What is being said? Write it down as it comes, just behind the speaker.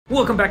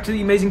Welcome back to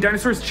the Amazing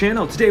Dinosaurs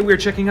channel. Today we are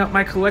checking out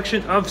my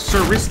collection of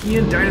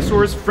Saurischian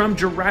dinosaurs from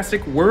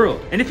Jurassic World.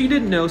 And if you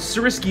didn't know,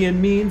 Saurischian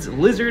means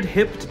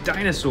lizard-hipped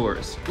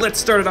dinosaurs. Let's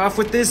start it off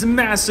with this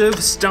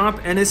massive Stomp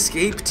and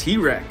Escape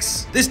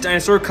T-Rex. This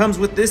dinosaur comes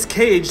with this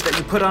cage that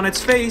you put on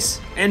its face,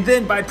 and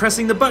then by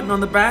pressing the button on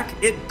the back,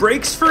 it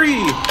breaks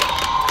free.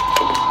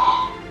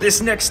 This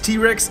next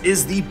T-Rex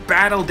is the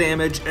Battle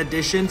Damage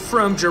edition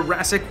from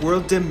Jurassic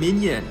World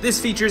Dominion.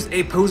 This features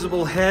a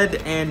posable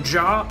head and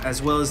jaw,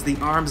 as well as the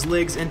arms,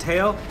 legs, and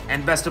tail.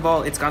 And best of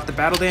all, it's got the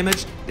battle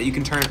damage that you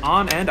can turn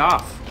on and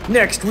off.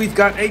 Next, we've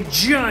got a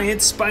giant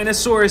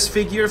Spinosaurus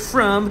figure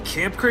from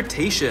Camp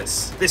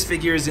Cretaceous. This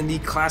figure is in the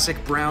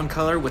classic brown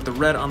color with the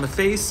red on the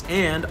face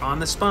and on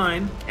the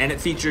spine. And it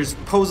features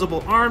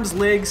posable arms,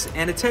 legs,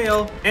 and a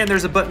tail. And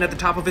there's a button at the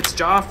top of its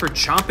jaw for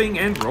chomping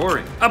and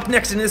roaring. Up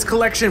next in this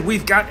collection,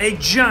 we've got a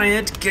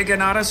giant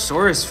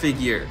Giganotosaurus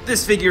figure.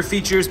 This figure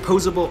features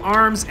posable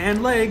arms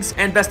and legs,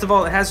 and best of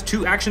all, it has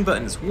two action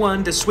buttons.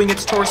 One to swing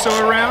its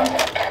torso around,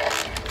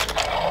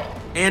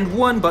 and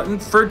one button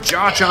for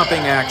jaw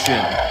chomping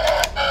action.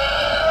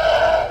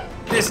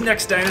 This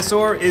next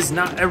dinosaur is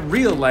not a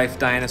real-life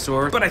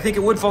dinosaur, but I think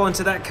it would fall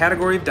into that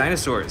category of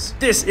dinosaurs.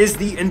 This is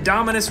the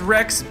Indominus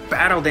Rex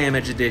Battle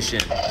Damage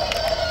Edition.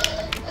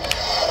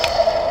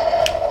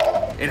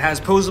 It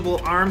has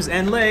posable arms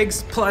and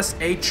legs, plus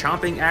a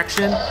chomping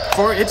action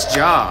for its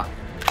jaw.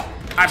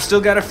 I've still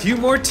got a few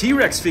more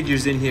T-Rex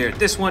figures in here.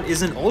 This one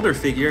is an older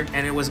figure,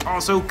 and it was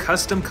also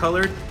custom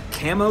colored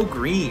camo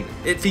green.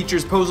 It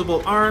features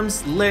posable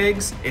arms,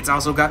 legs. It's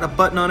also got a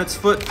button on its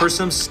foot for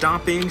some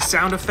stomping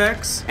sound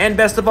effects. And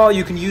best of all,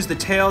 you can use the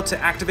tail to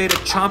activate a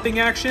chomping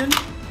action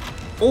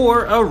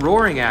or a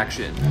roaring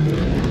action.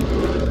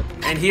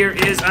 And here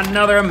is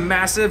another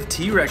massive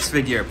T-Rex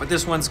figure, but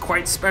this one's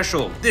quite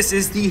special. This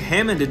is the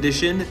Hammond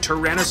Edition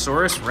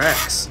Tyrannosaurus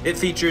Rex. It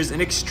features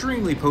an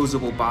extremely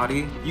posable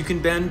body. You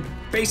can bend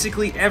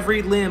basically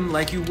every limb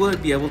like you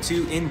would be able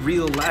to in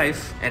real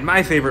life. And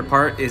my favorite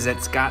part is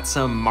it's got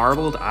some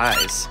marbled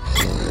eyes.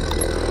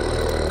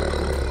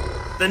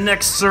 The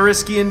next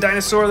Saurischian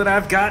dinosaur that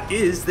I've got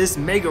is this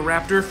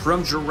Megaraptor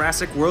from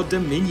Jurassic World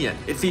Dominion.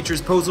 It features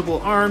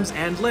posable arms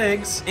and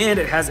legs, and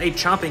it has a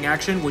chomping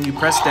action when you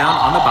press down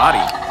on the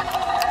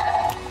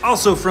body.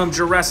 Also from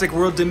Jurassic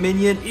World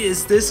Dominion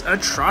is this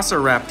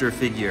Atrociraptor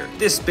figure.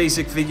 This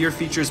basic figure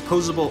features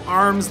posable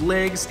arms,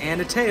 legs,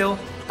 and a tail,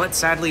 but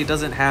sadly it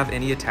doesn't have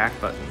any attack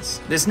buttons.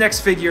 This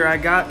next figure I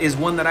got is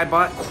one that I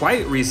bought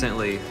quite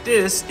recently.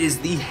 This is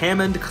the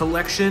Hammond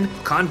Collection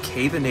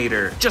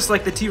Concavinator. Just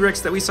like the T-Rex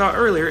that we saw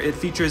earlier, it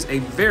features a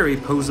very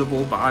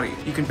posable body.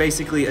 You can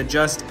basically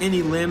adjust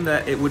any limb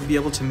that it would be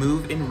able to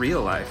move in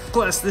real life.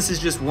 Plus, this is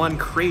just one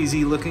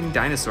crazy looking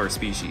dinosaur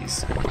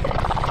species.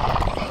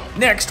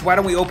 Next, why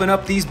don't we open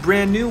up these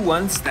brand new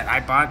ones that I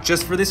bought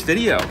just for this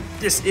video.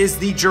 This is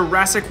the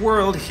Jurassic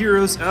World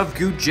Heroes of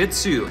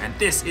Gujitsu, and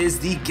this is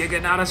the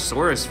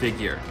Giganotosaurus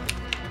figure.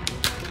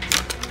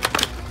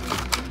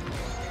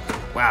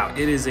 Wow,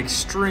 it is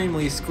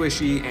extremely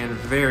squishy and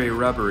very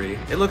rubbery.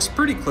 It looks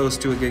pretty close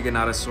to a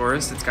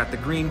Giganotosaurus. It's got the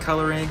green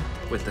coloring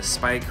with the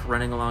spike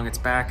running along its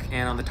back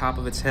and on the top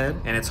of its head.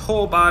 And its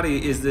whole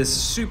body is this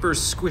super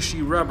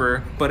squishy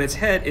rubber, but its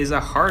head is a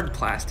hard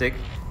plastic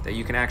that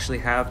you can actually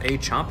have a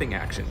chomping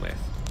action with.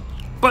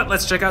 But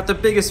let's check out the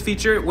biggest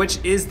feature, which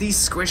is the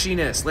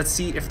squishiness. Let's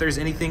see if there's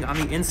anything on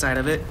the inside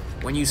of it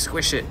when you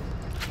squish it.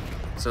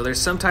 So there's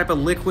some type of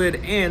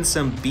liquid and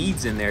some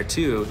beads in there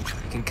too.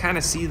 You can kind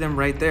of see them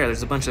right there.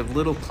 There's a bunch of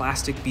little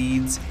plastic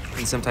beads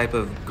and some type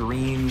of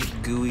green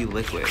gooey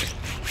liquid.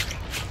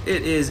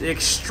 It is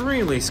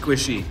extremely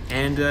squishy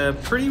and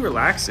pretty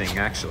relaxing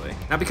actually.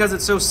 Now because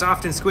it's so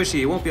soft and squishy,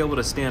 it won't be able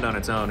to stand on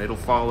its own. It'll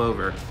fall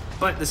over.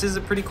 But this is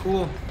a pretty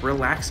cool,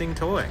 relaxing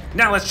toy.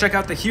 Now let's check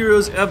out the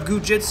Heroes of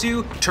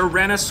Gujitsu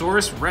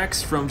Tyrannosaurus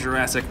Rex from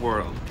Jurassic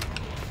World.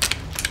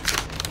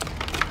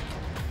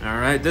 All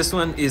right, this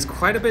one is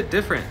quite a bit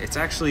different. It's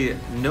actually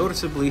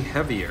noticeably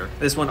heavier.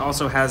 This one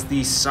also has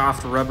the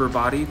soft rubber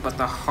body, but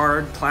the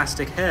hard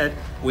plastic head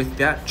with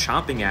that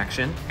chomping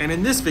action. And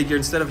in this figure,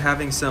 instead of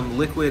having some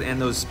liquid and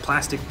those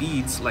plastic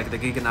beads like the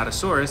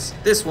Giganotosaurus,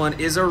 this one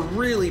is a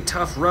really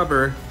tough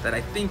rubber that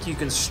I think you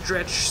can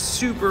stretch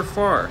super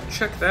far.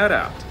 Check that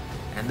out.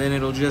 And then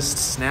it'll just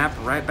snap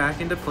right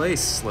back into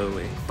place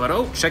slowly. But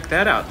oh, check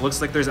that out.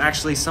 Looks like there's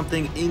actually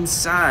something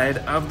inside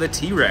of the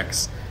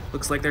T-Rex.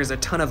 Looks like there's a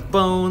ton of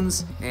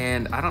bones,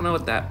 and I don't know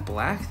what that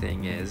black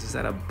thing is. Is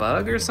that a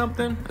bug or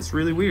something? That's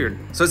really weird.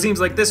 So it seems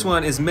like this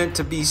one is meant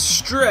to be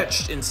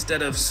stretched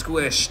instead of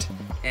squished,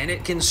 and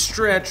it can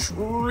stretch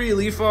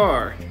really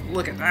far.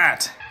 Look at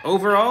that.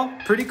 Overall,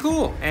 pretty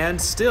cool,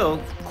 and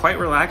still quite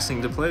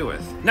relaxing to play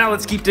with. Now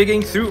let's keep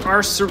digging through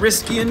our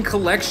Saurischian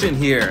collection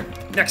here.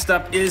 Next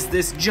up is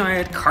this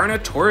giant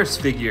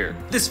Carnotaurus figure.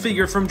 This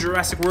figure from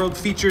Jurassic World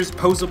features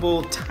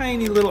posable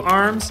tiny little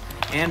arms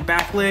and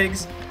back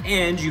legs,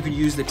 and you can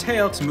use the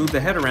tail to move the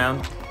head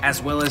around,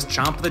 as well as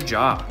chomp the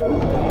jaw.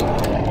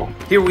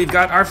 Here we've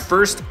got our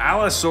first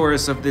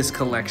Allosaurus of this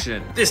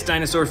collection. This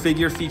dinosaur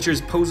figure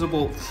features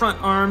posable front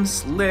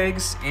arms,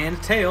 legs,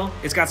 and tail.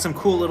 It's got some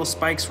cool little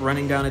spikes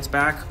running down its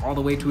back all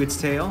the way to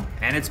its tail.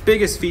 And its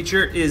biggest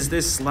feature is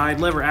this slide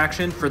lever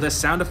action for the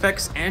sound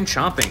effects and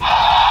chomping.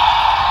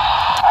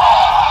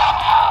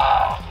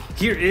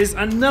 Here is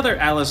another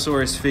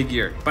Allosaurus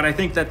figure, but I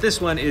think that this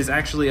one is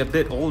actually a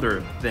bit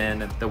older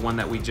than the one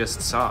that we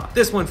just saw.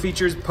 This one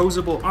features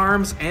posable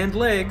arms and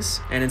legs,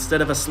 and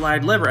instead of a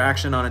slide lever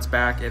action on its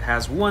back, it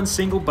has one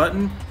single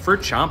button for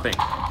chomping.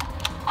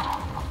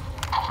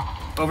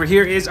 Over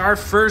here is our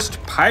first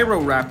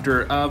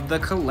Pyroraptor of the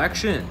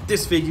collection.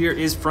 This figure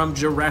is from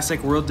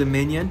Jurassic World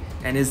Dominion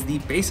and is the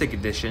basic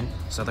edition,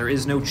 so there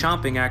is no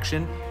chomping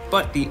action,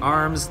 but the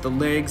arms, the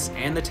legs,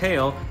 and the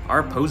tail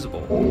are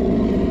posable.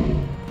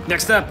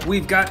 Next up,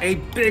 we've got a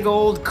big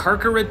old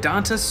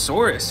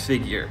Giganotosaurus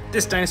figure.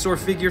 This dinosaur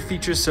figure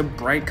features some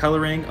bright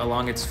coloring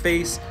along its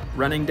face,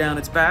 running down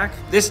its back.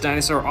 This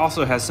dinosaur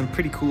also has some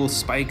pretty cool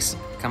spikes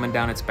coming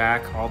down its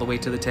back all the way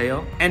to the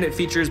tail. And it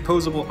features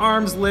posable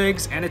arms,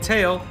 legs, and a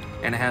tail,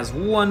 and it has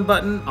one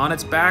button on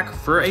its back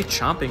for a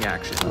chomping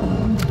action.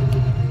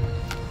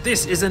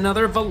 This is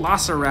another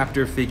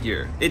Velociraptor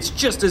figure. It's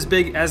just as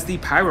big as the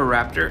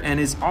Pyroraptor and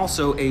is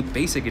also a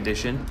basic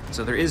edition,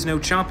 so there is no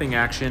chomping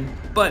action,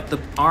 but the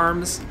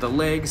arms, the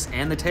legs,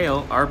 and the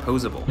tail are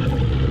posable.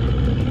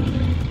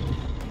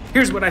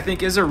 Here's what I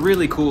think is a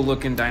really cool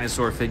looking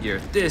dinosaur figure.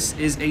 This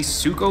is a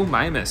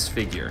Suchomimus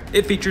figure.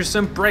 It features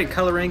some bright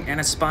coloring and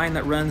a spine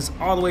that runs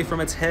all the way from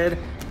its head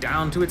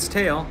down to its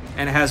tail,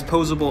 and it has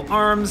posable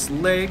arms,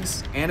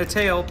 legs, and a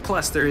tail,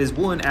 plus there is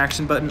one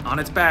action button on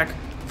its back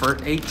for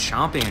a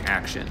chomping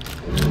action.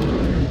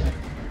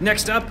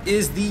 Next up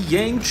is the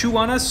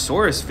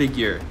Yangchuanosaurus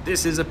figure.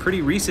 This is a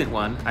pretty recent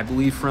one, I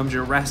believe from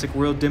Jurassic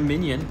World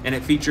Dominion, and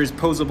it features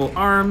posable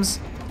arms,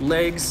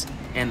 legs,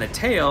 and the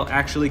tail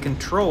actually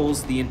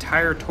controls the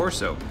entire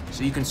torso,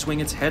 so you can swing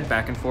its head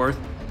back and forth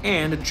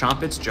and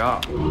chomp its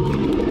jaw.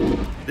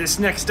 This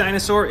next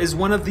dinosaur is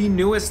one of the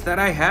newest that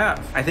I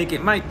have. I think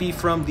it might be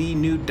from the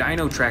new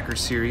Dino Tracker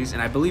series,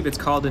 and I believe it's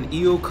called an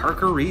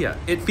Eocarcharia.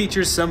 It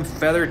features some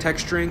feather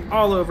texturing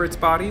all over its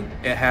body.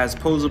 It has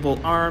posable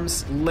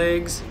arms,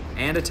 legs,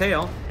 and a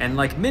tail. And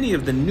like many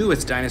of the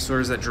newest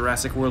dinosaurs that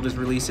Jurassic World is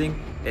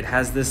releasing, it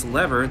has this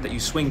lever that you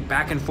swing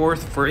back and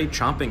forth for a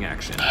chomping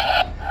action.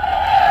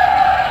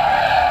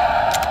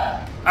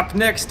 Up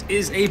next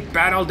is a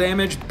battle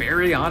damage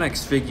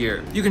Baryonyx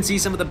figure. You can see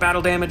some of the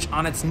battle damage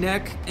on its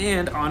neck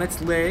and on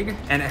its leg,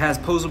 and it has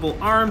posable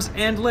arms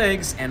and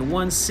legs and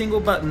one single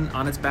button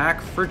on its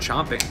back for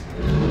chomping.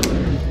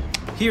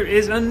 Here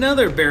is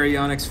another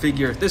Baryonyx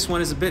figure. This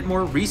one is a bit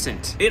more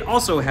recent. It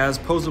also has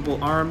posable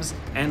arms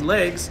and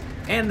legs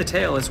and the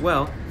tail as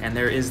well, and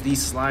there is the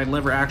slide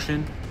lever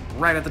action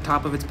right at the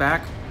top of its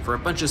back for a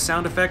bunch of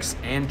sound effects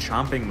and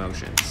chomping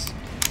motions.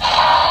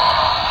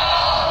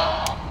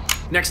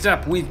 Next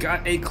up, we've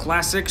got a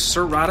classic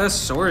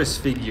Ceratosaurus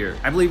figure.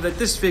 I believe that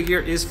this figure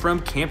is from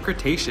Camp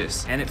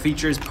Cretaceous, and it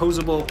features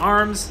posable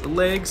arms,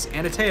 legs,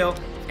 and a tail,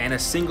 and a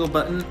single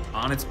button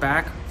on its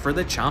back for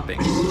the chomping.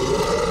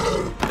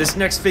 This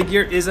next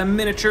figure is a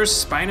miniature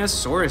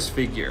Spinosaurus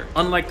figure.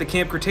 Unlike the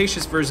Camp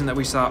Cretaceous version that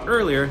we saw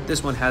earlier,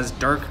 this one has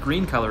dark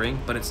green coloring,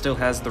 but it still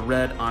has the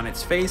red on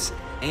its face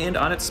and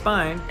on its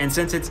spine, and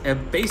since it's a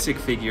basic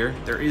figure,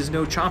 there is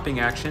no chomping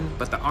action,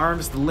 but the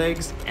arms, the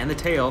legs, and the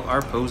tail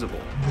are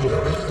posable.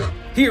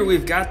 Here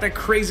we've got the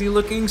crazy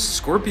looking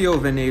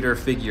Scorpiovenator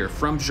figure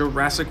from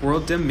Jurassic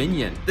World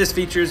Dominion. This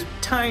features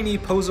tiny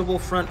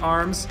posable front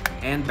arms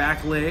and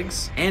back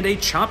legs, and a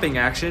chomping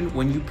action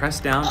when you press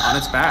down on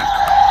its back.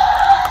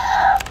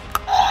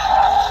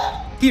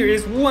 Here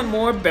is one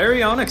more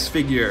Baryonyx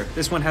figure.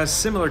 This one has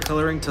similar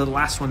coloring to the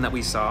last one that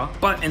we saw,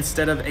 but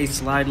instead of a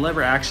slide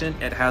lever action,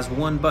 it has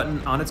one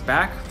button on its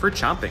back for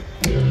chomping.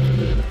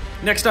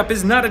 Next up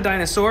is not a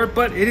dinosaur,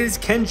 but it is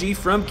Kenji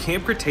from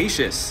Camp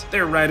Cretaceous.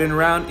 They're riding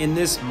around in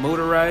this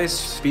motorized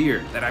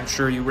sphere that I'm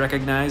sure you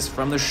recognize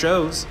from the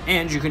shows,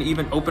 and you can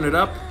even open it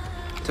up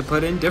to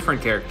put in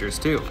different characters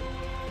too.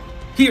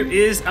 Here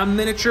is a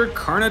miniature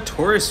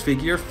Carnotaurus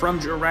figure from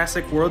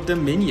Jurassic World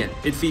Dominion.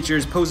 It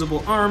features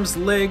posable arms,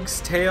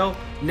 legs, tail,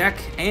 neck,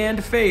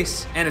 and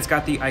face, and it's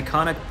got the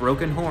iconic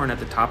broken horn at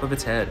the top of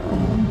its head.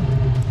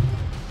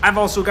 I've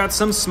also got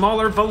some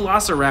smaller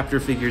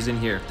Velociraptor figures in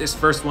here. This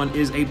first one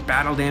is a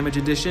battle damage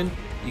edition.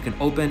 You can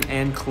open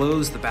and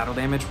close the battle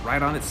damage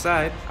right on its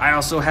side. I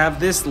also have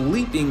this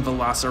leaping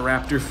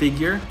Velociraptor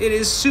figure. It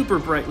is super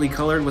brightly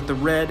colored with the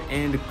red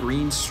and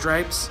green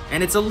stripes.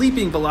 And it's a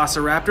leaping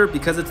Velociraptor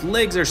because its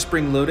legs are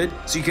spring-loaded,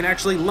 so you can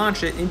actually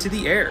launch it into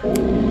the air.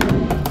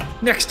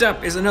 Next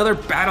up is another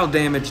battle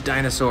damage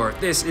dinosaur.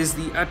 This is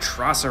the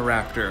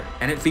Atrociraptor,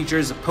 and it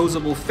features a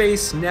posable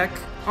face, neck,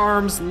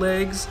 arms,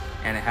 legs,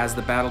 and it has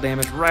the battle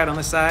damage right on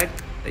the side,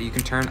 that you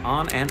can turn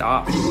on and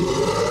off.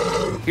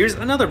 Here's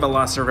another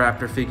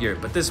Velociraptor figure,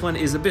 but this one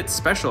is a bit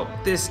special.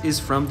 This is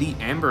from the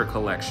Amber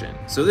collection.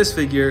 So this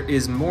figure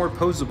is more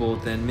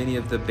posable than many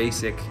of the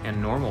basic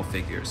and normal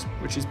figures,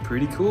 which is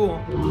pretty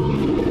cool.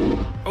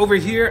 Over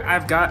here,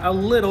 I've got a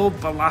little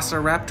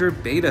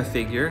Velociraptor beta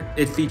figure.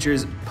 It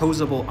features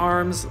posable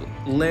arms,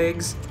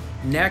 legs,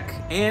 neck,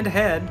 and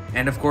head,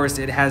 and of course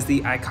it has the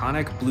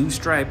iconic blue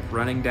stripe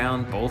running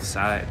down both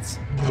sides.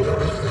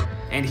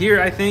 And here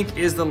I think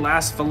is the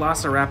last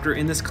Velociraptor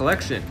in this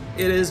collection.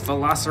 It is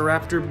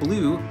Velociraptor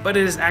Blue, but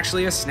it is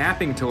actually a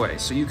snapping toy,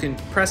 so you can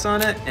press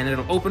on it and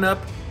it'll open up.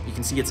 You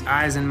can see its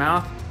eyes and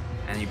mouth,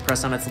 and you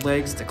press on its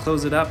legs to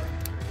close it up,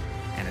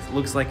 and it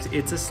looks like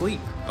it's asleep.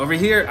 Over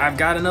here, I've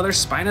got another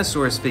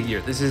Spinosaurus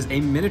figure. This is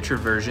a miniature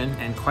version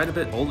and quite a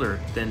bit older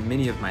than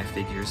many of my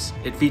figures.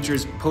 It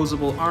features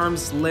posable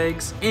arms,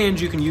 legs,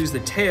 and you can use the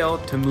tail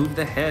to move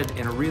the head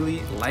in a really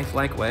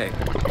lifelike way.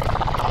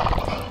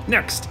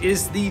 Next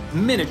is the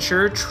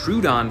miniature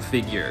Troodon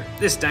figure.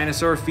 This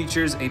dinosaur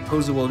features a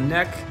posable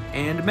neck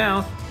and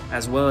mouth,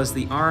 as well as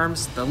the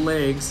arms, the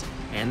legs,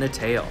 and the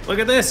tail. Look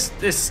at this!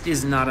 This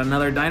is not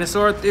another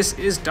dinosaur, this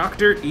is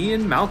Dr.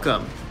 Ian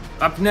Malcolm.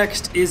 Up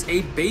next is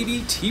a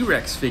baby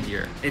T-Rex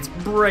figure. It's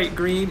bright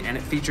green and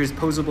it features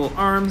posable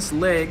arms,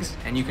 legs,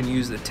 and you can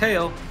use the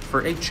tail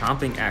for a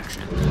chomping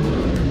action.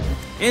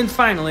 And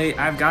finally,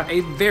 I've got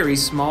a very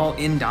small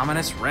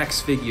Indominus Rex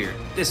figure.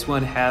 This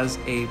one has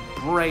a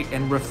bright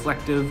and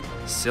reflective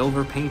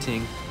silver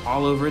painting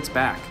all over its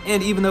back.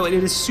 And even though it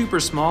is super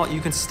small,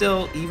 you can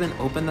still even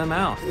open the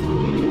mouth.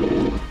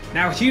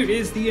 Now here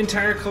is the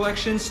entire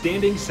collection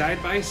standing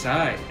side by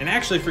side. And I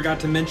actually forgot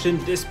to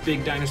mention this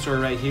big dinosaur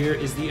right here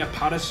is the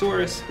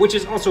Apatosaurus, which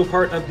is also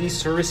part of the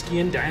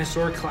Saurischian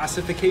dinosaur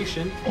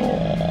classification,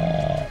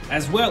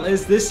 as well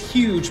as this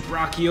huge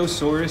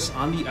Brachiosaurus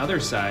on the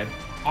other side,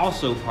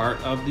 also part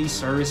of the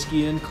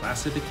Saurischian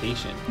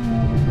classification.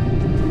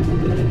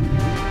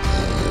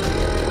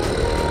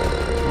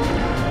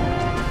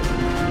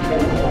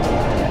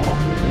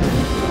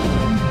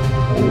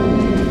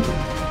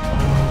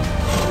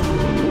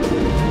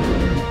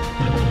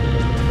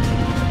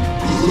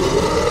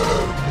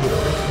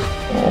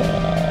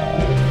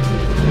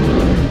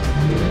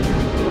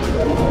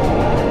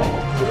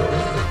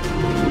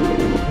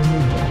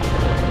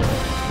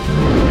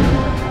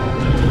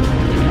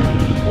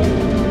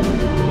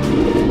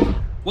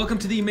 Welcome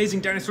to the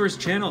Amazing Dinosaurs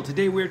channel.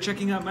 Today we're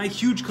checking out my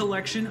huge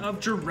collection of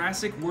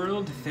Jurassic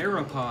World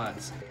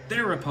theropods.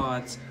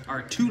 Theropods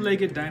are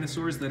two-legged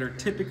dinosaurs that are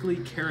typically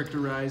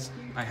characterized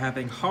by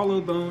having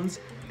hollow bones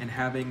and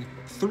having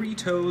 3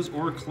 toes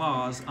or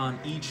claws on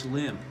each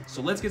limb.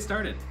 So let's get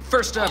started.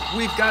 First up,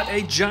 we've got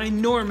a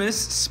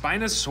ginormous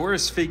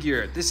Spinosaurus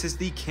figure. This is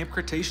the Camp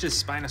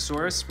Cretaceous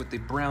Spinosaurus with the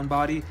brown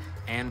body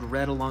and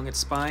red along its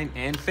spine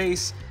and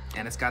face,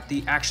 and it's got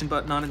the action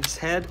button on its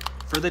head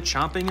for the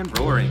chomping and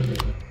roaring.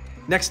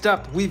 Next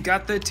up, we've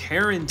got the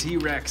Terran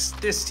T-Rex.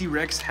 This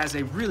T-Rex has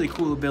a really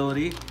cool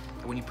ability.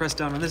 When you press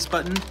down on this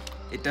button,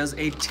 it does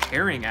a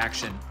tearing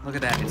action. Look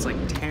at that, it's like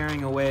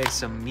tearing away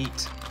some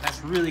meat.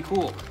 That's really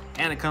cool.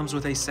 And it comes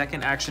with a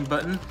second action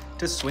button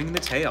to swing the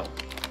tail.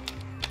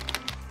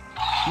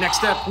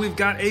 Next up, we've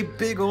got a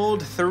big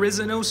old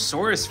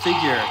Therizinosaurus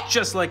figure,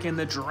 just like in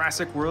the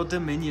Jurassic World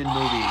Dominion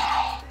movie.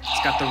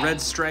 It's got the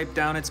red stripe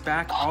down its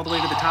back all the way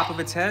to the top of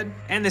its head,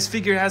 and this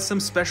figure has some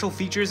special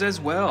features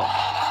as well.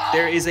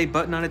 There is a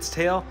button on its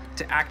tail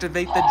to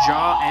activate the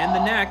jaw and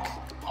the neck,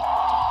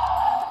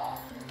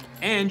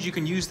 and you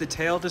can use the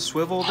tail to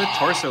swivel the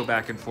torso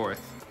back and forth.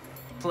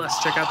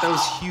 Plus, check out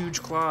those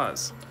huge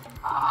claws.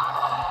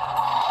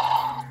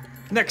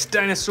 Next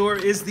dinosaur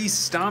is the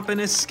Stomp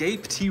and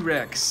Escape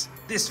T-Rex.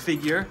 This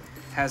figure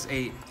has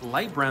a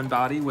light brown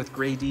body with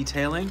gray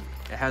detailing.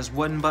 It has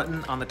one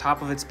button on the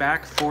top of its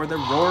back for the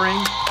roaring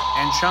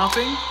and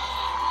chomping.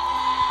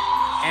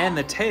 And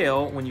the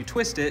tail, when you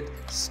twist it,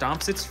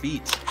 stomps its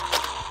feet.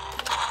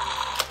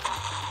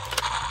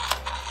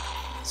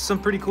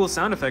 Some pretty cool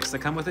sound effects that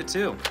come with it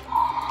too.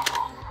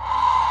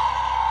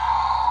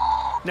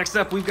 Next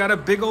up, we've got a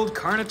big old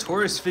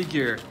Carnotaurus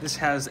figure. This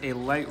has a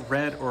light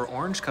red or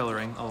orange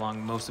coloring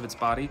along most of its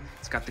body.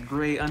 It's got the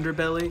gray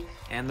underbelly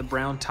and the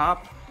brown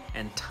top,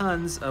 and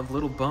tons of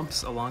little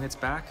bumps along its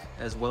back,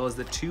 as well as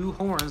the 2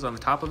 horns on the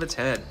top of its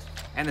head.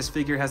 And this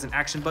figure has an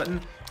action button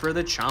for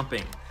the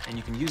chomping, and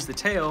you can use the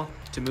tail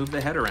to move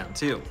the head around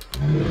too.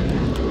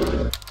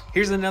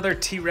 Here's another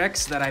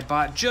T-Rex that I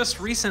bought just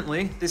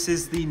recently. This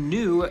is the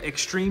new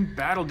Extreme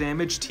Battle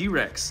Damage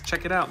T-Rex.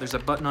 Check it out, there's a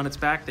button on its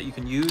back that you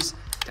can use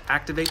to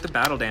activate the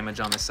battle damage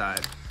on the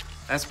side.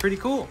 That's pretty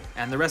cool,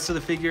 and the rest of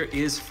the figure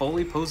is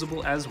fully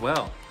posable as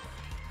well.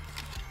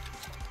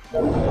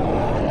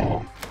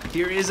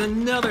 Here is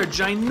another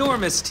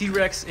ginormous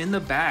T-Rex in the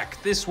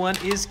back. This one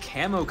is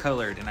camo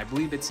colored, and I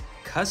believe it's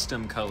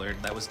custom colored.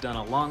 That was done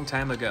a long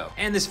time ago.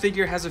 And this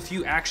figure has a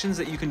few actions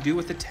that you can do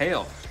with the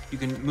tail. You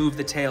can move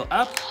the tail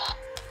up,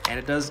 and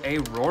it does a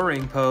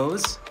roaring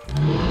pose.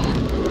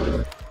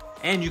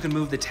 And you can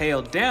move the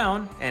tail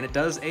down, and it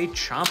does a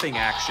chomping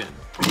action.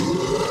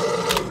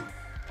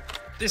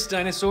 This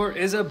dinosaur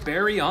is a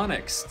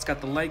Baryonyx. It's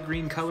got the light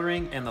green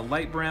coloring and the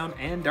light brown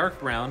and dark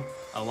brown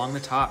along the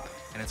top.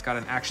 And it's got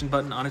an action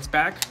button on its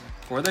back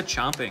for the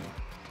chomping.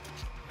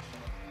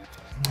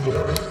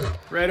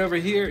 Right over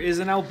here is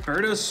an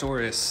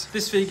Albertosaurus.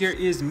 This figure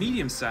is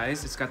medium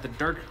sized. It's got the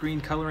dark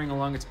green coloring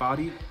along its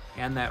body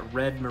and that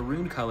red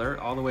maroon color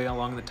all the way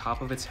along the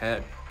top of its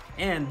head.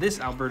 And this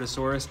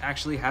Albertosaurus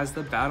actually has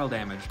the battle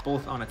damage,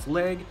 both on its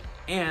leg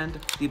and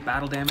the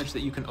battle damage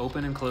that you can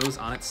open and close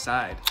on its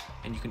side.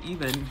 And you can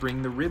even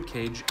bring the rib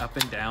cage up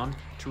and down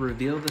to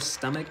reveal the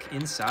stomach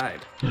inside.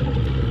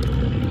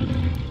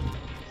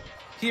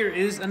 Here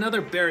is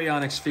another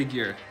Baryonyx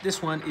figure.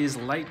 This one is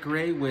light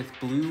gray with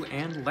blue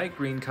and light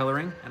green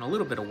coloring and a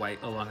little bit of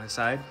white along the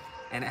side.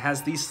 And it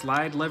has the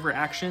slide lever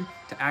action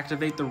to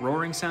activate the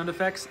roaring sound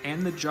effects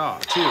and the jaw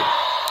too.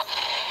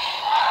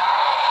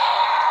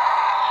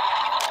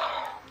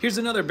 Here's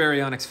another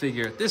Baryonyx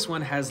figure. This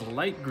one has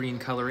light green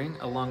coloring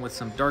along with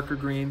some darker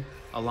green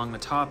along the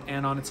top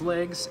and on its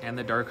legs, and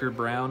the darker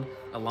brown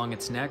along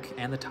its neck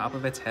and the top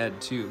of its head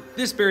too.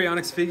 This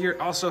Baryonyx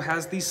figure also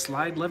has the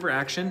slide lever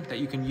action that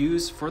you can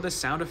use for the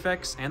sound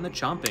effects and the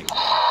chomping.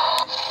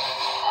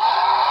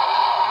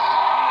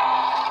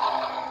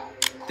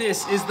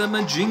 This is the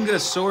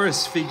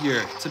Giganotosaurus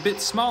figure. It's a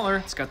bit smaller.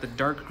 It's got the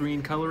dark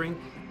green coloring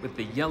with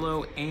the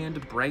yellow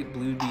and bright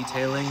blue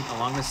detailing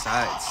along the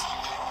sides.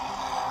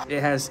 It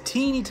has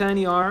teeny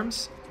tiny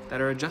arms that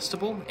are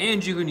adjustable,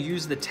 and you can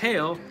use the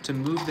tail to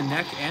move the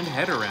neck and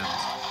head around.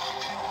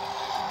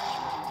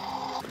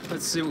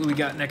 Let's see what we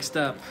got next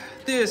up.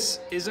 This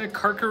is a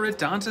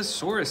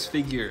Giganotosaurus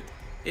figure.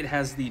 It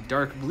has the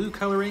dark blue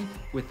coloring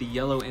with the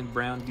yellow and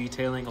brown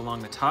detailing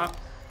along the top.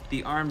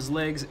 The arms,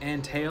 legs,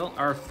 and tail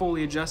are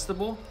fully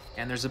adjustable,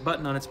 and there's a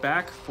button on its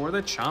back for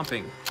the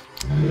chomping.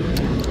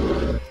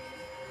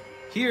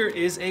 Here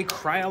is a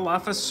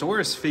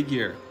Cryolophosaurus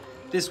figure.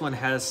 This one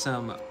has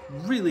some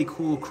really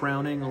cool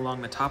crowning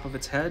along the top of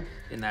its head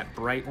in that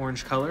bright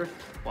orange color,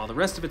 while the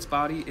rest of its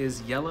body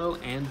is yellow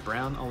and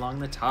brown along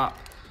the top.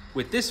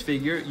 With this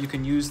figure, you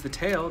can use the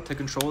tail to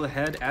control the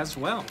head as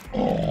well.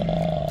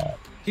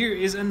 Here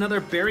is another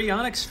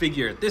Baryonyx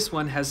figure. This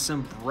one has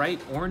some bright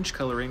orange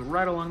coloring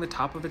right along the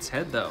top of its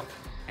head though.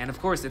 And of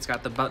course, it's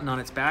got the button on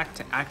its back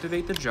to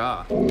activate the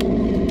jaw.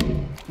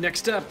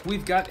 Next up,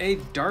 we've got a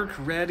dark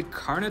red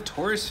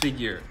Carnotaurus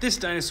figure. This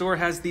dinosaur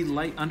has the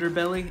light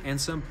underbelly and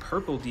some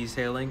purple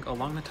detailing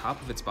along the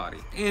top of its body.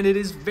 And it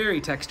is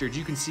very textured.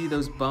 You can see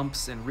those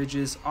bumps and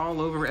ridges all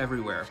over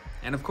everywhere.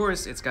 And of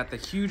course, it's got the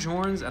huge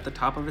horns at the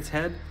top of its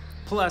head,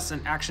 plus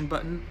an action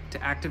button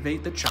to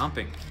activate the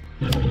chomping.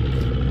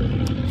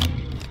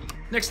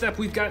 Next up,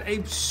 we've got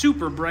a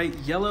super bright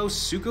yellow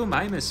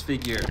Suchomimus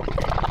figure.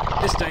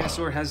 This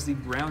dinosaur has the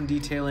brown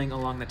detailing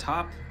along the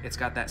top. It's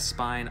got that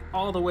spine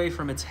all the way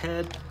from its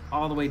head,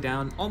 all the way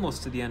down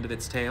almost to the end of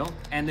its tail.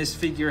 And this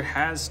figure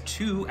has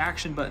two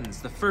action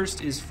buttons. The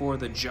first is for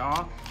the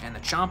jaw and the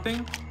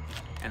chomping,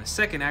 and the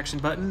second action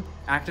button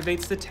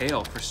activates the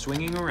tail for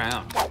swinging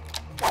around.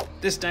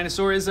 This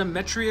dinosaur is a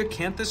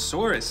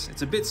Metriacanthosaurus.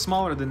 It's a bit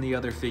smaller than the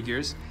other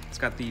figures. It's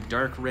got the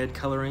dark red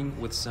coloring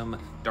with some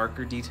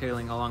darker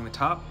detailing along the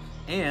top,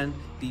 and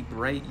the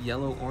bright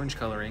yellow-orange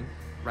coloring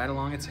right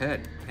along its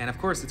head. And of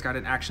course, it's got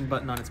an action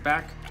button on its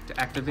back to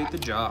activate the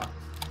jaw.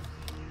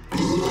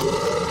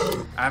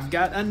 I've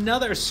got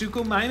another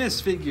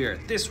Suchomimus figure.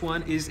 This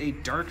one is a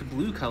dark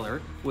blue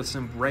color with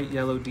some bright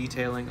yellow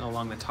detailing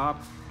along the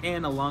top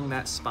and along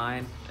that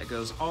spine that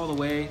goes all the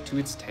way to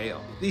its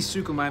tail. These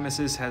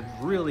Suchomimuses have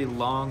really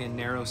long and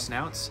narrow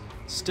snouts,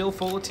 still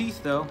full of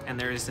teeth though, and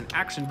there is an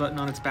action button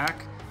on its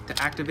back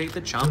to activate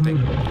the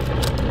chomping.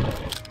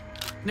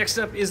 Next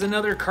up is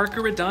another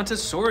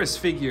Carcharodontosaurus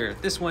figure.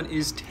 This one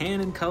is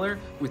tan in color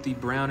with the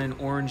brown and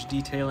orange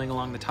detailing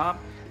along the top,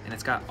 and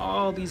it's got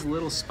all these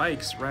little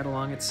spikes right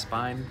along its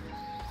spine,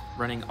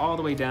 running all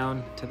the way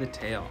down to the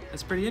tail.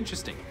 That's pretty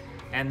interesting.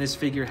 And this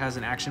figure has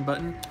an action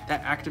button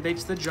that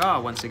activates the jaw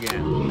once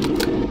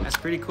again. That's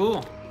pretty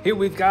cool. Here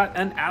we've got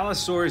an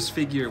Allosaurus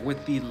figure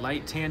with the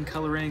light tan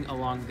coloring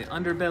along the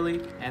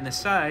underbelly and the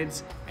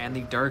sides, and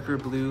the darker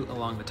blue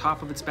along the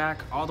top of its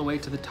back all the way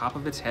to the top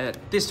of its head.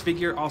 This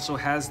figure also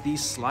has the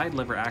slide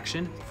lever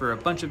action for a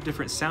bunch of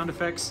different sound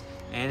effects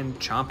and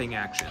chomping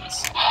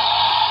actions.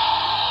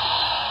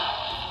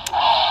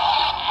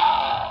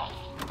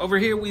 Over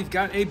here we've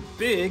got a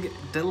big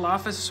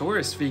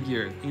Dilophosaurus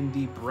figure in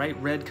the bright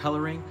red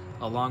coloring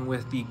along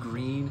with the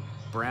green,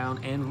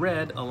 brown, and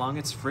red along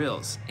its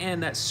frills,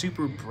 and that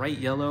super bright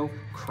yellow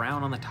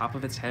crown on the top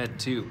of its head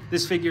too.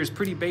 This figure is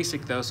pretty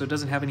basic though, so it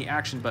doesn't have any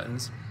action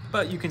buttons,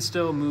 but you can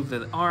still move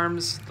the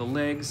arms, the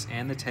legs,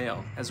 and the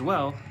tail, as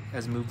well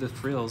as move the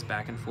frills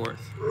back and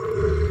forth.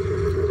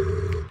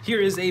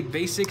 Here is a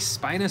basic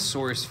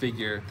Spinosaurus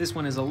figure. This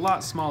one is a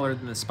lot smaller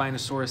than the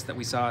Spinosaurus that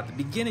we saw at the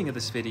beginning of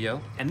this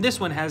video, and this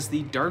one has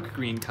the dark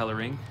green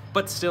coloring,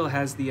 but still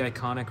has the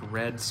iconic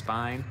red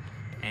spine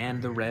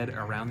and the red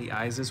around the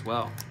eyes as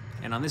well.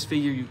 And on this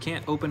figure, you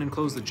can't open and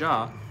close the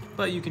jaw,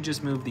 but you can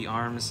just move the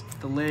arms,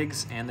 the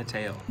legs, and the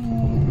tail.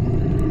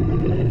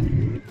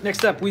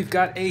 Next up, we've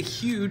got a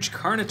huge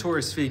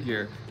Carnotaurus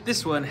figure.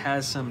 This one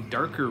has some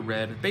darker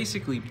red,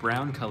 basically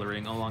brown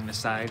coloring along the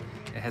side.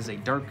 It has a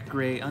dark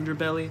gray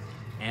underbelly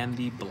and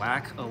the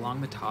black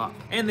along the top.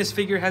 And this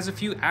figure has a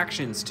few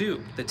actions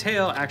too. The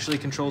tail actually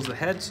controls the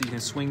head, so you can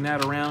swing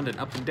that around and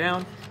up and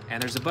down.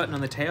 And there's a button on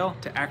the tail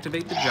to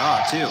activate the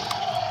jaw too.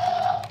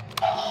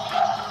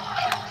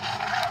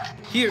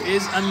 Here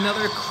is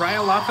another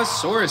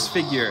Cryolophosaurus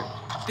figure.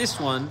 This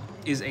one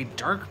is a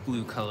dark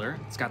blue color.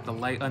 It's got the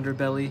light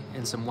underbelly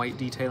and some white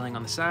detailing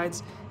on the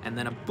sides, and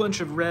then a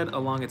bunch of red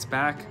along its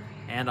back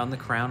and on the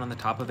crown on the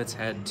top of its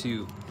head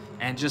too.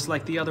 And just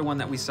like the other one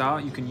that we saw,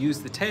 you can use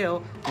the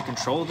tail to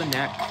control the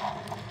neck.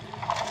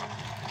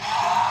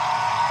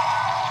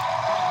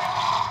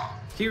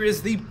 Here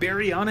is the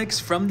Baryonyx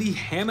from the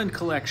Hammond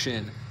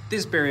collection.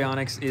 This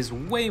Baryonyx is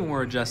way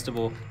more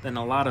adjustable than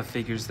a lot of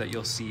figures that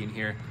you'll see in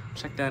here.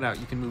 Check that out.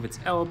 You can move its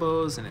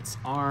elbows and its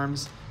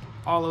arms,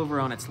 all over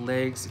on its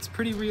legs. It's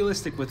pretty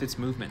realistic with its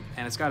movement,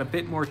 and it's got a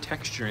bit more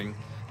texturing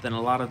than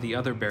a lot of the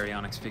other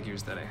Baryonyx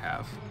figures that I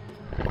have.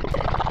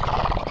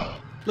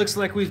 Looks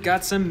like we've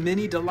got some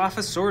mini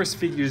Dilophosaurus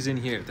figures in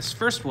here. This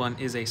first one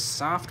is a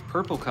soft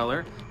purple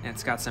color, and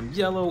it's got some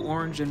yellow,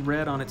 orange, and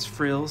red on its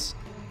frills.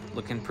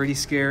 Looking pretty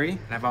scary.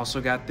 And I've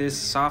also got this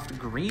soft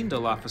green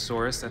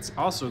Dilophosaurus that's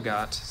also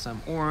got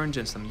some orange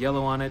and some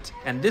yellow on it.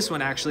 And this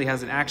one actually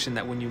has an action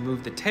that when you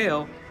move the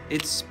tail,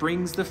 it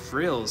springs the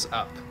frills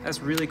up.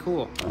 That's really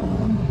cool.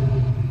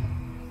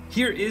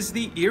 Here is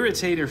the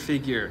Irritator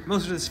figure.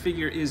 Most of this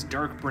figure is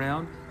dark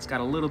brown. It's got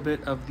a little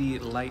bit of the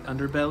light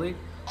underbelly,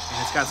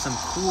 and it's got some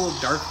cool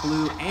dark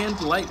blue and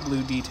light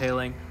blue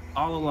detailing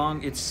all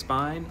along its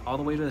spine, all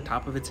the way to the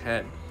top of its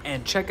head.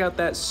 And check out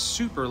that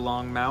super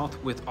long mouth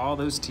with all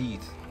those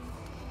teeth.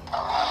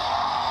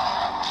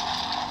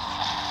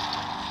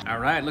 All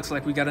right, looks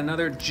like we got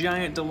another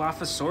giant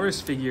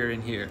Dilophosaurus figure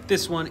in here.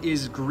 This one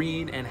is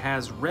green and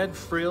has red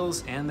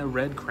frills and the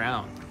red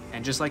crown.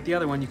 And just like the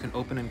other one, you can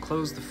open and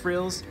close the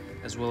frills,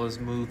 as well as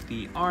move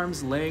the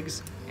arms,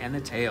 legs, and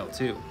the tail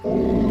too.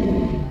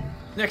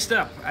 Next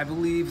up, I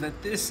believe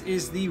that this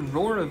is the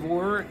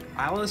Roarivore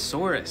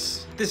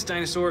Allosaurus. This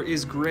dinosaur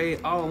is gray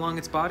all along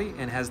its body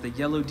and has the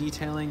yellow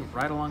detailing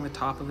right along the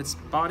top of its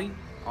body,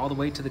 all the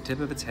way to the tip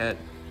of its head.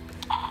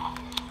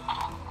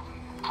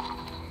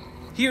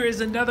 Here is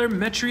another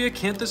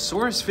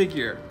Metriacanthosaurus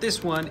figure.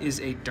 This one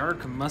is a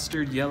dark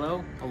mustard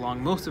yellow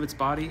along most of its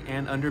body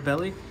and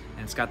underbelly,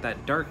 and it's got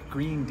that dark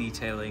green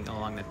detailing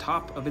along the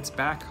top of its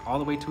back all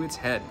the way to its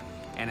head.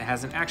 And it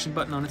has an action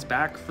button on its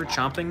back for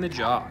chomping the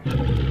jaw.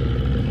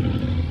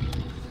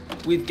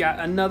 We've got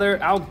another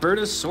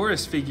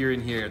Albertosaurus figure in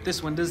here.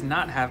 This one does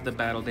not have the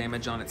battle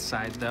damage on its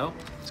side though.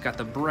 It's got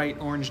the bright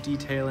orange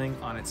detailing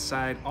on its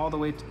side all the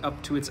way up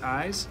to its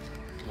eyes,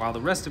 while the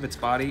rest of its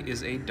body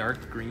is a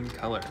dark green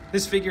color.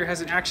 This figure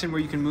has an action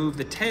where you can move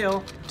the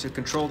tail to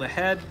control the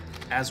head,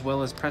 as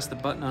well as press the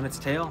button on its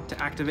tail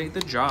to activate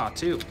the jaw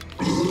too.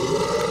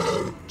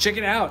 Check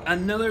it out,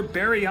 another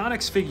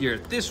Baryonyx figure.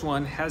 This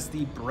one has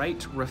the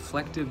bright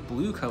reflective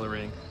blue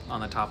coloring on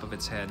the top of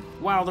its head,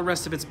 while the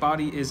rest of its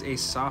body is a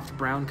soft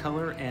brown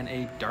color and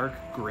a dark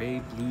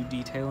gray blue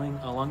detailing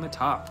along the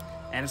top.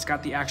 And it's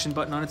got the action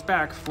button on its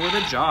back for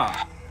the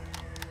jaw.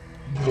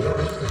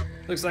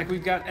 Looks like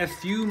we've got a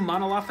few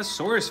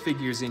Monolophosaurus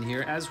figures in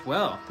here as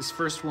well. This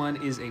first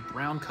one is a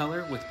brown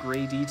color with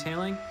gray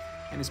detailing,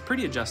 and it's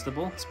pretty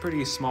adjustable. It's a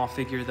pretty small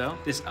figure though.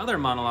 This other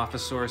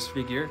Monolophosaurus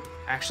figure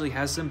actually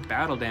has some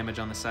battle damage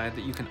on the side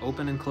that you can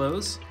open and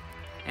close,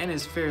 and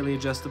is fairly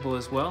adjustable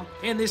as well.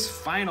 And this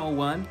final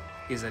one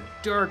is a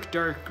dark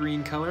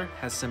green color,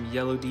 has some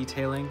yellow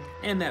detailing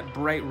and that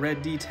bright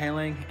red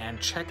detailing, and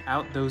check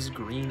out those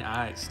green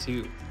eyes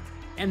too.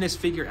 And this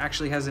figure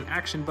actually has an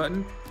action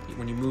button.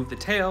 When you move the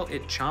tail,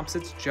 it chomps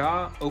its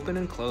jaw open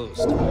and closed.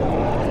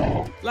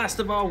 Last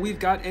of all, we've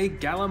got a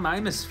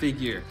Gallimimus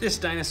figure. This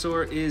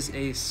dinosaur is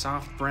a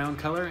soft brown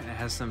color and it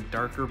has some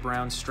darker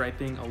brown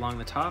striping along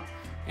the top,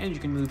 and you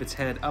can move its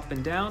head up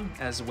and down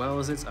as well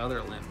as its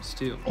other limbs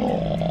too.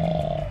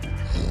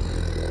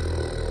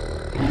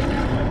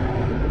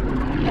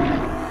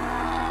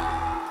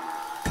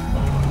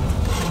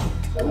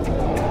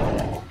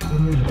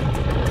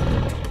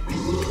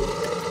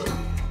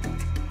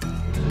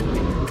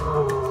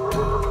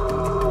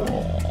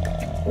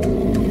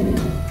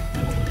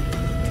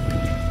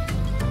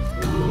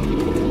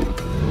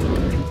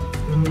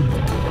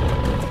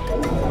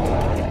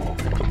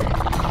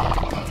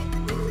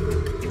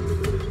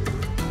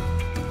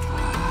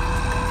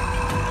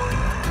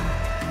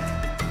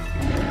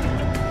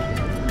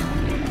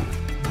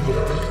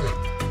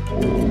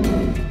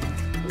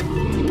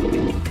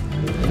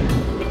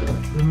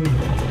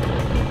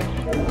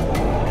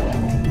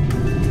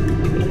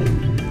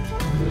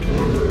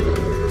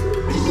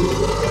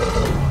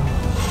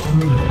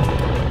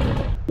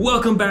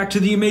 Welcome back to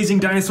the Amazing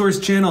Dinosaurs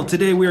channel.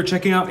 Today we are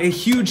checking out a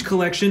huge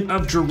collection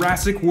of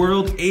Jurassic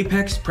World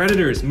apex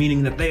predators,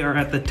 meaning that they are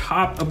at the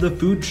top of the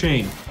food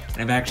chain.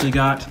 And I've actually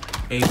got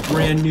a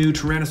brand new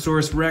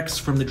Tyrannosaurus Rex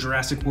from the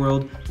Jurassic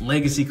World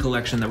Legacy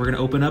collection that we're gonna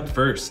open up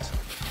first.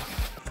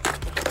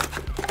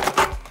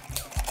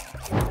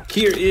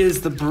 Here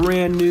is the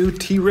brand new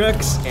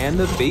T-Rex and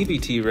the baby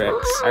T-Rex.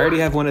 I already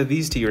have one of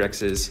these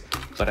T-Rexes,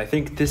 but I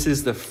think this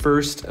is the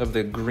first of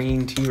the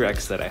green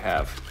T-Rex that I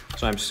have.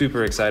 So I'm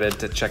super excited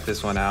to check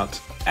this one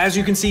out. As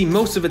you can see,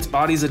 most of its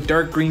body's a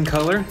dark green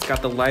color. It's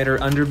got the lighter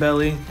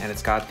underbelly and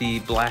it's got the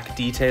black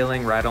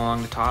detailing right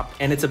along the top.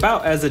 And it's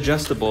about as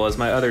adjustable as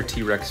my other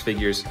T-Rex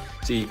figures.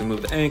 So you can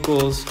move the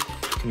ankles,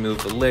 you can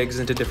move the legs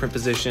into different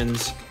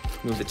positions,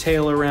 move the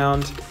tail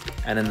around,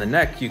 and then the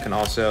neck you can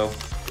also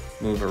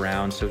move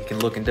around so it can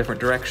look in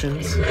different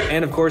directions.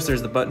 And of course,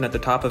 there's the button at the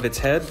top of its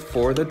head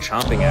for the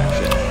chomping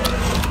action.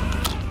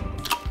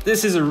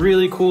 This is a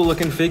really cool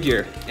looking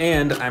figure,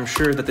 and I'm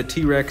sure that the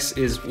T-Rex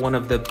is one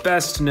of the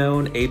best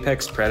known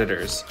apex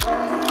predators.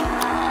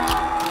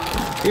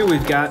 Here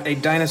we've got a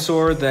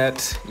dinosaur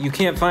that you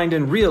can't find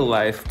in real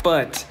life,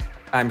 but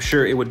I'm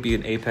sure it would be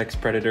an apex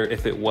predator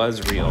if it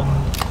was real.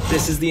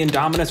 This is the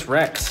Indominus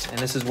Rex, and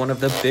this is one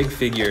of the big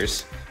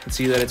figures. You can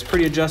see that it's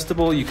pretty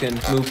adjustable. You can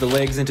move the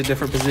legs into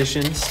different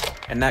positions,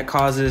 and that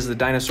causes the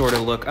dinosaur to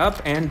look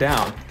up and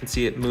down. You can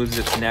see it moves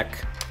its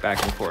neck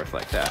back and forth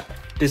like that.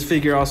 This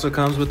figure also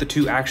comes with the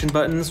 2 action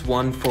buttons,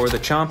 one for the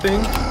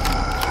chomping,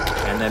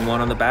 and then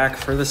one on the back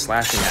for the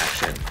slashing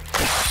action.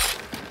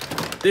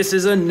 This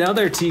is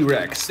another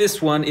T-Rex.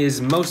 This one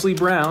is mostly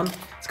brown.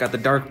 It's got the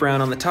dark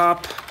brown on the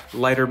top,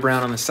 lighter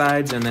brown on the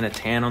sides, and then a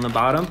tan on the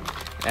bottom.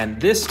 And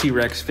this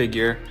T-Rex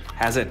figure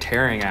has a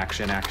tearing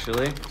action,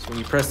 actually. So when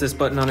you press this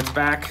button on its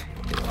back,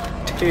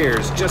 it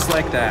tears just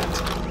like that.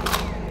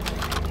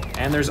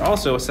 And there's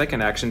also a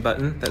second action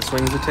button that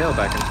swings the tail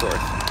back and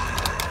forth.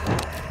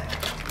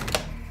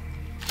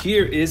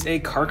 Here is a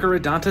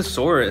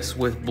Giganotosaurus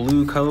with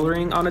blue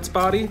coloring on its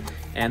body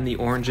and the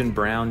orange and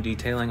brown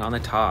detailing on the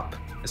top.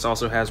 This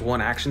also has 1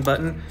 action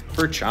button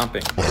for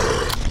chomping.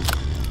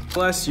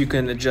 Plus, you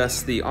can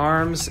adjust the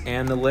arms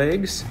and the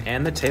legs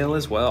and the tail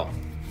as well.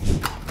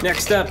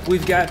 Next up,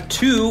 we've got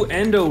 2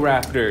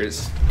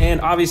 Endoraptors.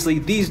 And obviously,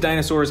 these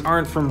dinosaurs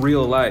aren't from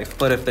real life,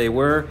 but if they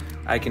were,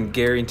 I can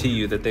guarantee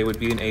you that they would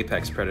be an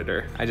apex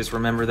predator. I just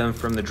remember them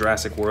from the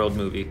Jurassic World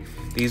movie.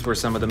 These were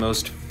some of the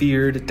most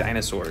feared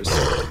dinosaurs.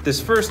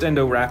 This first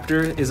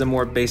Endoraptor is a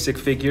more basic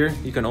figure.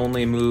 You can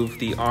only move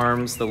the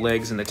arms, the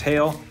legs, and the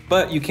tail,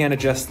 but you can't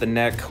adjust the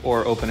neck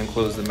or open and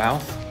close the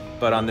mouth.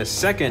 But on this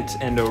second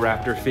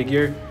Endoraptor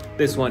figure,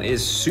 this one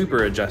is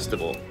super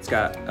adjustable. It's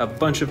got a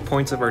bunch of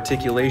points of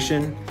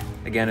articulation.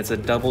 Again, it's a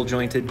double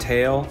jointed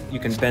tail. You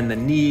can bend the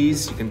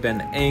knees, you can bend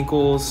the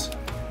ankles,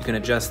 you can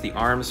adjust the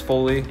arms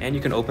fully, and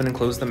you can open and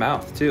close the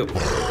mouth too.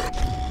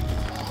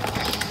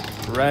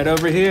 Right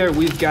over here,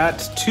 we've got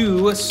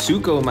 2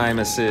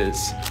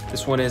 Suchomimuses.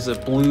 This one is a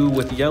blue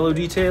with yellow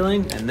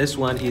detailing, and this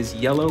one is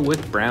yellow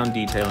with brown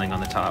detailing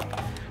on the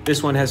top.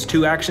 This one has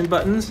 2 action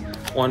buttons,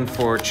 one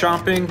for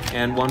chomping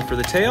and one for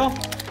the tail.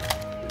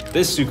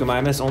 This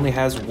Suchomimus only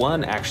has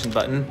 1 action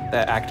button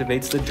that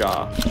activates the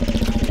jaw.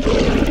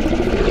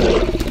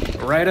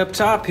 Right up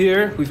top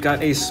here, we've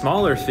got a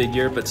smaller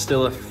figure, but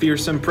still a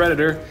fearsome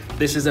predator.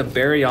 This is a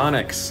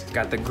Baryonyx. It's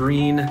got the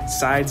green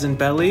sides and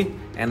belly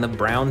and the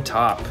brown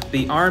top.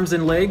 The arms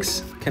and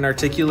legs can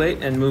articulate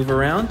and move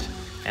around,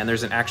 and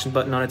there's an action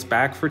button on its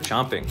back for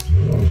chomping.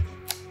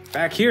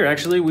 Back here,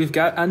 actually, we've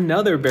got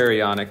another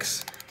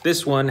Baryonyx.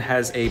 This one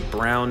has a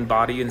brown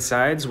body and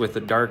sides with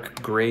the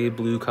dark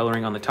gray-blue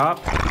coloring on the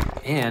top,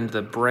 and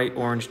the bright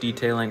orange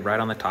detailing right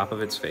on the top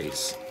of its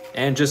face.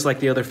 And just like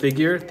the other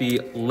figure, the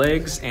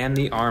legs and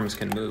the arms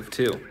can move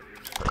too.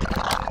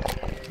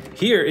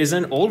 Here is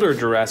an older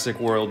Jurassic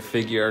World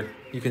figure.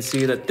 You can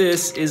see that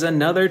this is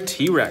another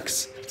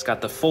T-Rex. It's got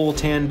the full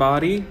tan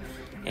body,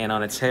 and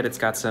on its head it's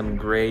got some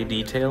gray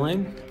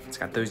detailing. It's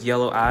got those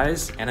yellow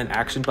eyes and an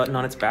action button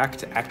on its back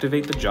to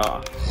activate the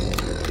jaw.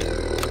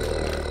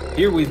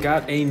 Here we've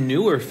got a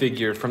newer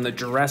figure from the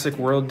Jurassic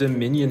World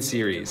Dominion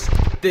series.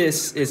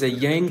 This is a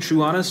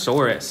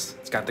Giganotosaurus.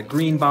 It's got the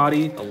green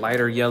body, a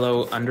lighter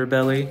yellow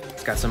underbelly.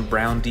 It's got some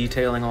brown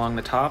detailing along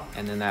the top,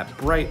 and then that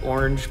bright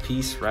orange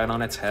piece right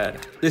on its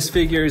head. This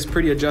figure is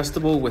pretty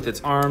adjustable with its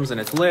arms and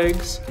its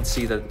legs. You can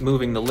see that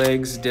moving the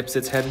legs dips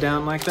its head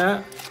down like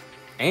that.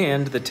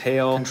 And the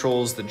tail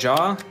controls the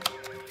jaw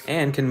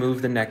and can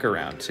move the neck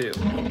around too.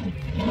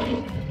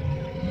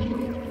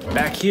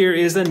 Back here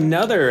is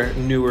another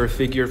newer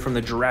figure from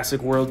the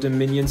Jurassic World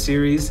Dominion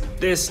series.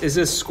 This is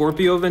a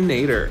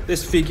Scorpiovenator.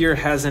 This figure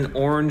has an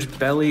orange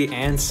belly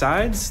and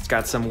sides. It's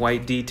got some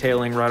white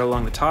detailing right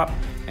along the top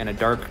and a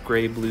dark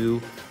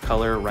gray-blue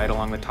color right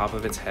along the top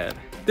of its head.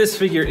 This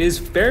figure is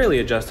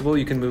fairly adjustable.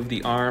 You can move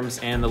the arms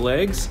and the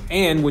legs,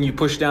 and when you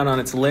push down on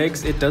its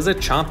legs, it does a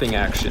chomping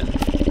action.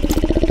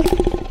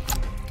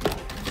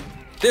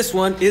 This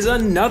one is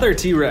another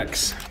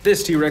T-Rex.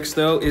 This T-Rex,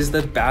 though, is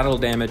the Battle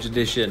Damage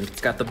Edition.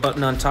 It's got the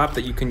button on top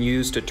that you can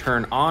use to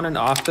turn on and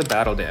off the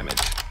battle damage,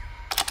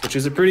 which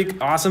is a pretty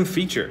awesome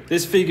feature.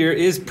 This figure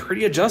is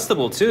pretty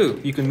adjustable,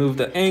 too. You can move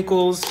the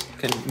ankles,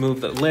 can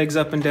move the legs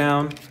up and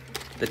down.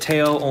 The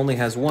tail only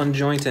has one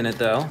joint in it,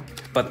 though.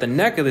 But the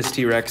neck of this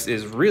T-Rex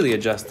is really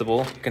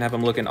adjustable. You can have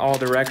him look in all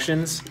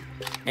directions,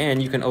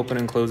 and you can open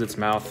and close its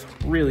mouth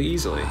really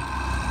easily.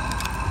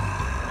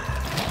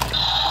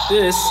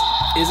 This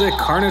is a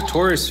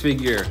Carnotaurus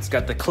figure. It's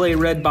got the clay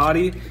red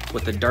body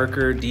with the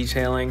darker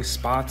detailing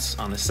spots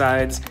on the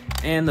sides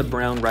and the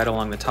brown right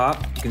along the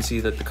top. You can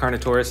see that the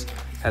Carnotaurus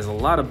has a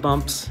lot of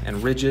bumps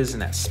and ridges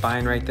and that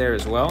spine right there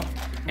as well.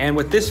 And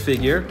with this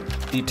figure,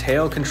 the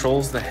tail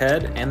controls the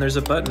head and there's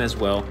a button as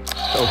well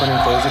to open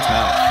and close its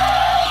mouth.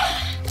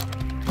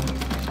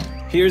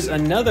 Here's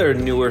another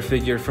newer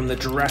figure from the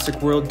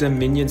Jurassic World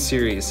Dominion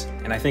series,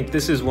 and I think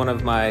this is one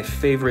of my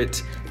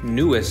favorite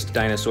newest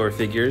dinosaur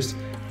figures.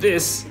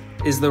 This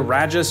is the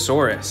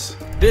Rajasaurus.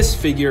 This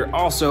figure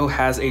also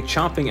has a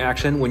chomping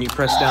action when you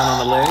press down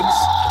on the legs,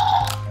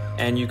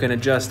 and you can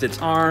adjust its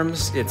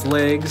arms, its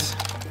legs,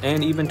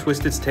 and even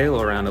twist its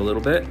tail around a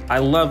little bit. I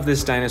love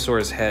this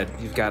dinosaur's head.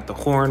 You've got the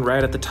horn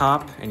right at the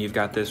top, and you've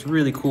got this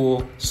really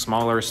cool,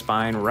 smaller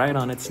spine right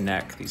on its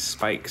neck, these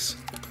spikes.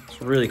 It's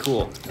really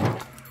cool.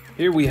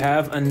 Here we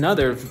have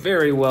another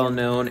very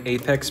well-known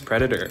apex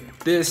predator.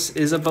 This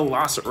is a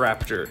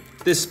Velociraptor.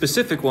 This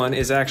specific one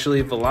is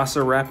actually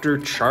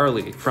Velociraptor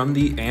Charlie from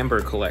the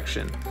Amber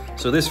collection.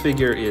 So this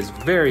figure is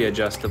very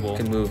adjustable,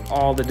 can move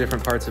all the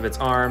different parts of its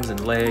arms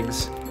and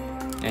legs,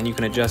 and you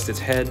can adjust its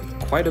head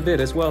quite a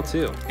bit as well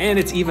too. And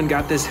it's even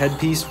got this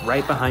headpiece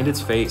right behind its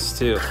face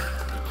too.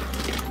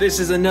 This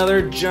is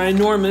another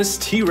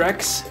ginormous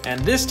T-Rex,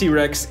 and this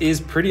T-Rex is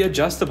pretty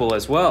adjustable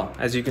as well.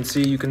 As you can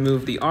see, you can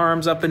move the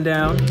arms up and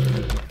down,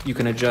 you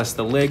can adjust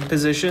the leg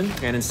position,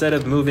 and instead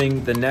of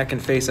moving the neck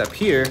and face up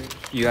here,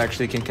 you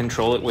actually can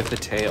control it with the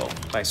tail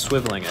by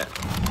swiveling it.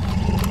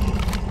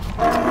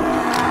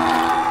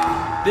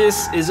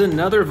 This is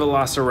another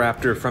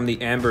Velociraptor from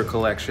the Amber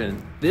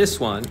collection. This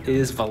one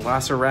is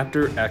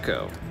Velociraptor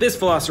Echo. This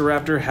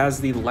Velociraptor has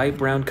the light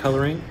brown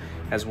coloring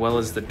as well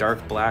as the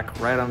dark black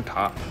right on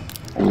top.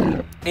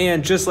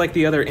 And just like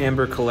the other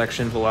Amber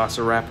collection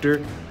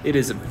Velociraptor, it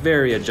is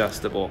very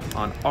adjustable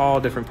on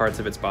all different parts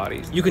of its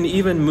body. You can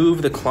even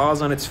move the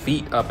claws on its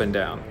feet up and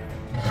down.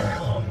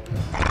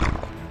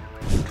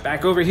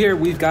 Back over here,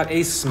 we've got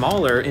a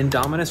smaller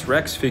Indominus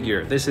Rex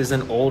figure. This is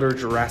an older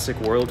Jurassic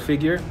World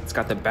figure. It's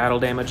got the battle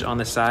damage on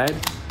the side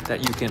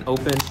that you can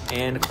open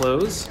and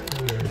close.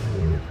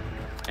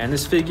 And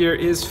this figure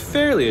is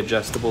fairly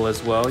adjustable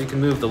as well. You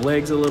can move the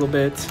legs a little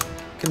bit,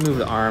 you can move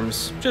the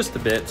arms just a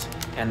bit,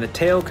 and the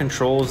tail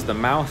controls the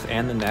mouth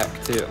and the neck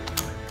too.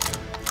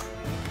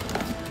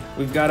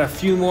 We've got a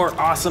few more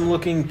awesome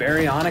looking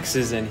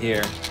Baryonyxes in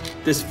here.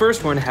 This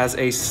first one has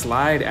a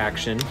slide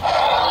action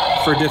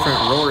for different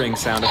roaring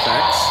sound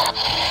effects.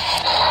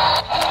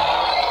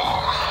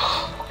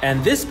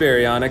 And this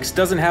Baryonyx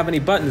doesn't have any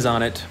buttons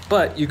on it,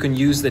 but you can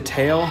use the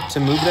tail to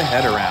move the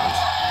head around.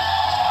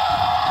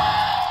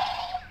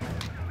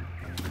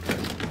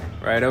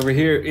 Right over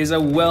here is a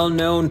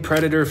well-known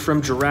predator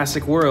from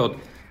Jurassic World.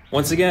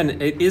 Once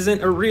again, it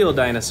isn't a real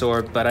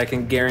dinosaur, but I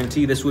can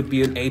guarantee this would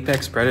be an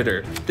apex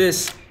predator.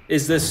 This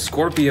is the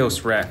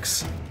Scorpius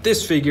Rex.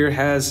 This figure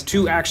has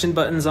 2 action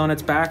buttons on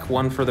its back,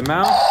 one for the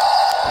mouth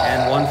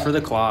and one for the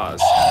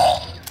claws.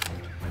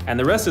 And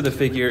the rest of the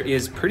figure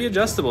is pretty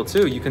adjustable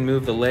too. You can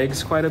move the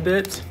legs quite a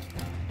bit,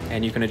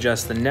 and you can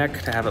adjust the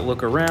neck to have it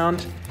look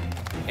around.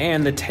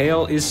 And the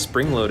tail is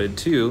spring-loaded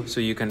too, so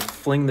you can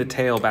fling the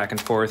tail back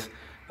and forth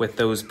with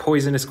those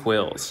poisonous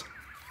quills.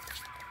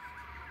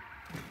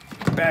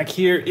 Back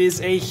here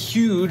is a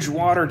huge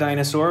water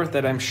dinosaur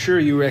that I'm sure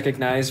you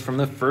recognize from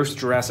the first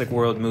Jurassic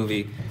World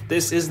movie.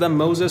 This is the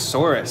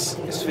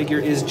Mosasaurus. This figure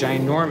is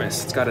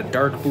ginormous. It's got a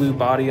dark blue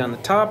body on the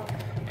top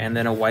and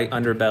then a white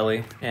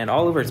underbelly. And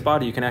all over its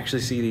body you can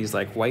actually see these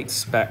like white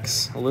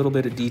specks, a little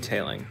bit of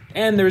detailing.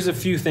 And there's a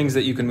few things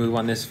that you can move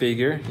on this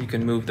figure. You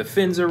can move the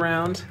fins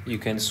around, you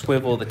can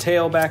swivel the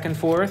tail back and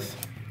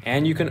forth,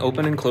 and you can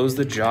open and close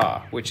the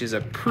jaw, which is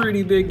a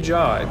pretty big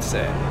jaw, I'd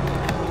say.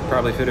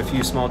 Probably fit a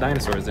few small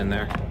dinosaurs in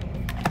there.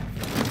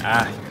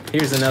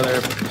 Here's another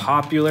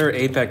popular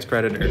apex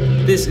predator.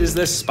 This is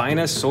the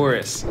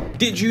Spinosaurus.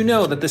 Did you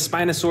know that the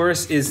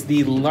Spinosaurus is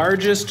the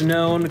largest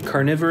known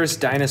carnivorous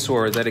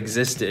dinosaur that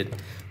existed?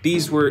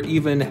 These were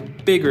even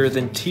bigger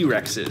than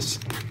T-Rexes.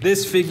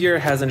 This figure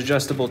has an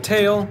adjustable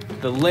tail,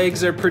 the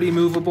legs are pretty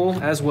movable,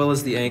 as well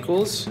as the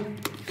ankles.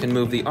 You can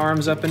move the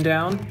arms up and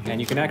down, and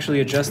you can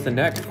actually adjust the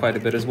neck quite a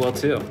bit as well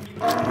too.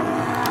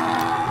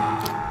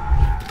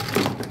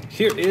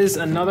 Here is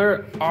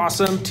another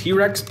awesome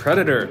T-Rex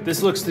predator.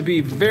 This looks to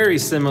be very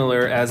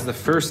similar as the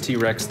first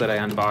T-Rex that I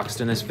unboxed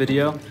in this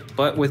video,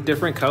 but with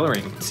different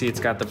coloring. You can see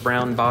it's got the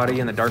brown body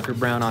and the darker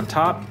brown on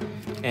top,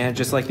 and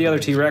just like the other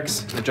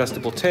T-Rex,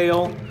 adjustable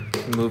tail,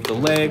 you can move the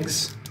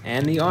legs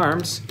and the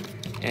arms,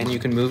 and you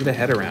can move the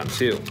head around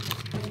too.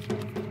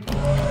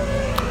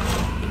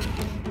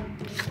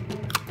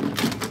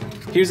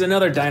 Here's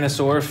another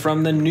dinosaur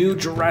from the new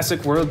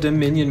Jurassic World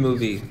Dominion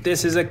movie.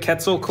 This is a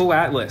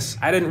Quetzalcoatlus.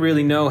 I didn't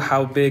really know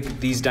how big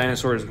these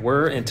dinosaurs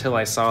were until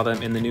I saw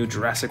them in the new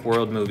Jurassic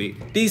World movie.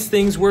 These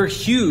things were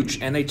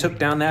huge, and they took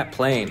down that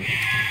plane.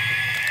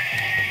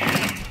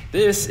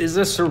 This is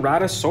a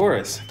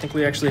Ceratosaurus. I think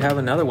we actually have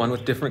another one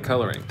with different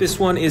coloring. This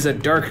one is a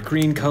dark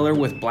green color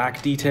with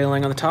black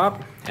detailing on the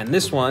top, and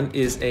this one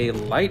is a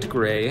light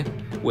gray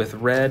with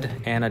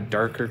red and a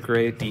darker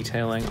gray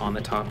detailing on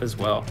the top as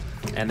well.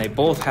 And they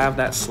both have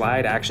that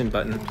slide action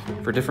button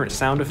for different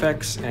sound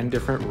effects and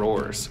different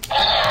roars.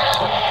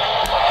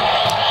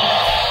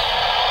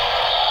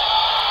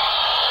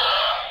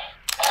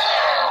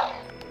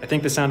 I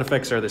think the sound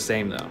effects are the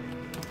same though.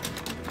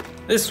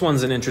 This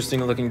one's an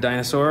interesting looking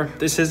dinosaur.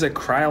 This is a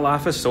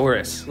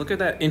Cryolophosaurus. Look at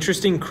that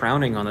interesting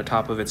crowning on the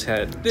top of its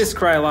head. This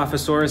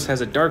Cryolophosaurus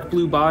has a dark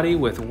blue body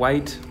with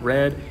white,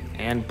 red,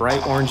 and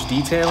bright orange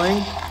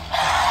detailing.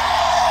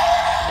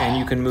 And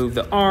you can move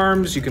the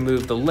arms, you can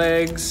move the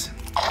legs,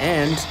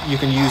 and you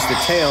can use the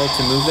tail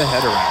to move the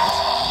head around.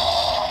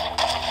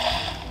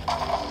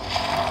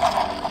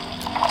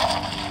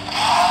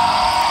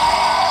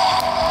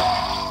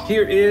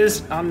 Here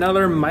is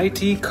another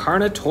mighty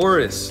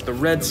Carnotaurus, the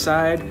red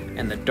side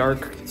and the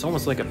dark, it's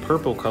almost like a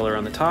purple color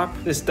on the top.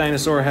 This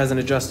dinosaur has an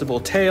adjustable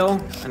tail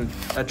and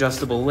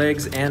adjustable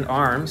legs and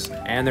arms,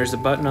 and there's a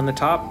button on the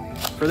top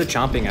for the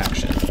chomping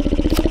action.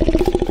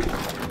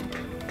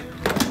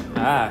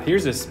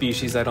 Here's a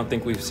species I don't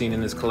think we've seen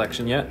in this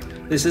collection yet.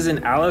 This is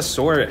an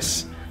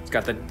Allosaurus. It's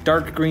got the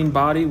dark green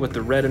body with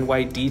the red and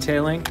white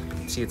detailing.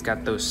 See, it's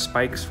got those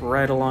spikes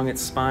right along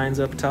its spines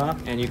up top,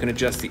 and you can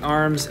adjust the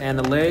arms and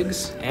the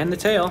legs and the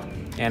tail.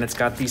 And it's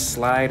got the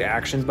slide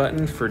action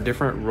button for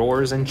different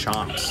roars and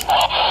chomps.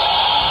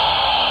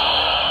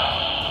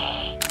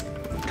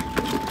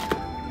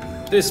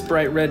 This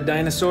bright red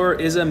dinosaur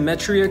is a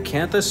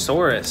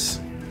Metriacanthosaurus.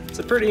 It's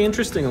a pretty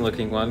interesting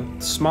looking one.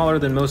 It's smaller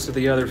than most of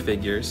the other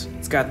figures.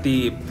 It's got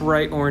the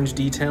bright orange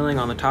detailing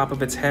on the top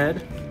of its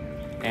head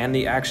and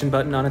the action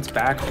button on its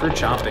back for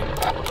chomping.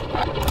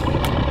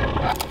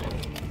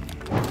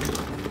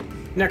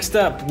 Next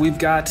up, we've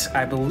got,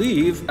 I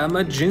believe, a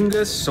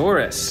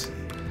Majungasaurus.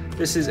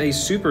 This is a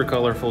super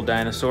colorful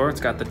dinosaur.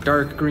 It's got the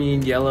dark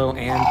green, yellow,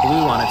 and blue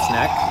on its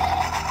neck.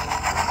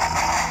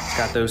 It's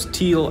got those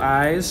teal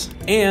eyes.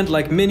 And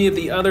like many of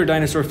the other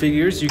dinosaur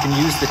figures, you can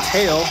use the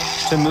tail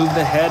to move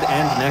the head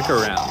and neck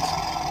around.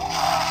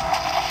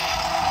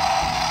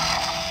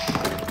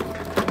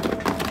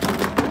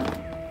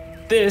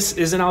 This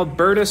is an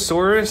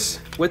Albertosaurus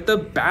with the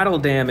battle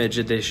damage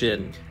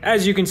edition.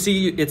 As you can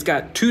see, it's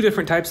got two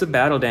different types of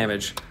battle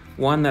damage.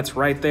 One that's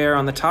right there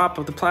on the top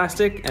of the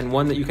plastic and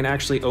one that you can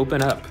actually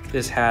open up.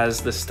 This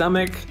has the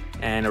stomach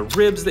and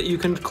ribs that you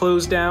can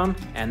close down,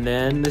 and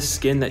then the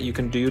skin that you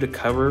can do to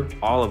cover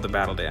all of the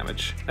battle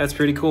damage. That's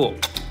pretty cool.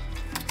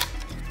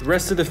 The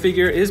rest of the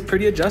figure is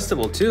pretty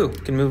adjustable too.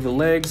 You can move the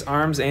legs,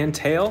 arms, and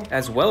tail,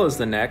 as well as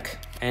the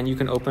neck, and you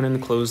can open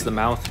and close the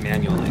mouth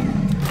manually.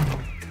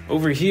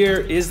 Over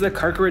here is the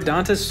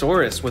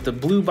Carcharodontosaurus with a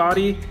blue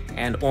body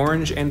and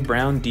orange and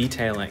brown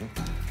detailing.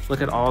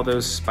 Look at all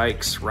those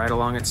spikes right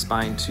along its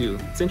spine too.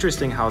 It's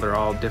interesting how they're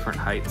all different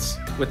heights.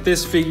 With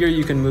this figure,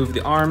 you can move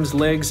the arms,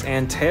 legs,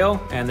 and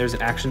tail, and there's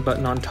an action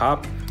button on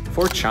top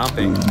for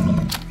chomping.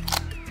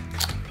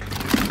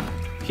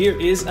 Here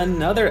is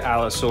another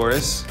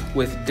Allosaurus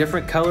with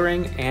different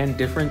coloring and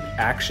different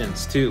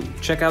actions too.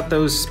 Check out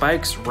those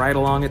spikes right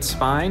along its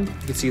spine.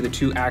 You can see the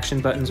two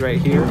action buttons right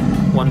here,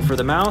 one for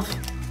the mouth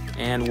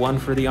and one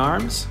for the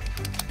arms.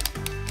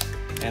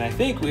 And I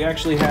think we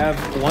actually have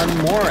one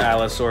more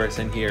Allosaurus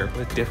in here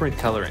with different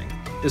coloring.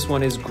 This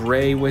one is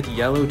gray with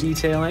yellow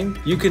detailing.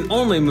 You can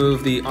only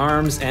move the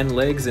arms and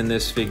legs in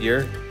this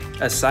figure,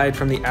 aside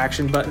from the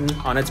action button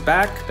on its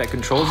back that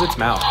controls its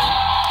mouth.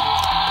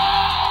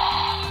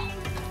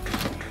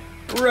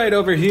 Right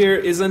over here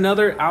is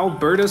another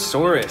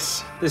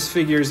Albertosaurus. This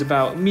figure is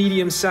about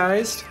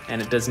medium-sized,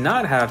 and it does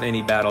not have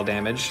any battle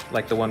damage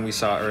like the one we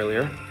saw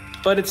earlier,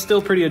 but it's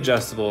still pretty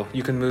adjustable.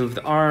 You can move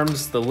the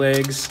arms, the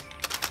legs,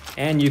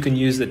 and you can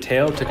use the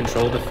tail to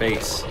control the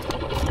face.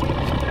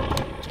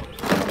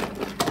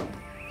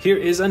 Here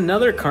is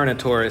another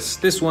Carnotaurus.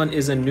 This one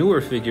is a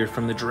newer figure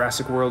from the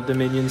Jurassic World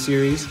Dominion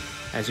series.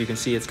 As you can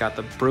see, it's got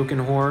the broken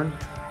horn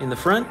in the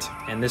front,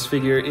 and this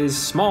figure is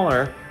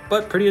smaller,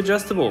 but pretty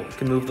adjustable. You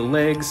can move the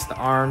legs, the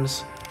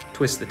arms,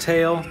 twist the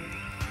tail,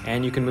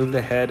 and you can move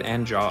the head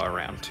and jaw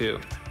around too.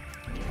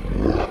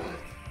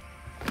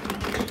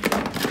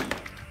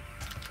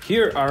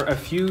 Here are a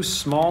few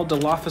small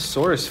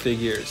Dilophosaurus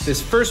figures.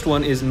 This first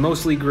one is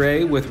mostly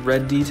gray with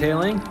red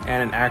detailing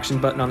and an action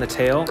button on the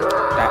tail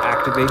that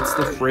activates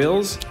the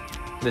frills.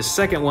 The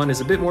second one is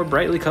a bit more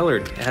brightly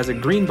colored. It has a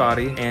green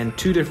body and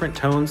two different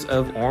tones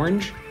of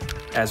orange,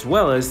 as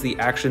well as the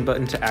action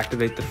button to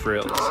activate the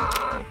frills.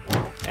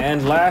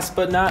 And last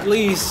but not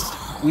least,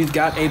 we've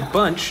got a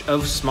bunch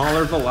of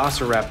smaller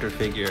Velociraptor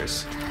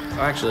figures.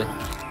 Oh, actually,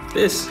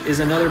 this is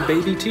another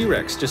baby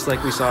T-Rex, just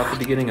like we saw at the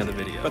beginning of the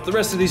video. But the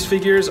rest of these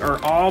figures are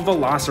all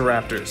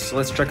Velociraptors, so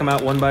let's check them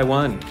out one by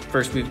one.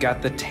 First, we've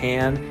got the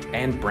tan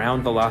and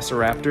brown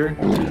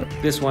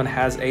Velociraptor. This one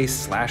has a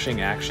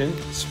slashing action,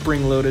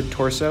 spring-loaded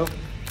torso,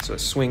 so it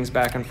swings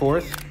back and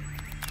forth.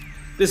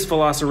 This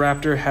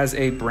Velociraptor has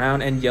a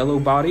brown and yellow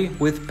body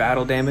with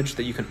battle damage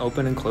that you can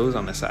open and close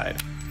on the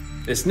side.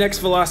 This next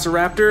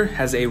Velociraptor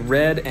has a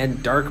red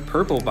and dark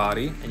purple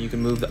body, and you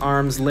can move the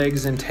arms,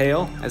 legs, and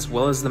tail, as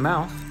well as the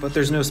mouth, but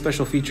there's no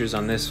special features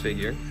on this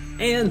figure.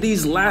 And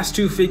these last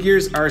two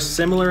figures are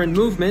similar in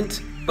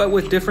movement, but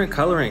with different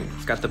coloring.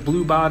 It's got the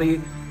blue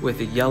body with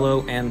the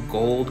yellow and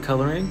gold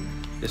coloring.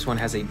 This one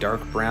has a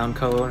dark brown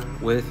color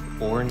with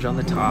orange on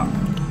the top.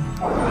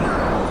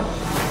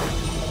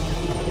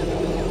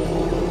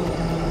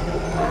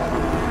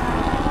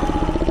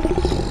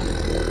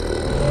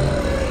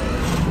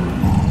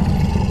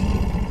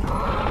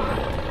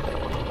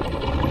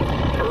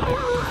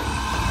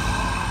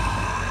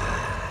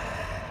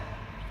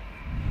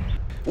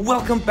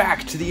 Welcome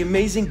back to the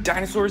Amazing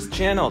Dinosaurs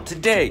channel.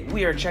 Today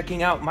we are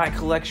checking out my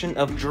collection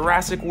of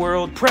Jurassic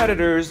World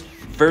predators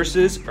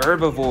versus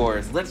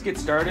herbivores. Let's get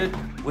started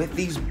with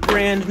these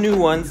brand new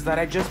ones that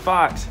I just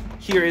bought.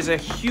 Here is a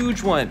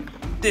huge one.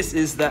 This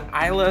is the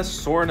Isla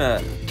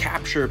Sorna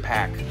capture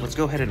pack. Let's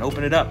go ahead and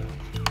open it up.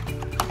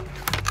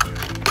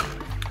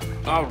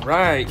 All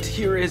right,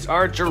 here is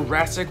our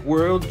Jurassic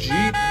World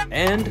Jeep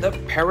and the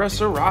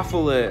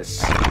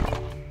Parasaurolophus.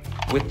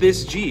 With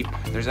this Jeep,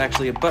 there's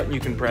actually a button you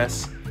can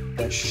press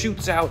that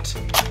shoots out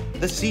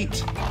the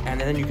seat, and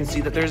then you can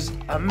see that there's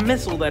a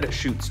missile that it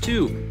shoots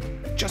too,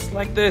 just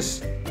like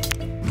this.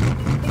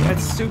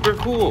 That's super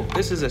cool.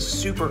 This is a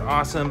super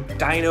awesome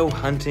dino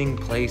hunting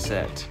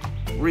playset.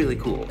 Really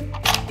cool.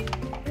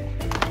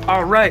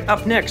 All right,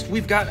 up next,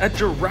 we've got a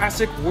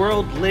Jurassic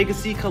World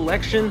Legacy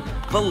Collection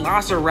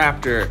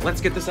Velociraptor.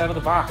 Let's get this out of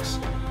the box.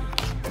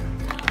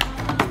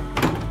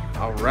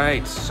 All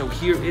right, so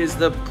here is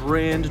the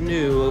brand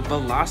new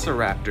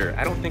Velociraptor.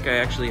 I don't think I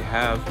actually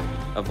have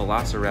a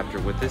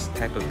Velociraptor with this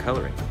type of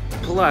coloring.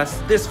 Plus,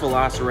 this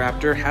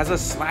Velociraptor has a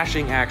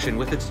slashing action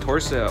with its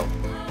torso.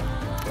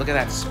 Look at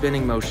that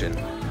spinning motion.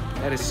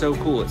 That is so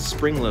cool. It's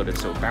spring-loaded,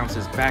 so it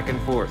bounces back and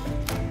forth.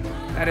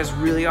 That is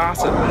really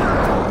awesome.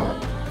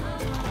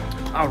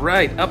 All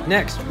right, up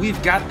next,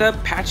 we've got the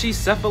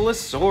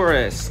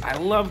Pachycephalosaurus. I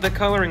love the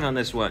coloring on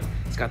this one.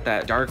 It's got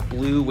that dark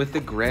blue with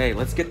the gray.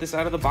 Let's get this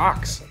out of the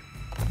box.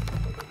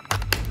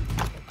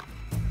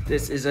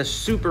 This is a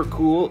super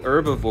cool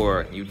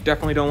herbivore. You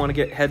definitely don't want to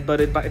get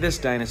headbutted by this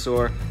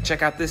dinosaur.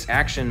 Check out this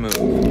action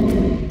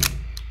move.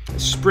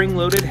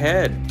 Spring-loaded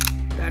head.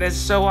 That is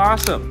so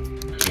awesome.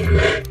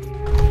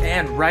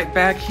 And right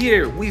back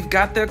here, we've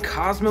got the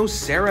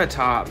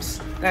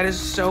Cosmoceratops. That is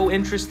so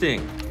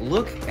interesting.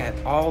 Look at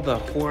all the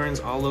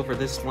horns all over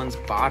this one's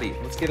body.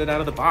 Let's get it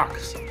out of the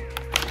box.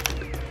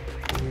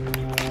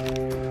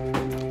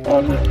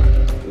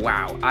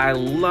 Wow, I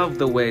love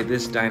the way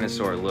this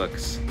dinosaur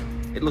looks.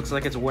 It looks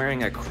like it's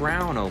wearing a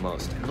crown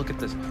almost. And look at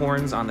the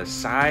horns on the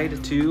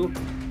side too.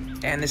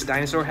 And this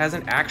dinosaur has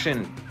an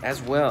action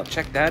as well.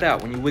 Check that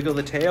out. When you wiggle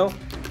the tail,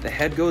 the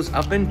head goes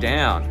up and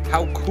down.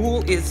 How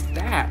cool is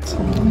that?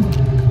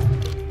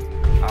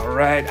 All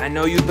right, I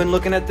know you've been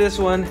looking at this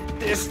one.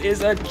 This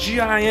is a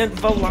giant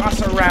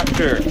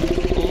Velociraptor.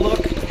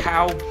 Look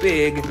how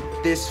big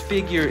this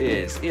figure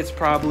is. It's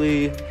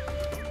probably,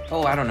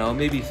 oh, I don't know,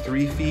 maybe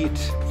 3 feet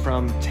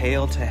from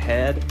tail to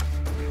head.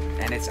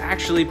 And it's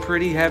actually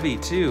pretty heavy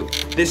too.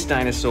 This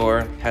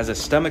dinosaur has a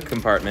stomach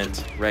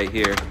compartment right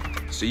here.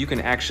 So you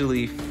can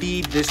actually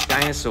feed this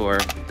dinosaur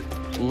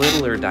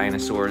littler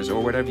dinosaurs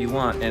or whatever you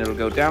want, and it'll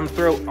go down the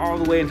throat all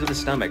the way into the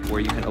stomach where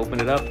you can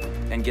open it up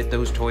and get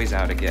those toys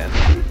out again.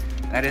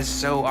 That is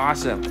so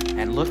awesome.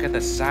 And look at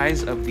the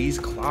size of these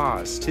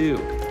claws too.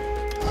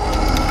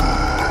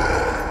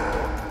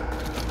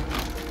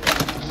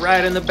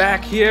 Right in the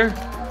back here,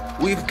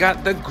 we've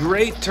got the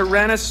great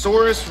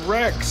Tyrannosaurus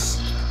Rex.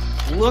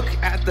 Look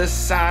at the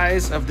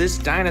size of this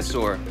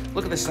dinosaur.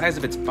 Look at the size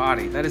of its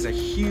body. That is a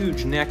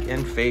huge neck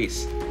and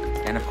face.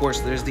 And of course,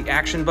 there's the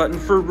action button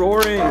for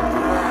roaring.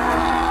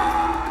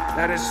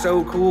 That is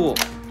so cool.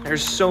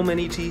 There's so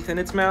many teeth in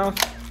its mouth.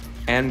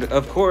 And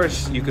of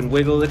course, you can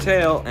wiggle the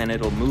tail and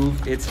it'll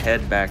move its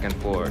head back and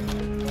forth.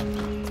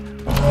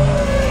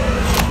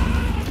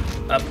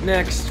 Up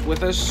next,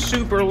 with a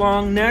super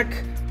long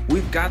neck,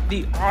 we've got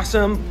the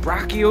awesome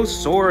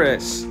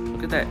Brachiosaurus.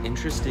 Look at that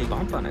interesting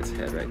bump on its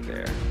head right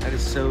there. That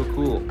is so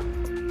cool.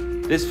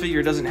 This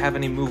figure doesn't have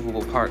any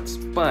movable parts,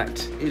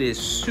 but it is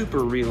super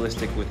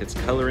realistic with its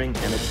coloring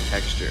and its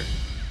texture.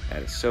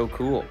 That is so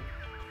cool.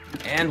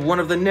 And one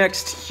of the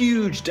next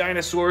huge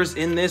dinosaurs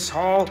in this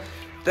haul,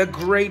 the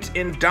great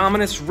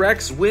Indominus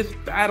Rex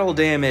with battle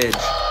damage.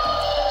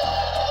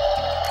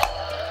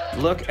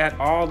 Look at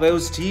all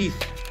those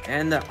teeth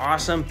and the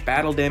awesome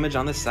battle damage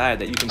on the side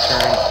that you can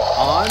turn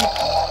on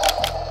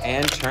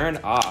and turn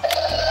off.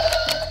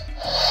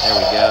 There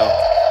we go.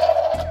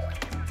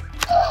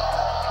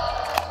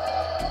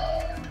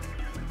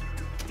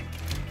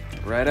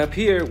 Right up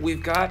here,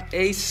 we've got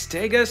a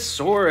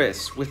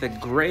Stegosaurus with a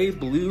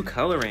gray-blue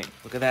coloring.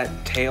 Look at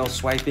that tail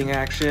swiping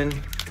action.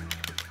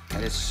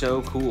 That is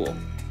so cool.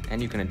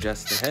 And you can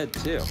adjust the head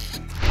too.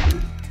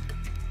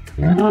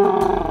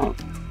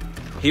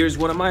 Here's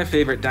one of my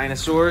favorite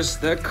dinosaurs,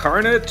 the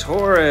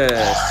Carnotaurus.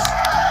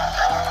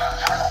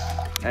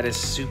 That is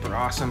super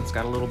awesome. It's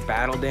got a little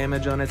battle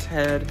damage on its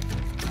head.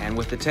 And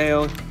with the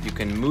tail, you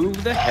can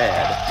move the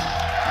head.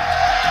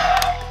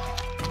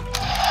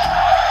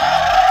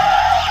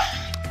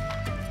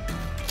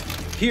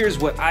 here's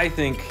what I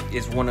think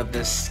is one of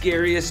the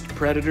scariest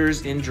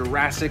predators in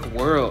Jurassic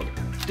World.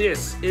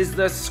 This is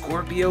the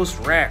Scorpius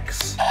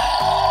Rex. It's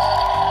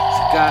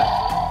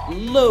got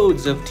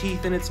loads of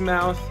teeth in its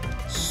mouth,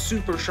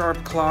 super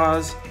sharp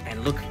claws,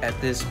 and look at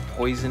this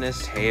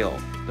poisonous tail.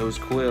 Those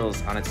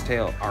quills on its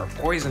tail are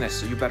poisonous,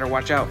 so you better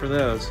watch out for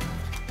those.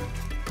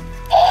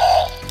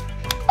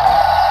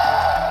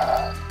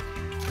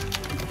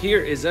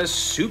 Here is a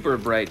super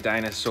bright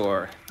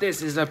dinosaur.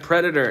 This is a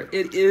predator.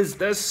 It is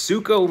the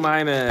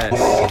Suchomimus.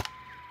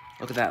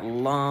 Look at that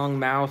long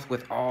mouth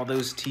with all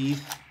those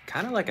teeth.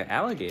 Kind of like an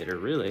alligator,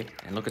 really.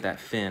 And look at that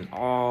fin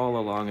all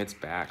along its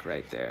back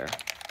right there.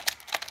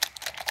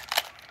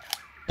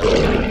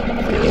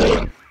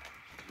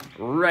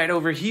 Right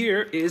over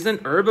here is an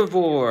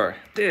herbivore.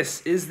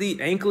 This is the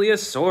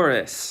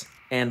Ankylosaurus.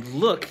 And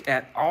look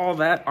at all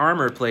that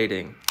armor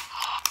plating.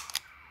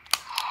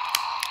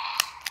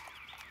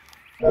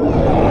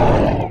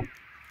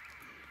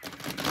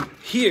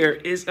 Here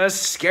is a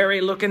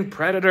scary looking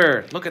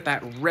predator. Look at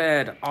that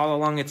red all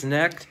along its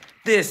neck.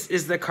 This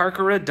is the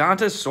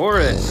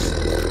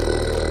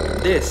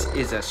Giganotosaurus. This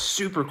is a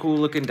super cool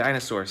looking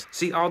dinosaur.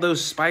 See all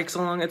those spikes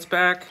along its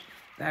back?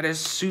 That is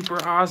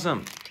super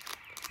awesome.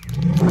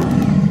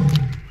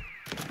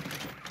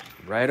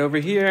 Right over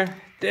here,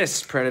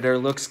 this predator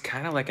looks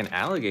kind of like an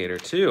alligator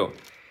too.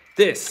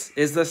 This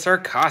is the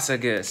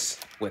Sarcophagus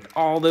with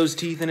all those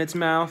teeth in its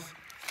mouth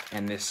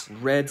and this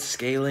red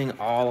scaling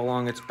all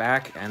along its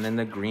back and then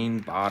the green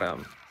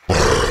bottom.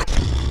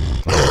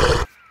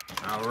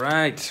 All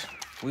right,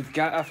 we've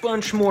got a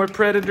bunch more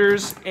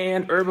predators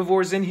and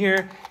herbivores in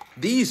here.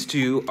 These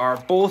two are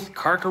both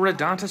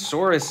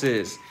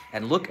Carcharodontosauruses,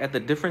 and look at the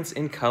difference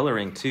in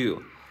coloring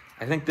too.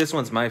 I think this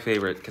one's my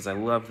favorite because I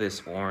love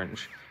this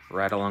orange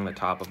right along the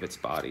top of its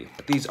body.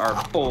 But these are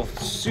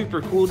both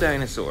super cool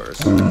dinosaurs.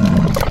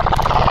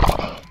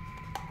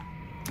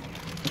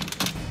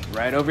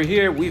 Right over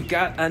here, we've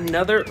got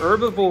another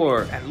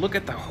herbivore, and look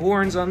at the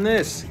horns on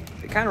this.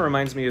 It kind of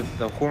reminds me of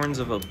the horns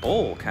of a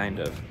bull, kind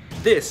of.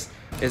 This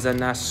is a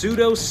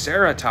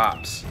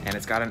Nasutoceratops, and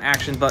it's got an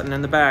action button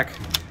in the back.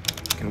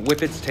 It can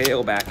whip its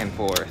tail back and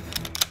forth.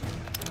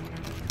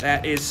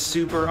 That is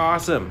super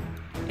awesome.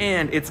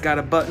 And it's got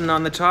a button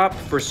on the top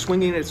for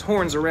swinging its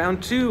horns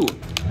around too.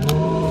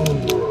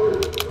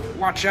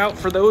 Watch out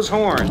for those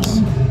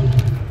horns.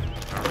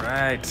 All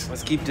right,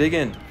 let's keep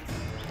digging.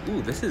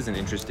 Ooh, this is an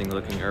interesting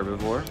looking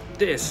herbivore.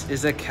 This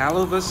is a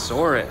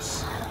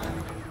Calavosaurus.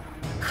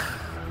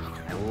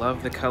 I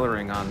love the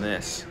coloring on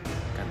this.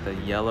 Got the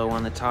yellow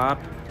on the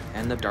top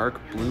and the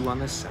dark blue on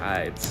the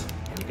sides.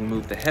 And you can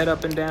move the head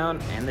up and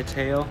down and the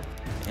tail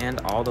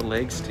and all the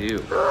legs too.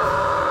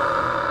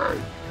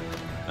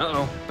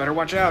 Uh-oh, better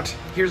watch out.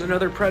 Here's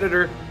another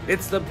predator.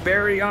 It's the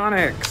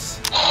Baryonyx.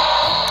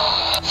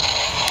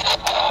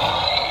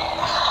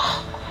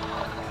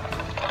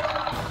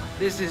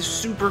 This is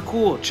super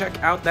cool.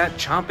 Check out that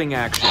chomping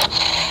action.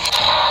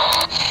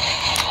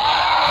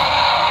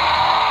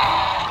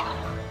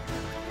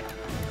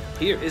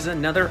 Here is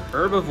another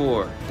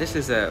herbivore. This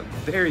is a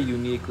very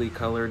uniquely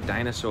colored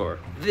dinosaur.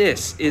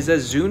 This is a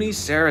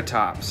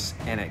Zuniceratops,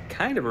 and it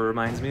kind of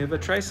reminds me of a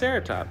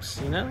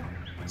Triceratops, you know?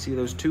 See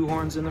those two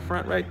horns in the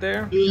front right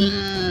there?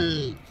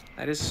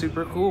 That is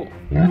super cool.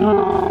 We've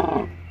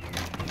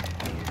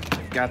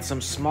got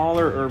some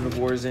smaller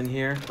herbivores in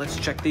here. Let's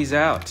check these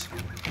out.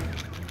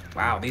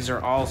 Wow, these are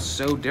all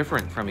so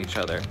different from each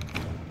other.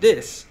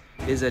 This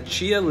is a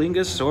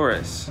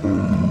Chialingosaurus.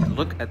 And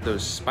look at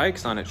those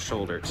spikes on its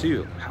shoulder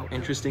too. How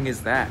interesting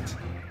is that?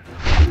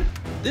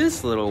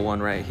 This little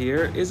one right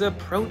here is a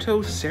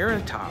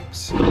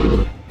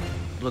Protoceratops.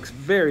 It looks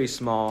very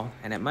small,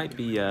 and it might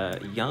be a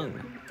young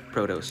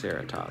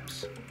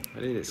Protoceratops,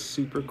 but it is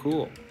super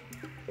cool.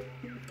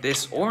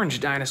 This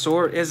orange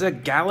dinosaur is a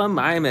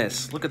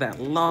Gallimimus. Look at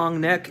that long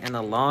neck and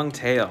the long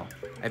tail.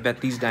 I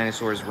bet these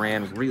dinosaurs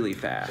ran really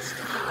fast.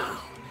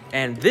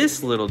 And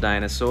this little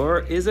dinosaur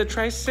is a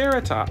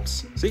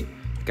Triceratops. See,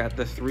 got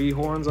the three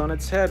horns on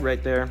its head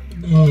right there.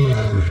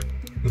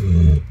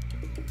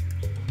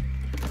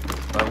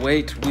 But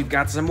wait, we've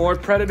got some more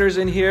predators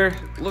in here.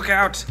 Look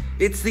out,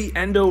 it's the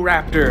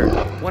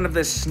Endoraptor, one of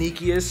the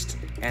sneakiest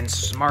and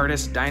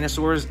smartest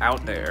dinosaurs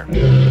out there.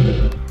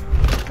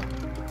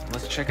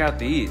 Let's check out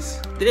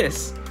these.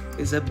 This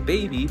is a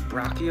baby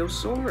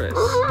Brachiosaurus.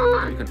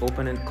 You can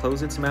open and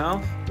close its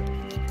mouth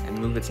and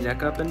move its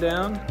neck up and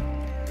down.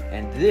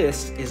 And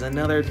this is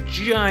another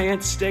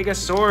giant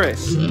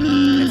Stegosaurus.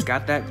 It's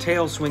got that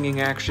tail swinging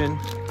action.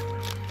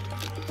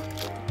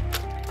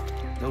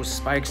 Those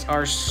spikes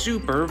are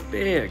super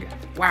big.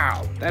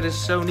 Wow, that is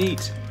so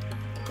neat.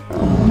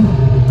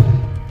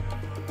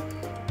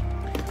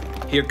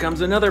 Here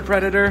comes another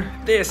predator.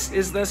 This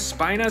is the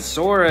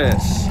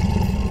Spinosaurus.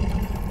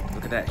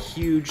 Look at that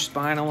huge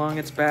spine along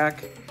its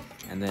back,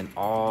 and then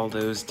all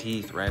those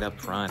teeth right up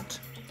front.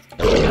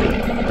 All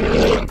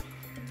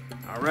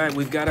right,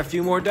 we've got a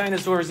few more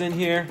dinosaurs in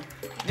here.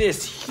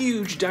 This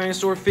huge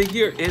dinosaur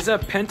figure is a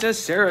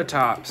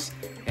Pentaceratops.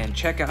 And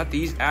check out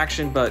these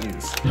action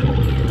buttons.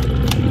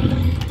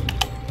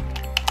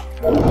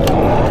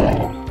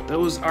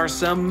 Those are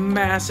some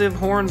massive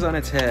horns on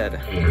its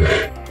head.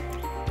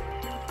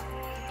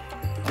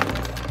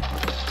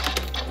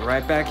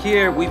 Right back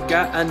here, we've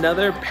got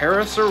another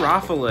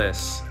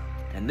Parasaurolophus.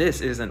 And this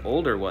is an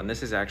older one.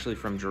 This is actually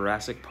from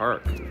Jurassic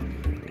Park.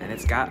 And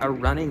it's got a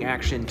running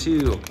action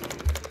too.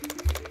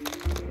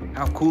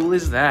 How cool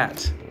is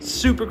that?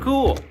 Super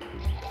cool.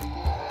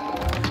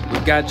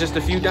 We've got just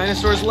a few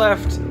dinosaurs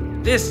left.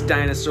 This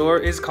dinosaur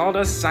is called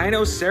a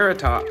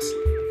Sinoceratops.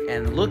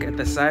 And look at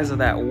the size of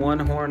that one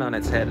horn on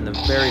its head in the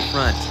very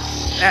front.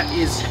 That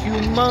is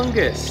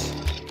humongous.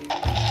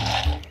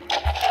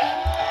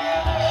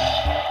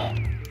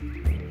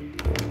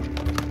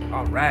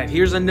 All right,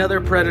 here's another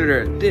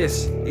predator.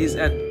 This is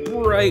a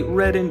bright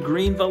red and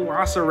green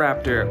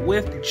velociraptor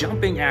with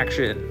jumping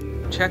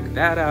action. Check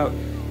that out.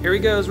 Here he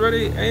goes,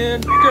 ready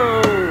and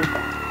go.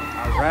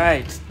 All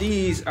right,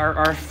 these are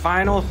our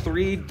final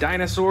 3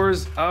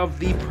 dinosaurs of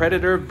the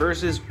predator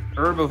versus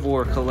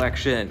herbivore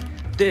collection.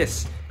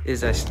 This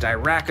is a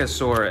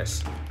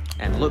Styracosaurus,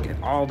 and look at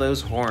all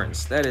those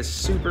horns. That is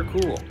super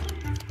cool.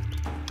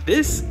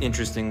 This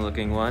interesting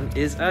looking one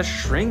is a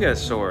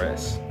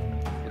Shringosaurus.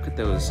 Look at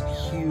those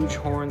huge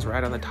horns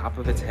right on the top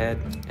of its head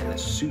and the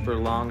super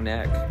long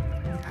neck.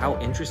 How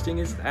interesting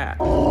is that?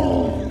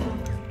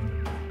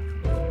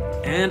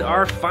 And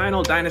our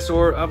final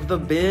dinosaur of the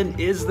bin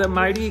is the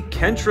mighty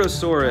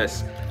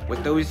Kentrosaurus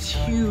with those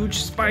huge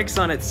spikes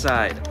on its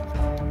side.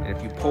 And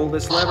if you pull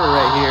this lever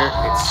right here,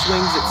 it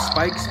swings its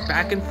spikes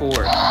back and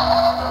forth.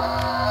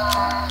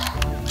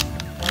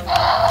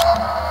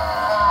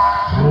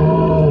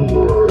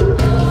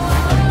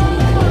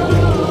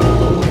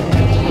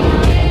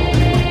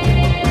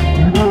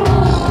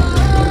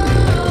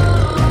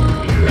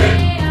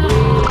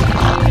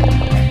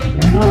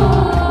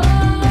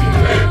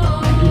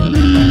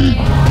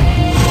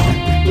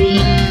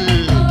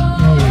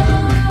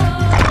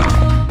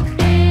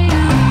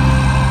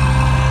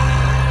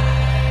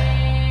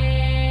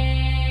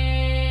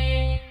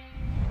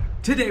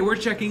 Today we're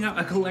checking out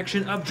a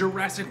collection of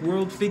Jurassic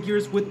World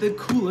figures with the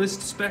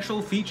coolest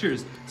special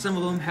features. Some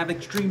of them have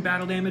extreme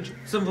battle damage,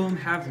 some of them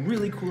have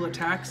really cool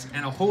attacks,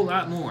 and a whole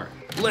lot more.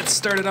 Let's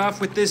start it off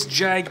with this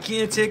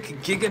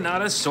gigantic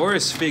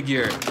Giganotosaurus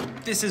figure.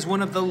 This is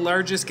one of the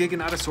largest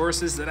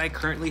Giganotosauruses that I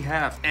currently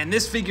have, and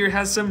this figure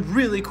has some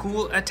really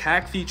cool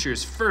attack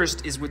features.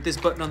 First is with this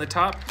button on the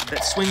top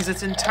that swings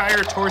its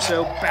entire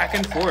torso back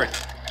and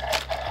forth.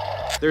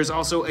 There's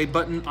also a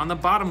button on the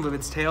bottom of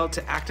its tail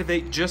to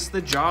activate just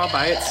the jaw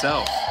by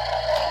itself.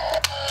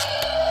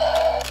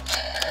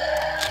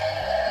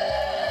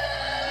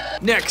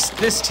 Next,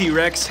 this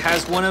T-Rex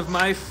has one of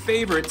my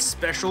favorite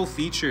special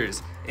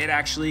features. It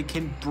actually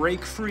can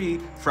break free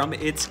from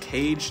its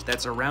cage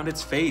that's around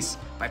its face.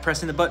 By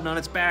pressing the button on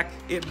its back,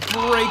 it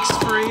breaks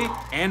free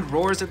and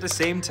roars at the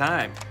same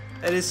time.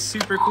 That is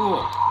super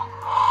cool.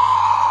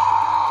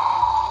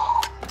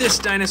 This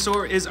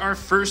dinosaur is our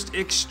first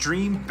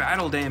extreme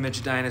battle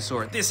damage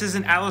dinosaur. This is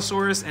an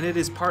Allosaurus and it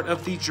is part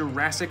of the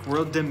Jurassic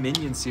World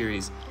Dominion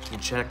series. You can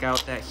check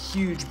out that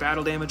huge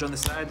battle damage on the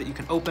side that you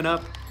can open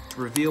up to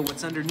reveal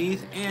what's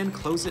underneath and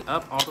close it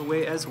up all the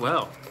way as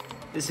well.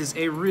 This is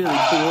a really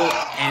cool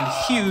and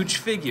huge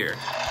figure.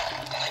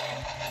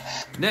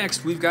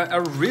 Next, we've got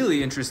a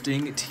really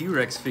interesting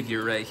T-Rex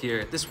figure right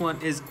here. This one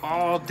is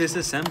all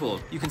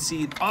disassembled. You can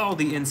see all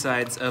the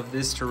insides of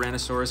this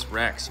Tyrannosaurus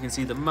Rex. You can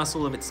see the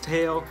muscle of its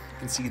tail, you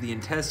can see the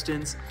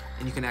intestines,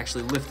 and you can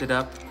actually lift it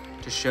up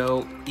to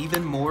show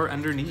even more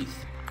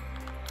underneath.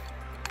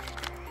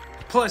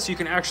 Plus, you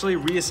can actually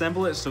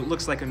reassemble it so it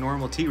looks like a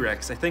normal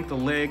T-Rex. I think the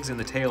legs and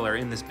the tail are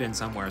in this bin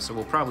somewhere, so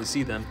we'll probably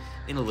see them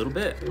in a little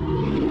bit.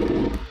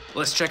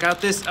 Let's check out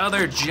this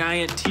other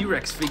giant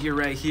T-Rex figure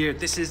right here.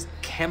 This is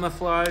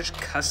camouflage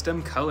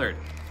custom colored.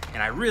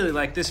 And I really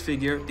like this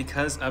figure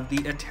because of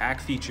the attack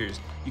features.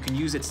 You can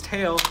use its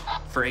tail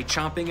for a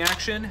chomping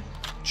action,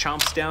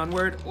 chomps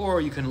downward,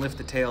 or you can lift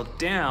the tail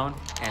down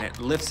and it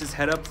lifts its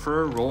head up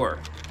for a roar.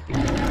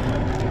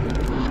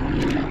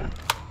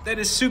 That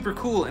is super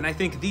cool, and I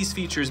think these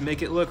features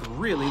make it look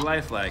really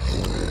lifelike.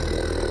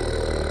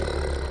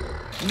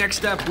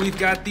 Next up, we've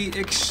got the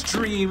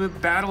extreme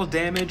battle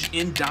damage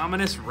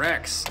Indominus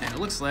Rex, and it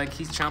looks like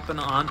he's chomping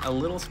on a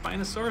little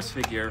Spinosaurus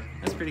figure.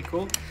 That's pretty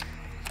cool.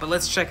 But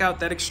let's check out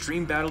that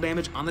extreme battle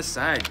damage on the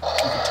side.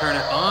 You can turn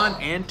it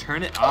on and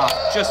turn it off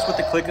just with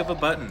the click of a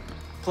button.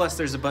 Plus,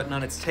 there's a button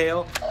on its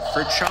tail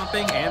for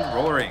chomping and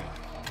roaring.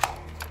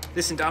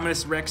 This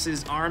Indominus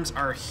Rex's arms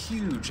are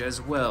huge as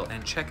well,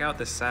 and check out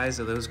the size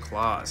of those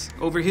claws.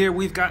 Over here,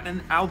 we've got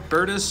an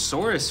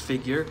Albertosaurus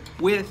figure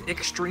with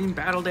extreme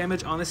battle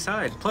damage on the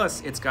side.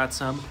 Plus, it's got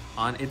some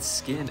on its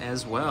skin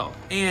as well.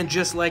 And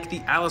just like the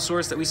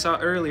Allosaurus that we saw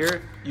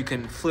earlier, you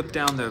can flip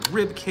down the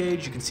rib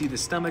cage, you can see the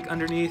stomach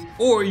underneath,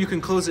 or you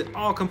can close it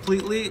all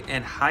completely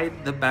and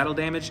hide the battle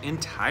damage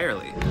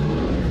entirely.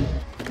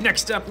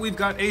 Next up, we've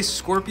got a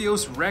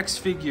Scorpius Rex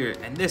figure,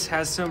 and this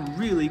has some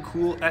really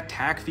cool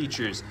attack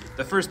features.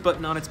 The first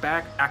button on its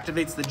back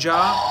activates the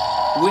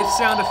jaw with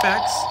sound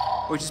effects,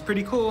 which is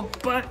pretty cool,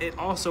 but it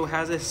also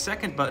has a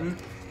second button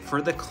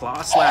for the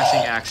claw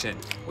slashing action,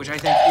 which I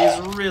think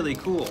is really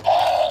cool.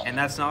 And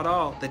that's not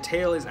all. The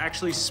tail is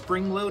actually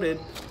spring-loaded,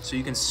 so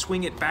you can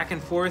swing it back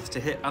and forth to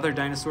hit other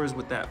dinosaurs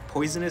with that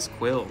poisonous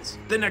quills.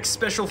 The next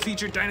special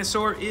featured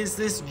dinosaur is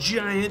this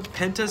giant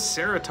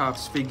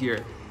Pentaceratops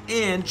figure.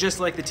 And just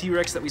like the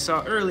T-Rex that we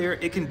saw earlier,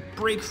 it can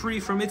break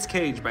free from its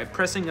cage by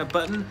pressing a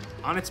button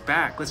on its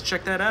back. Let's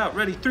check that out.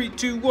 Ready, 3,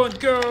 2, 1,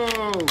 go!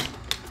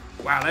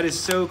 Wow, that is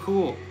so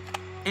cool.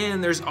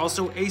 And there's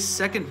also a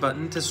second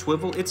button to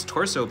swivel its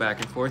torso back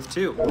and forth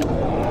too.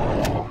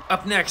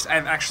 Up next,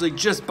 I've actually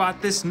just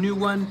bought this new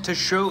one to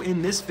show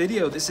in this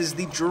video. This is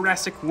the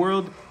Jurassic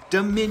World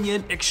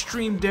Dominion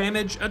Extreme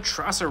Damage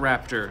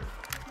Atrociraptor.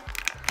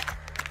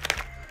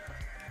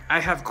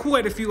 I have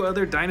quite a few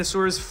other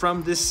dinosaurs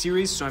from this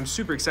series, so I'm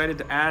super excited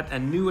to add a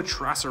new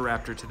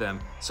Atrociraptor to them.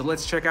 So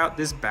let's check out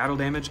this battle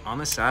damage on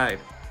the side.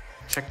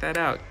 Check that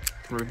out.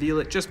 You can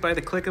reveal it just by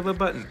the click of a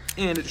button,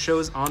 and it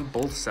shows on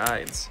both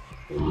sides.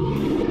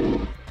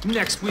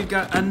 Next, we've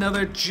got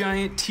another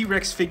giant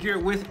T-Rex figure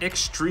with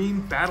extreme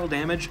battle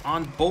damage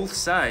on both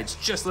sides,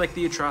 just like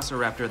the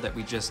Atrociraptor that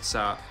we just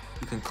saw.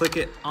 You can click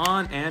it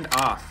on and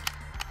off.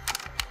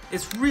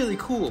 It's really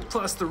cool,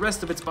 plus the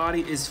rest of its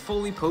body is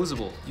fully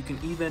posable. You can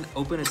even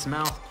open its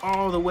mouth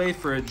all the way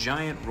for a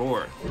giant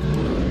roar.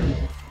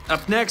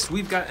 Up next,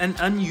 we've got an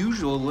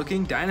unusual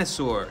looking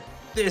dinosaur.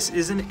 This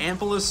is an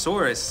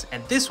Ankylosaurus,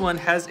 and this one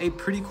has a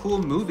pretty cool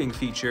moving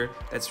feature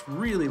that's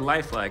really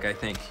lifelike, I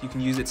think. You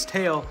can use its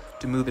tail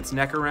to move its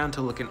neck around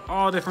to look in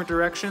all different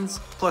directions,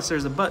 plus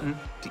there's a button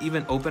to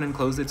even open and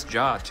close its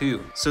jaw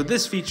too. So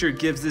this feature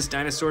gives this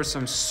dinosaur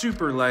some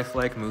super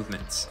lifelike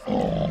movements.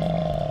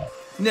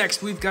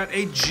 Next, we've got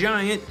a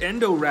giant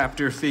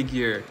Endoraptor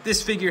figure.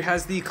 This figure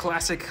has the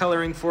classic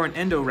coloring for an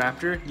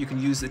Endoraptor. You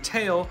can use the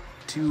tail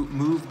to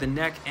move the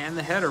neck and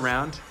the head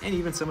around, and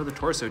even some of the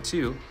torso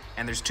too.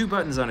 And there's two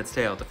buttons on its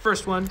tail. The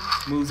first one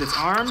moves its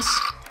arms,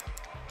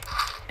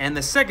 and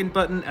the second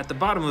button at the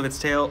bottom of its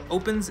tail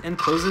opens and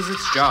closes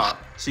its jaw.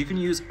 So you can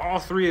use all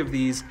three of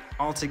these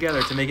all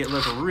together to make it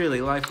look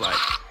really lifelike.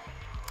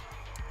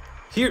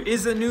 Here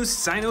is a new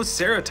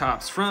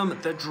Sinoceratops from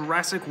the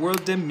Jurassic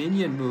World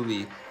Dominion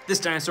movie. This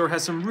dinosaur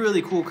has some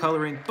really cool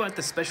coloring, but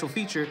the special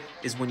feature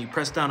is when you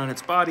press down on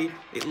its body,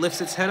 it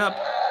lifts its head up,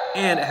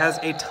 and it has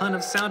a ton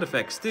of sound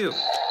effects too.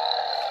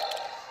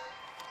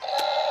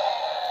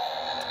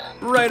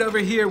 Right over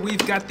here,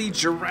 we've got the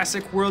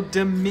Jurassic World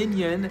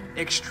Dominion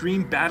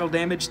Extreme Battle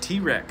Damage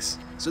T-Rex.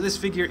 So this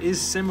figure is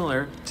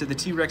similar to the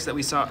T-Rex that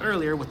we saw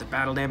earlier with the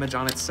battle damage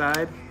on its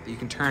side that you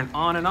can turn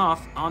on and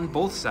off on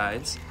both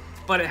sides,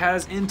 but it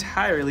has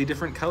entirely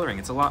different coloring.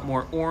 It's a lot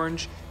more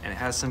orange, and it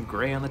has some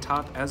gray on the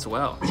top as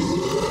well.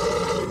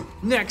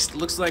 Next,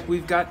 looks like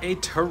we've got a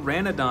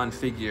Pteranodon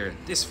figure.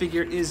 This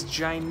figure is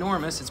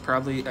ginormous. It's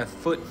probably a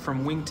foot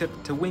from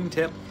wingtip to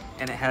wingtip,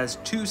 and it has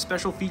two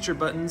special feature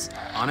buttons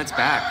on its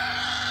back.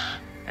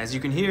 As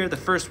you can hear, the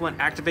first one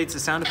activates the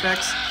sound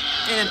effects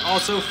and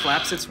also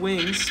flaps its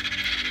wings.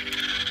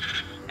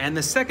 And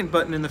the second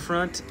button in the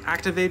front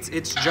activates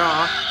its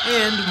jaw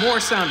and more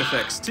sound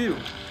effects too.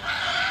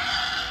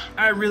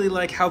 I really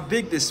like how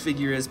big this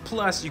figure is,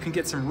 plus you can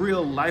get some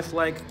real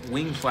lifelike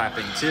wing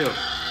flapping too.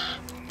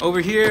 Over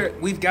here,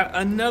 we've got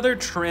another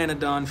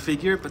Pteranodon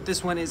figure, but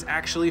this one is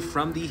actually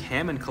from the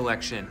Hammond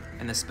collection.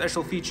 And the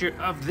special feature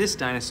of this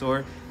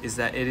dinosaur is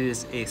that it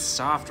is a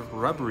soft,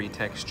 rubbery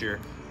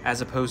texture,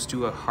 as opposed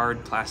to a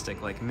hard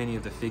plastic like many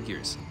of the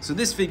figures. So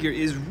this figure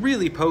is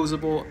really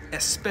posable,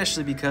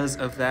 especially because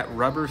of that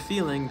rubber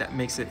feeling that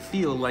makes it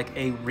feel like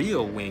a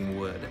real wing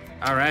would.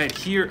 All right,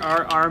 here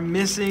are our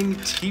missing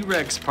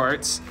T-Rex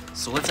parts.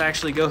 So let's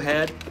actually go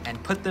ahead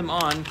and put them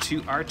on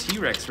to our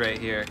T-Rex right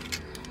here.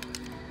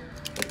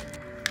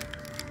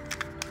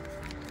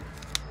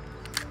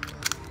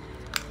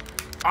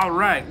 All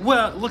right,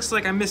 well, it looks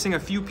like I'm missing a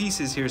few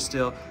pieces here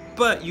still,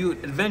 but you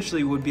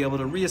eventually would be able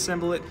to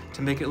reassemble it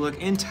to make it look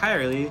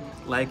entirely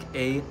like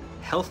a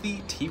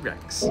healthy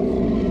T-Rex.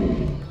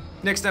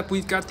 Next up,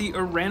 we've got the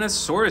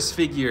Ouranosaurus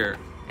figure.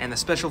 And the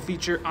special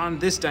feature on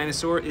this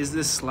dinosaur is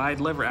this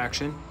slide lever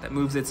action that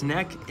moves its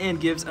neck and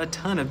gives a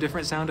ton of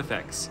different sound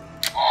effects.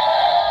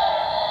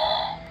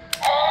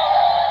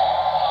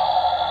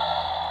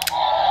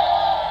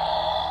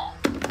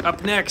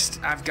 Up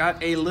next, I've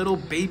got a little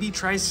baby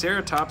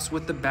Triceratops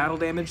with the battle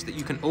damage that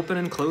you can open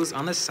and close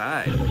on the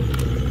side.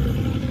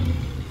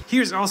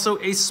 Here's also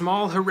a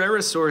small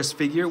Herrerasaurus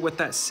figure with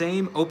that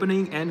same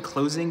opening and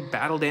closing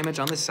battle damage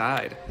on the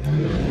side.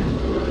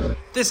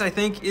 This, I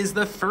think, is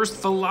the first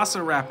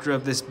Velociraptor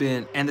of this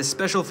bin, and the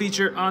special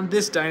feature on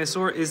this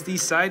dinosaur is the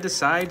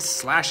side-to-side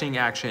slashing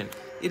action.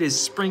 It is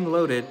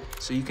spring-loaded,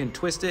 so you can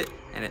twist it,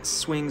 and it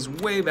swings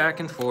way back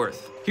and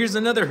forth. Here's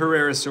another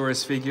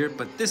Herrerasaurus figure,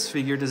 but this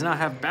figure does not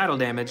have battle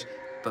damage,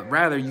 but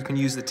rather you can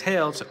use the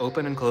tail to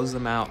open and close the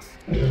mouth.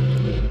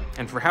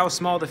 And for how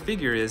small the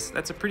figure is,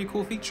 that's a pretty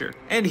cool feature.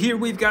 And here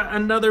we've got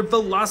another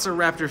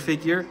Velociraptor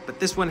figure, but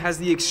this one has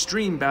the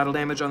extreme battle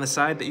damage on the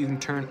side that you can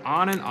turn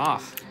on and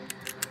off.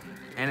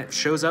 And it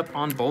shows up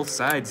on both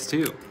sides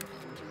too.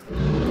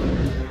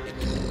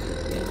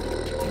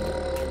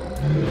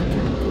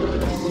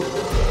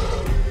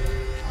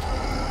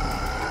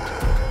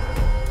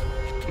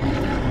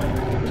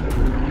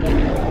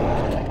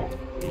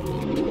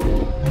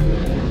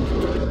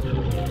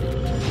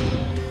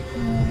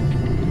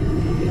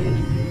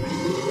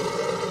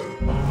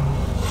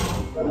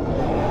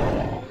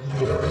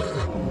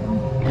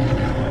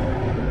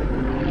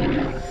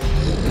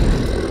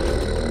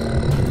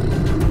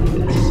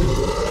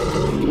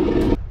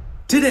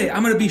 Today,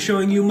 I'm going to be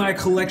showing you my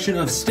collection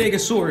of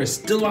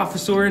Stegosaurus,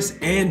 Dilophosaurus,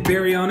 and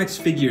Baryonyx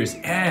figures,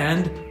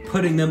 and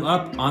putting them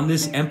up on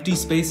this empty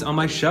space on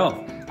my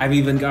shelf. I've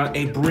even got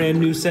a brand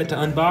new set to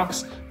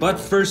unbox, but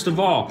first of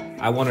all,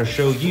 I want to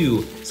show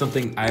you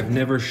something I've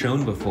never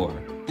shown before.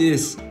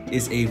 This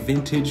is a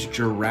vintage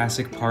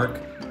Jurassic Park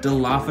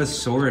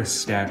Dilophosaurus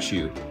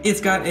statue.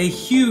 It's got a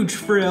huge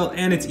frill,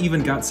 and it's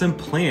even got some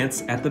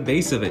plants at the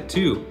base of it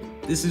too.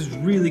 This is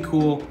really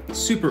cool,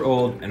 super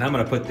old, and I'm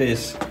gonna put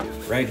this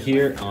right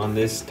here on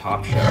this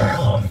top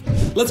shelf.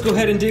 Let's go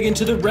ahead and dig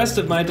into the rest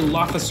of my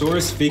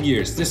Dilophosaurus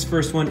figures. This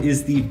first one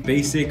is the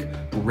basic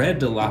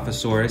red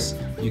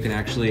Dilophosaurus. You can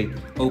actually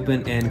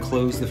open and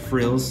close the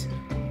frills,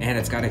 and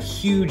it's got a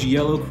huge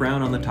yellow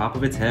crown on the top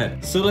of its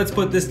head. So let's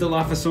put this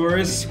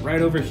Dilophosaurus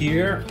right over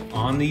here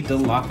on the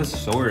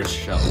Dilophosaurus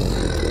shelf.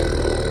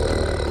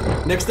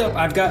 Next up,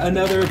 I've got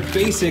another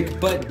basic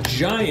but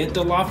giant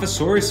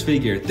Dilophosaurus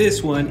figure.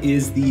 This one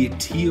is the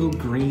teal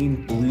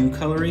green blue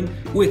coloring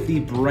with the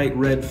bright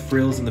red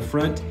frills in the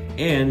front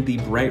and the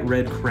bright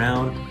red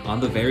crown on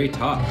the very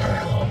top.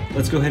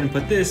 Let's go ahead and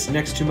put this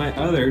next to my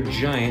other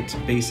giant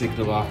basic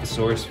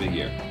Dilophosaurus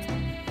figure.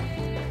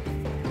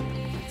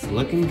 It's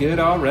looking good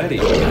already.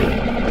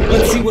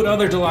 Let's see what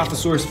other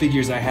Dilophosaurus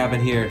figures I have in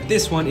here.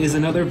 This one is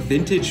another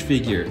vintage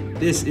figure.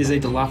 This is a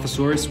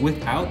Dilophosaurus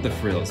without the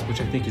frills,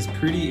 which I think is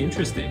pretty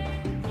interesting.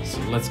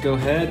 So let's go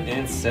ahead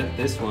and set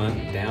this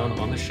one down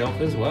on the shelf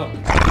as well.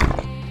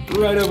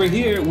 Right over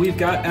here, we've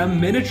got a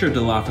miniature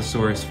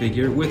Dilophosaurus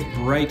figure with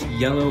bright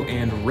yellow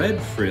and red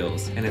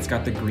frills, and it's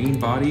got the green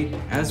body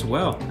as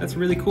well. That's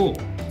really cool.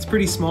 It's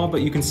pretty small,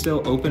 but you can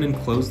still open and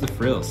close the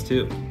frills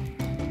too.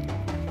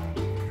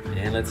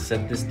 And let's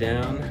set this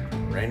down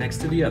right next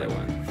to the other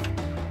one.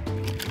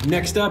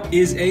 Next up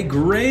is a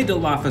gray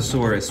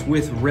Dilophosaurus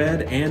with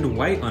red and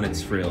white on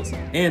its frills.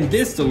 And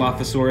this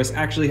Dilophosaurus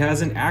actually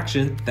has an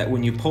action that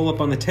when you pull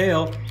up on the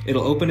tail,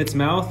 it'll open its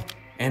mouth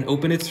and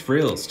open its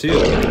frills too.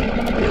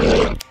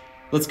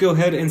 Let's go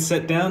ahead and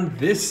set down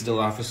this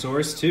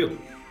Dilophosaurus too.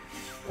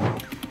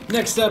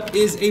 Next up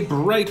is a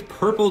bright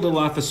purple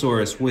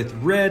Dilophosaurus with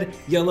red,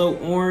 yellow,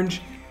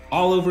 orange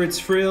all over its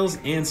frills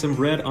and some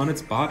red on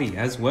its body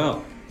as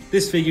well.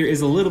 This figure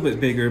is a little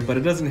bit bigger, but it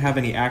doesn't have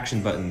any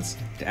action buttons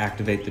to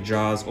activate the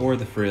jaws or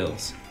the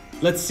frills.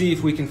 Let's see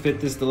if we can fit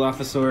this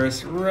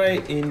Dilophosaurus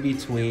right in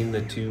between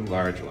the two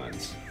large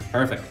ones.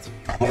 Perfect.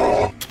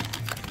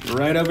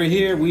 Right over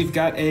here, we've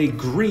got a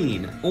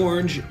green,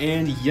 orange,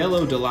 and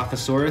yellow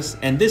Dilophosaurus,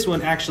 and this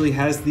one actually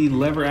has the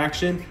lever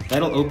action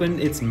that'll open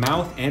its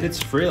mouth and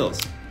its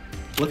frills.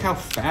 Look how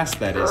fast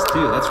that is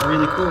too, that's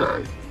really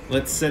cool.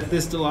 Let's set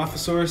this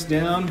Dilophosaurus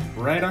down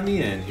right on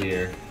the end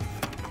here.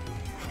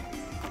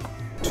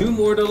 Two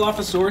more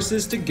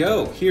Dilophosauruses to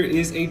go. Here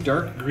is a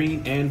dark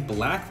green and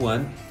black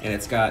one, and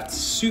it's got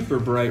super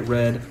bright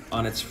red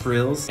on its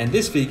frills. And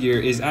this figure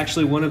is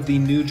actually one of the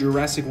new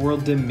Jurassic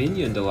World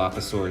Dominion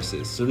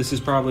Dilophosauruses. So this is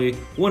probably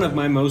one of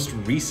my most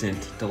recent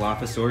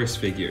Dilophosaurus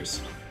figures.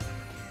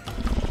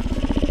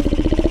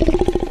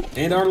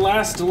 And our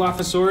last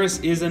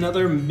Dilophosaurus is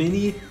another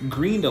mini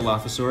green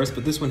Dilophosaurus,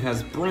 but this one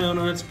has brown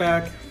on its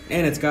back,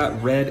 and it's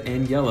got red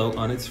and yellow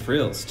on its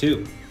frills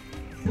too.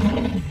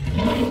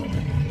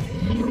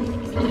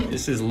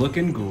 This is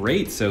looking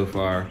great so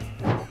far.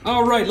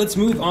 All right, let's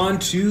move on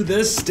to the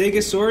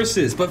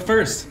Stegosauruses. But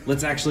first,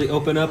 let's actually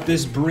open up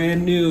this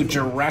brand new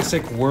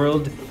Jurassic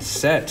World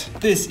set.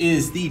 This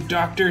is the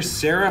Dr.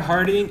 Sarah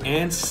Harding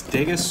and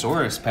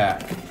Stegosaurus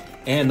pack.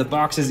 And the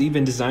box is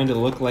even designed to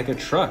look like a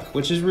truck,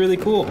 which is really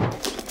cool.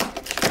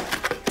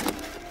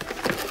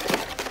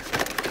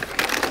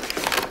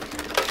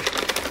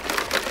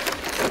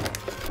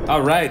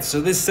 All right, so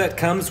this set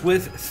comes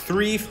with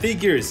 3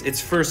 figures.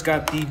 It's first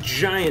got the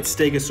giant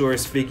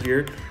Stegosaurus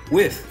figure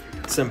with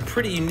some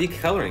pretty unique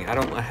coloring. I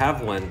don't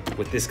have one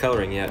with this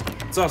coloring yet.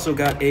 It's also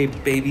got a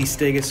baby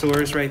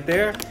Stegosaurus right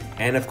there,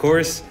 and of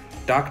course,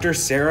 Dr.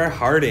 Sarah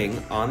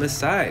Harding on the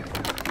side.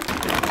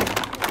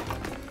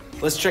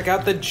 Let's check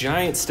out the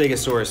giant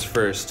Stegosaurus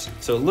first.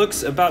 So it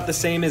looks about the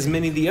same as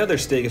many of the other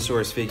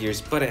Stegosaurus figures,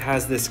 but it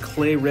has this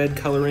clay red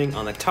coloring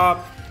on the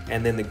top,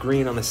 and then the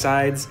green on the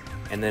sides,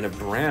 and then a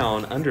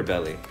brown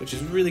underbelly, which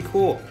is really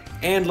cool.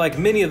 And like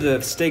many of the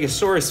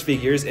Stegosaurus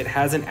figures, it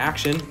has an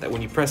action that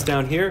when you press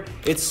down here,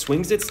 it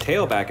swings its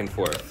tail back and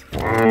forth.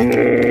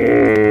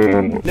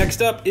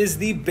 Next up is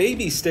the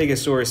baby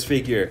Stegosaurus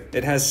figure.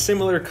 It has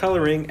similar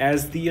coloring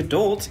as the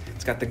adult.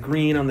 It's got the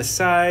green on the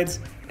sides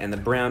and the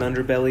brown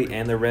underbelly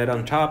and the red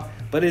on top,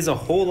 but is a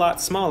whole lot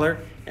smaller.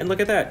 And look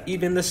at that,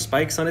 even the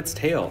spikes on its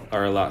tail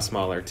are a lot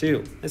smaller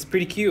too. It's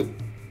pretty cute.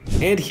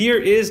 And here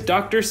is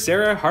Dr.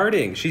 Sarah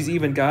Harding. She's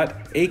even got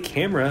a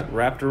camera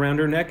wrapped around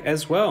her neck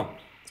as well.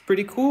 It's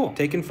pretty cool,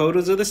 taking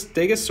photos of the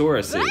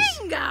Stegosauruses.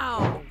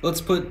 Bingo! Let's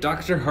put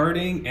Dr.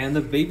 Harding and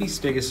the baby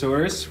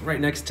Stegosaurus right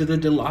next to the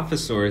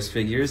Dilophosaurus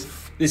figures.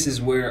 This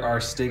is where our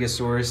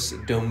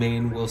Stegosaurus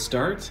domain will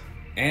start.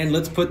 And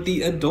let's put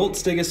the adult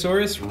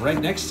Stegosaurus right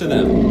next to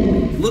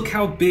them. Look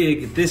how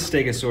big this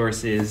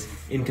Stegosaurus is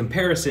in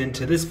comparison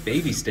to this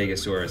baby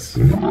Stegosaurus.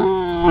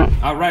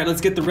 All right,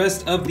 let's get the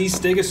rest of these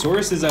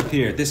Stegosauruses up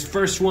here. This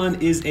first one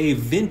is a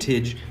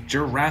vintage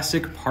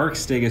Jurassic Park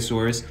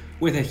Stegosaurus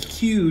with a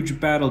huge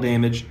battle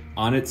damage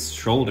on its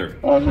shoulder.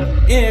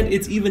 And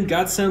it's even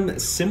got some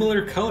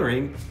similar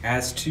coloring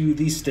as to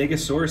the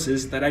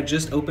Stegosauruses that I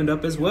just opened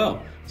up as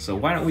well. So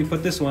why don't we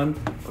put this one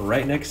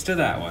right next to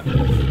that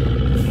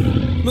one.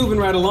 Moving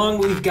right along,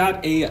 we've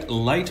got a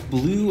light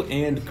blue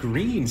and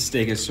green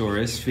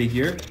Stegosaurus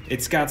figure.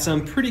 It's got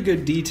some pretty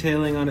good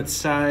detailing on its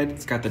side.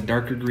 It's got the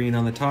darker green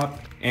on the top.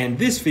 And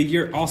this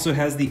figure also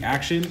has the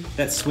action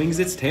that swings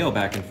its tail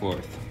back and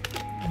forth.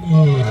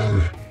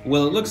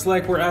 Well, it looks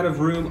like we're out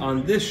of room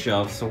on this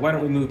shelf, so why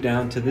don't we move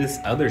down to this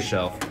other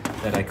shelf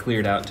that I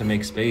cleared out to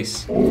make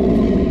space.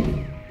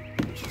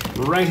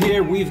 Right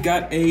here, we've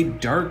got a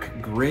dark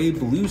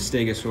gray-blue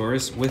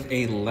Stegosaurus with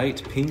a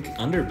light pink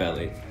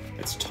underbelly.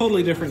 It's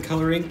totally different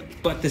coloring,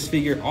 but this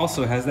figure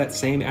also has that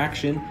same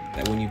action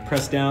that when you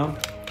press down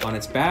on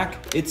its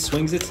back, it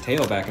swings its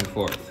tail back and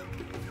forth.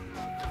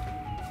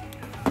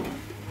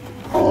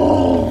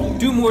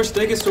 Two more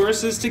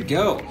Stegosauruses to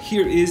go.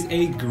 Here is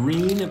a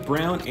green,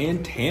 brown,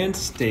 and tan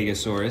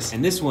Stegosaurus,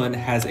 and this one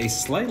has a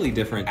slightly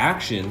different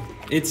action.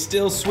 It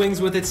still swings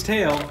with its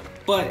tail,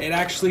 but it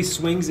actually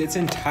swings its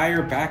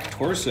entire back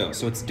torso,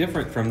 so it's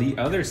different from the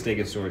other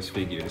Stegosaurus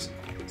figures.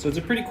 So it's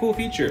a pretty cool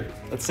feature.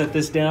 Let's set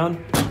this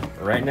down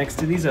right next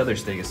to these other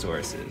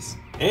Stegosauruses.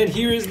 And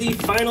here is the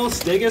final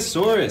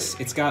Stegosaurus.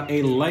 It's got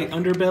a light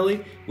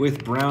underbelly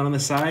with brown on the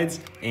sides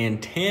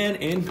and tan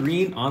and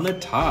green on the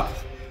top.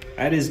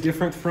 That is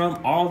different from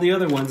all the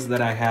other ones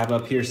that I have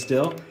up here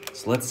still.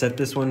 So let's set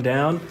this one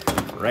down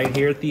right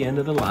here at the end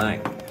of the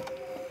line.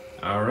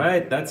 All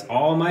right, that's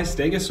all my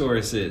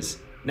Stegosauruses.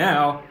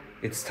 Now,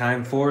 it's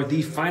time for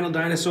the final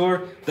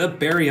dinosaur, the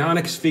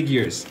Baryonyx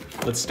figures.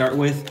 Let's start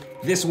with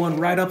this one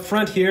right up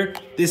front here.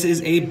 This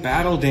is a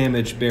battle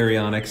damage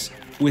Baryonyx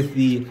with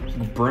the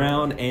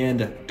brown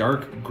and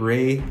dark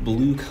gray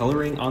blue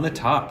coloring on the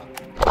top.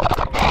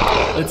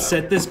 Let's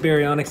set this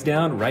Baryonyx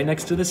down right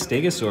next to the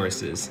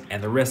Stegosauruses,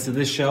 and the rest of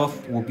this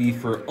shelf will be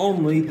for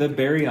only the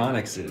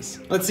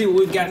Baryonyxes. Let's see what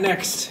we've got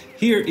next.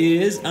 Here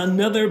is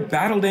another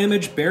battle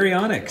damage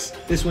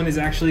Baryonyx. This one is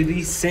actually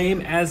the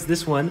same as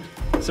this one,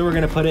 so we're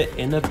gonna put it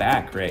in the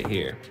back right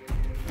here.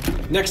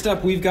 Next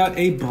up, we've got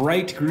a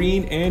bright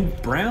green and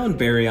brown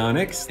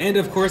Baryonyx, and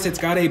of course it's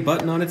got a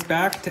button on its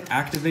back to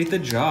activate the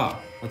jaw.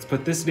 Let's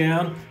put this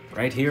down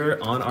right here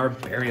on our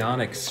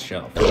Baryonyx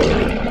shelf.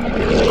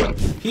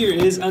 Here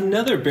is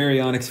another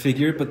Baryonyx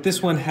figure, but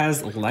this one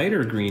has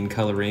lighter green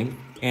coloring,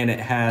 and it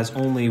has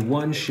only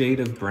one shade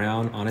of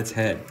brown on its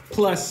head.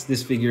 Plus,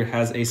 this figure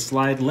has a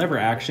slide lever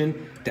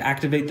action to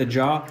activate the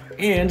jaw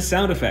and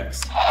sound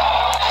effects.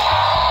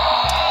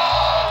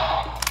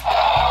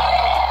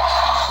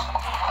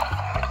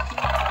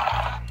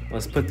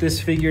 Let's put this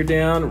figure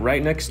down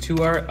right next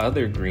to our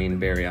other green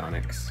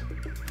Baryonyx.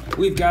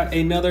 We've got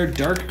another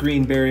dark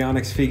green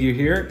Baryonyx figure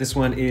here. This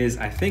one is,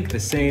 I think, the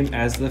same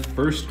as the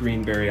first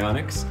green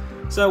Baryonyx.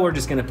 So we're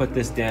just gonna put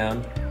this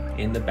down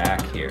in the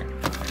back here.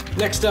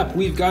 Next up,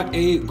 we've got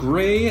a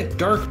gray,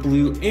 dark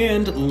blue,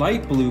 and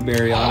light blue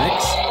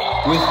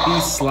Baryonyx with the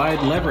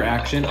slide lever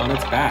action on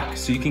its back.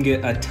 So you can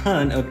get a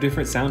ton of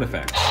different sound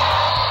effects.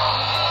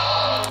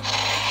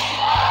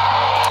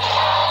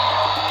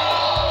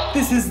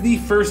 This is the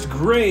first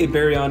gray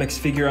Baryonyx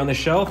figure on the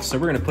shelf, so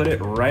we're gonna put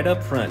it right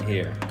up front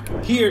here.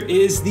 Here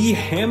is the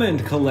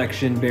Hammond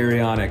Collection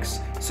Baryonyx.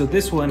 So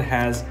this one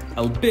has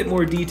a bit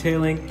more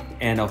detailing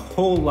and a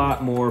whole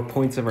lot more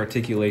points of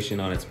articulation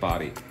on its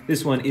body.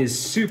 This one is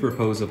super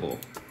posable.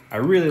 I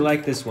really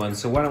like this one,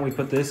 so why don't we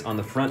put this on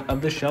the front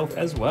of the shelf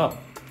as well.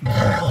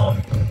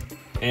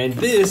 And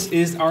this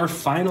is our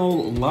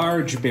final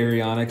large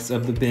Baryonyx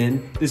of the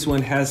bin. This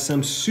one has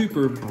some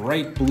super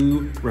bright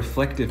blue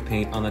reflective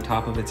paint on the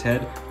top of its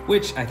head,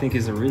 which I think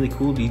is a really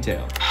cool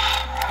detail.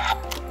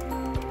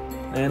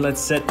 And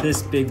let's set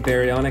this big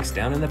Baryonyx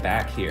down in the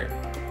back here.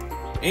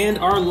 And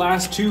our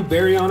last two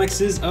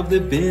Baryonyxes of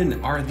the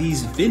bin are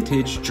these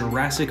vintage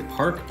Jurassic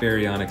Park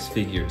Baryonyx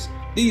figures.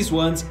 These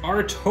ones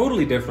are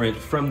totally different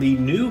from the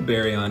new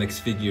Baryonyx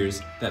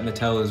figures that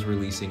Mattel is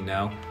releasing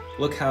now.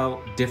 Look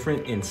how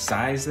different in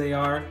size they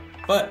are,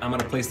 but I'm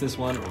gonna place this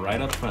one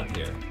right up front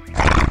here.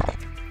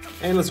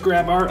 And let's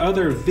grab our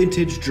other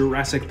vintage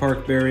Jurassic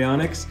Park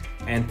Baryonyx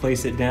and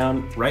place it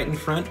down right in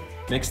front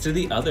next to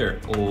the other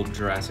old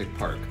Jurassic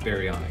Park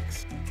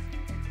Baryonyx.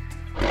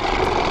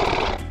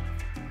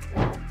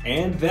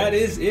 And that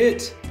is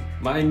it.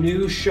 My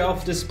new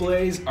shelf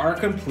displays are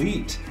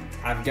complete.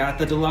 I've got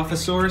the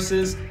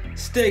Dilophosauruses,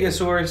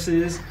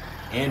 Stegosauruses,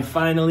 and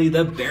finally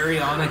the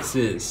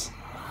Baryonyxes.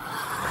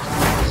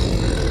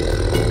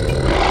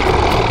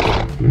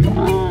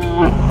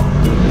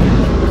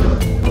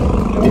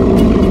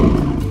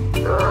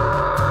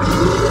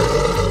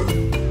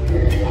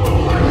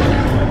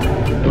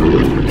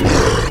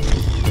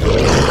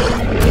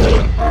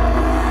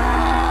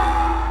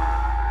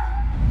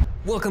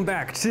 Welcome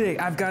back. Today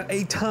I've got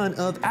a ton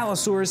of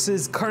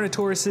Allosauruses,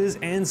 Carnotauruses,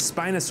 and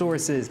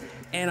Spinosauruses,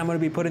 and I'm gonna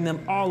be putting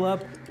them all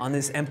up on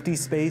this empty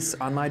space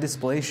on my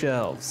display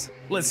shelves.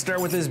 Let's start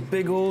with this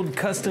big old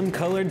custom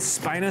colored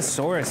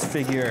Spinosaurus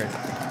figure.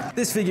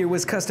 This figure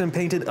was custom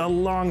painted a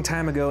long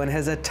time ago and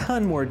has a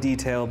ton more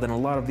detail than a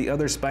lot of the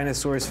other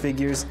Spinosaurus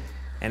figures,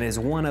 and is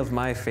one of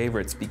my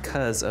favorites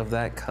because of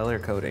that color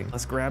coding.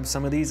 Let's grab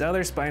some of these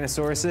other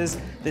Spinosauruses.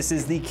 This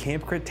is the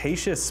Camp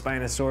Cretaceous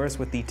Spinosaurus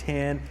with the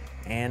tan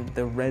and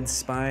the red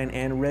spine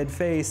and red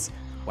face.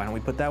 Why don't we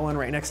put that one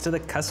right next to the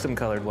custom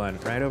colored one,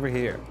 right over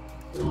here.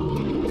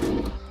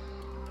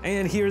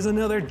 And here's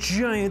another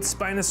giant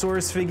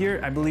Spinosaurus figure.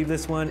 I believe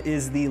this one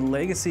is the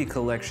Legacy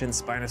Collection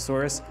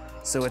Spinosaurus,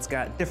 so it's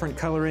got different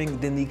coloring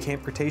than the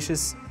Camp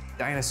Cretaceous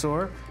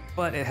dinosaur,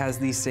 but it has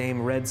the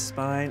same red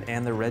spine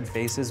and the red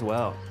face as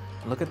well.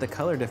 And look at the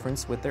color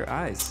difference with their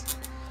eyes.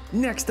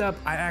 Next up,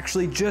 I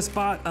actually just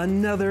bought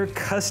another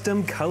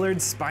custom colored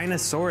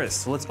Spinosaurus.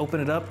 So let's open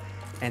it up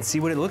and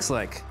see what it looks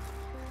like.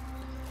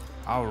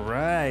 All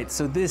right,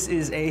 so this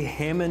is a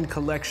Hammond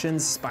Collection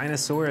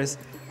Spinosaurus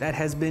that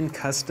has been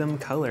custom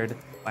colored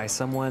by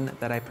someone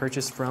that I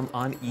purchased from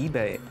on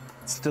eBay.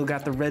 It's still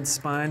got the red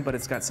spine, but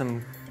it's got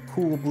some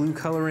cool blue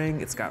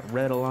coloring. It's got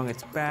red along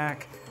its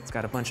back. It's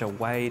got a bunch of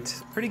white,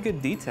 pretty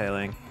good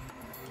detailing.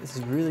 This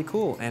is really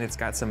cool, and it's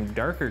got some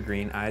darker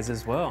green eyes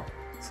as well.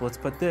 So let's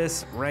put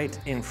this right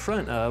in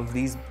front of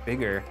these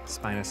bigger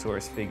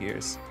Spinosaurus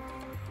figures.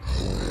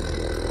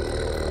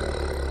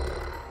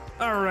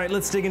 All right,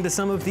 let's dig into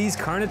some of these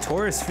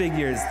Carnotaurus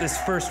figures. This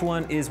first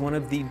one is one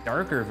of the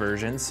darker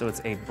versions, so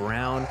it's a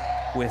brown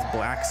with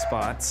black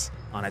spots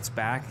on its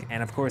back,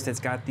 and of course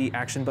it's got the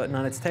action button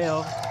on its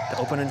tail to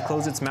open and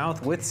close its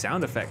mouth with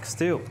sound effects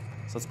too.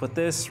 So let's put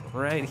this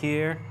right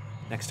here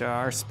next to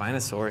our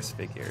Spinosaurus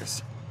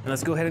figures. And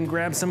let's go ahead and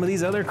grab some of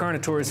these other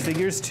Carnotaurus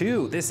figures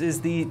too. This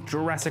is the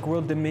Jurassic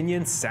World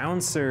Dominion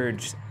Sound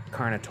Surge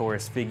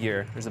Carnotaurus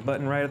figure. There's a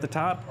button right at the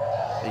top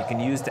that you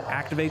can use to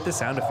activate the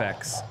sound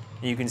effects.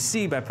 And you can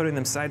see by putting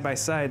them side by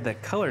side the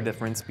color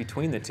difference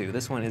between the two.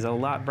 This one is a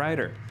lot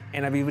brighter.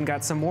 And I've even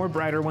got some more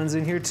brighter ones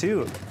in here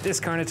too.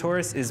 This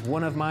Carnotaurus is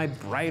one of my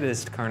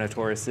brightest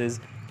Carnotauruses.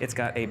 It's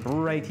got a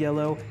bright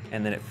yellow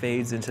and then it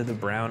fades into the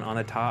brown on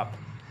the top.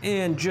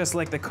 And just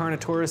like the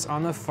Carnotaurus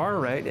on the far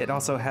right, it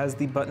also has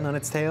the button on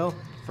its tail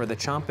for the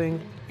chomping,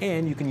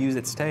 and you can use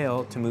its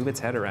tail to move its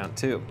head around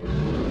too.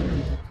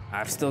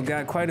 I've still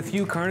got quite a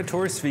few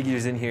Carnotaurus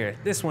figures in here.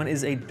 This one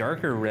is a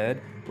darker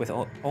red with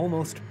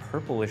almost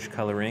purplish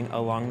coloring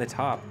along the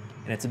top.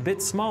 And it's a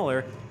bit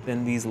smaller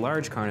than these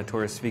large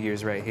Carnotaurus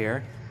figures right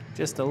here.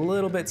 Just a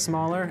little bit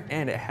smaller,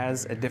 and it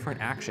has a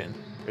different action.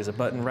 There's a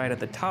button right at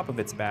the top of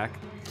its back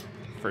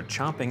for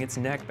chomping its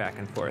neck back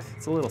and forth.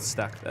 It's a little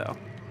stuck though.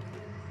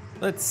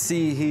 Let's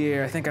see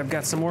here, I think I've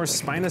got some more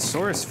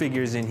Spinosaurus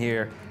figures in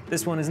here.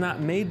 This one is not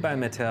made by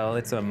Mattel,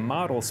 it's a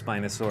model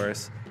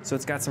Spinosaurus. So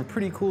it's got some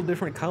pretty cool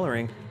different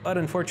coloring, but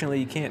unfortunately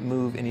you can't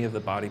move any of the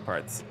body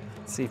parts.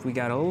 Let's see if we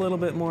got a little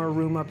bit more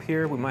room up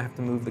here. We might have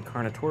to move the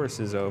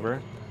Carnotauruses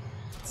over.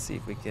 Let's see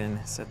if we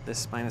can set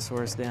this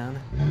Spinosaurus down.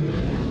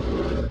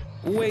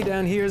 Way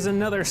down here is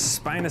another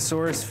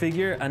Spinosaurus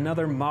figure,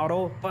 another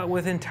model, but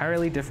with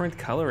entirely different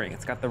coloring.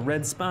 It's got the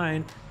red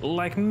spine,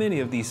 like many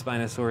of these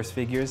Spinosaurus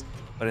figures,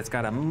 but it's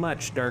got a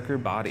much darker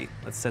body.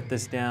 Let's set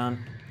this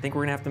down. I think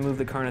we're gonna have to move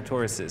the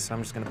Carnotauruses, so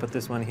I'm just gonna put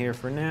this one here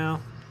for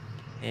now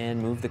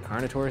and move the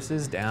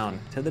Carnotauruses down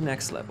to the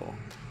next level.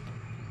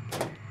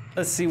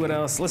 Let's see what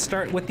else. Let's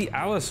start with the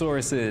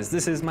Allosauruses.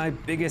 This is my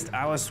biggest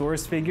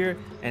Allosaurus figure,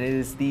 and it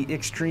is the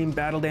extreme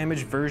battle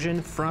damage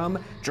version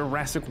from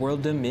Jurassic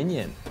World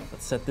Dominion.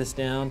 Let's set this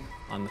down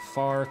on the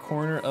far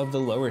corner of the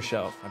lower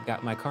shelf. I've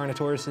got my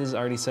Carnotauruses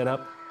already set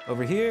up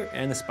over here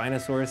and the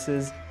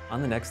Spinosauruses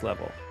on the next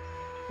level.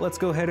 Let's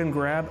go ahead and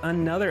grab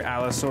another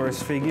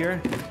Allosaurus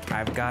figure.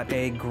 I've got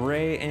a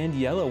gray and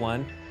yellow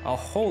one, a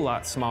whole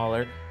lot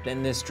smaller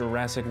than this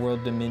Jurassic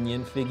World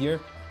Dominion figure,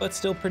 but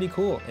still pretty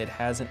cool. It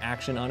has an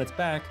action on its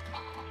back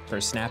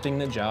for snapping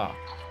the jaw.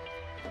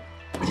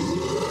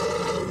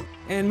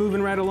 And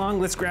moving right along,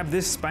 let's grab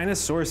this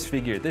Spinosaurus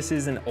figure. This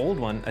is an old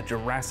one, a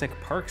Jurassic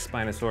Park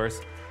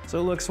Spinosaurus, so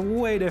it looks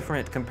way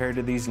different compared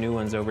to these new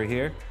ones over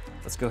here.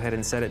 Let's go ahead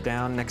and set it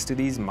down next to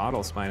these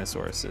model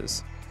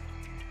Spinosauruses.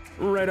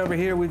 Right over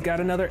here, we've got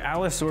another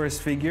Allosaurus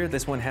figure.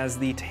 This one has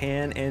the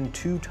tan and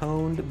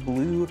two-toned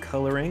blue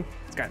coloring.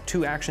 It's got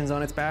two actions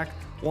on its back,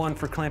 one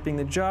for clamping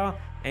the jaw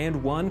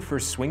and one for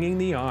swinging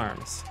the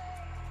arms.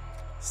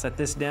 Set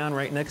this down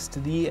right next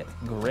to the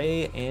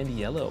gray and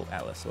yellow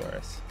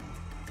Allosaurus.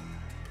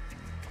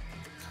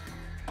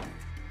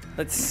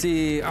 Let's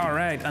see, all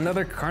right,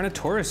 another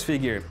Carnotaurus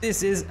figure.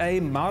 This is a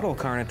model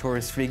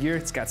Carnotaurus figure.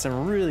 It's got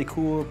some really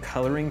cool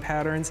coloring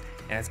patterns,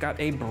 and it's got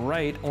a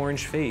bright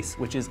orange face,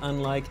 which is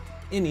unlike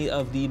any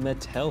of the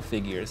Mattel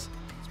figures.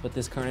 Let's put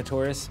this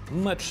Carnotaurus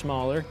much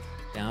smaller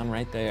down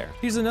right there.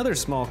 Here's another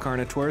small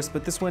Carnotaurus,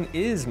 but this one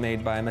is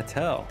made by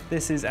Mattel.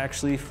 This is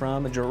actually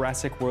from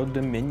Jurassic World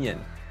Dominion.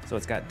 So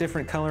it's got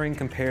different coloring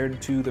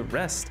compared to the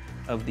rest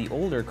of the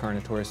older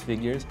Carnotaurus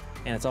figures,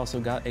 and it's also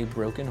got a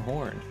broken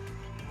horn.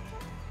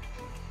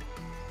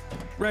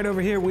 Right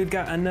over here, we've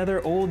got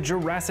another old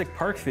Jurassic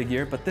Park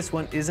figure, but this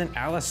one is an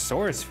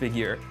Allosaurus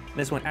figure.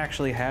 This one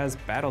actually has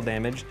battle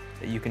damage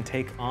that you can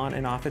take on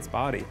and off its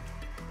body.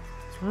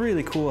 It's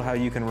really cool how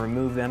you can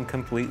remove them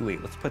completely.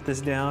 Let's put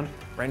this down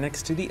right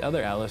next to the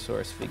other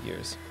Allosaurus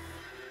figures.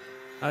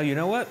 Oh, you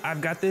know what? I've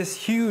got this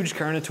huge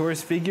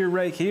Carnotaurus figure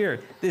right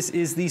here. This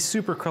is the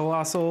super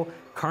colossal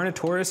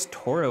Carnotaurus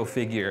Toro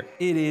figure.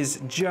 It is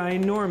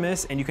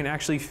ginormous, and you can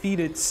actually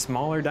feed it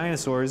smaller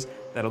dinosaurs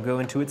that'll go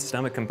into its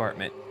stomach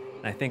compartment.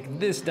 And I think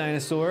this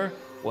dinosaur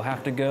will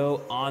have to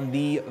go on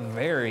the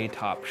very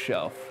top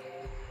shelf.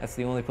 That's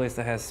the only place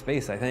that has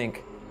space, I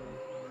think.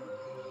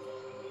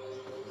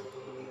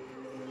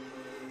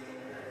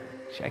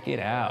 Check it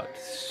out,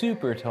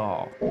 super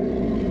tall.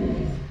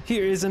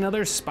 Here is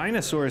another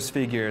Spinosaurus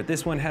figure.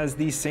 This one has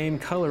the same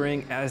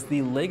coloring as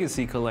the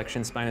Legacy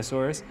Collection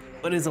Spinosaurus,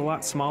 but is a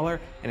lot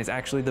smaller, and it's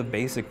actually the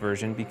basic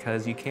version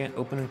because you can't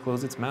open and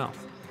close its mouth.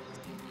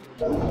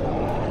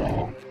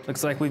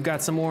 Looks like we've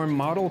got some more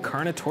model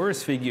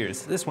Carnotaurus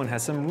figures. This one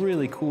has some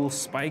really cool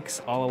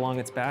spikes all along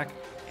its back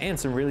and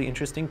some really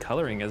interesting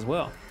coloring as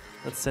well.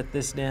 Let's set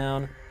this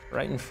down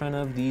right in front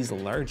of these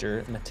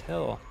larger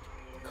Mattel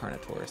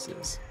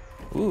Carnotauruses.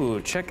 Ooh,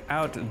 check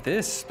out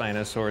this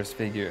Spinosaurus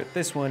figure.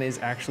 This one is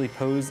actually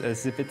posed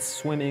as if it's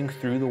swimming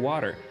through the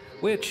water,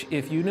 which,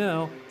 if you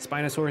know,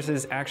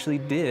 Spinosauruses actually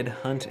did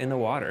hunt in the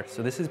water.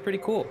 So this is pretty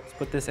cool. Let's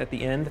put this at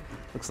the end.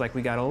 Looks like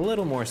we got a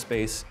little more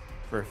space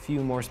for a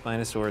few more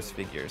Spinosaurus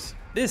figures.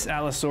 This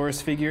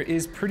Allosaurus figure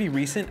is pretty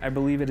recent. I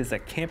believe it is a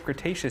Camp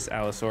Cretaceous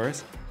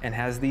Allosaurus and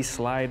has the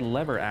slide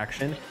lever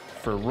action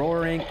for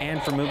roaring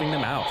and for moving the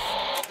mouth.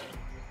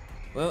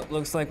 Well,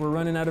 looks like we're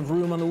running out of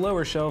room on the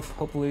lower shelf.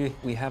 Hopefully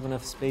we have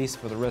enough space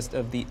for the rest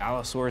of the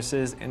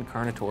Allosauruses and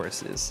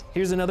Carnotauruses.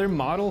 Here's another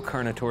model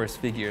Carnotaurus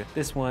figure.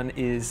 This one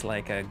is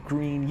like a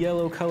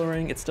green-yellow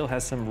coloring. It still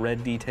has some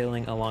red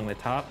detailing along the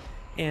top,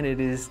 and it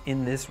is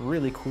in this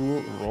really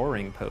cool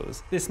roaring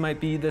pose. This might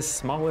be the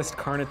smallest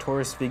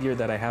Carnotaurus figure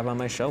that I have on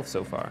my shelf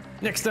so far.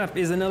 Next up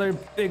is another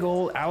big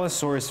old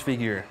Allosaurus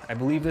figure. I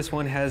believe this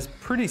one has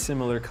pretty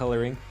similar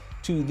coloring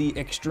to the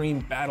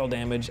extreme battle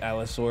damage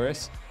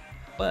Allosaurus,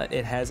 but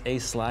it has a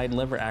slide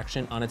lever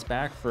action on its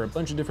back for a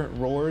bunch of different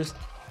roars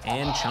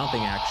and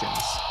chomping actions.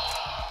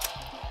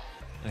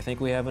 I think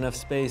we have enough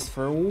space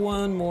for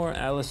one more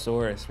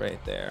Allosaurus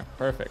right there.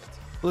 Perfect.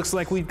 Looks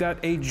like we've got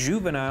a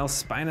juvenile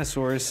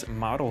Spinosaurus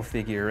model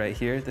figure right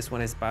here. This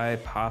one is by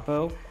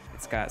Papo.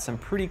 It's got some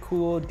pretty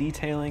cool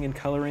detailing and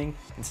coloring.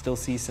 You can still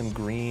see some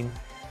green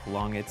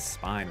along its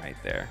spine right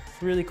there.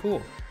 It's really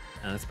cool.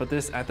 Now let's put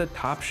this at the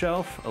top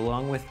shelf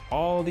along with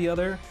all the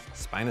other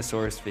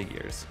Spinosaurus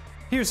figures.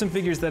 Here's some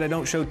figures that I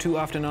don't show too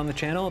often on the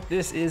channel.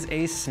 This is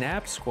a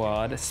Snap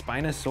Squad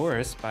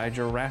Spinosaurus by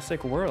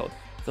Jurassic World.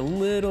 It's a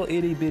little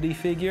itty bitty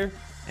figure,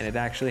 and it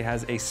actually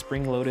has a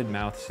spring-loaded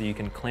mouth so you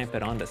can clamp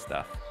it onto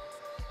stuff.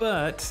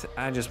 But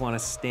I just want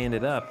to stand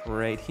it up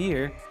right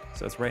here,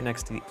 so it's right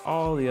next to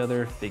all the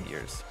other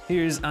figures.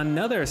 Here's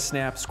another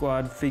Snap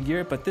Squad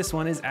figure, but this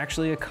one is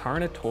actually a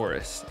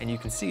Carnotaurus, and you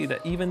can see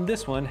that even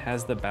this one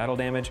has the battle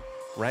damage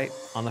right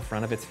on the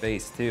front of its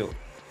face too.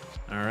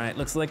 All right,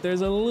 looks like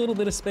there's a little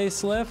bit of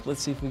space left.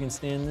 Let's see if we can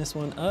stand this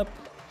one up.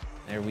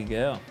 There we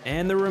go.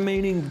 And the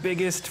remaining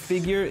biggest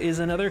figure is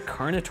another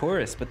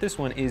Carnotaurus, but this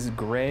one is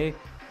gray,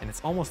 and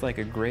it's almost like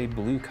a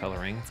gray-blue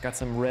coloring. It's got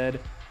some red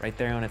right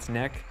there on its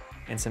neck,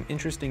 and some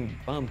interesting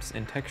bumps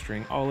and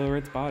texturing all over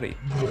its body.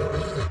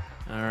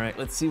 All right,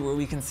 let's see where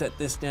we can set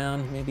this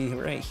down. Maybe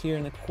right here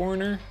in the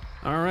corner.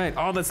 All right,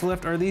 all that's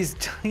left are these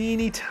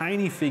teeny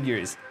tiny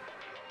figures.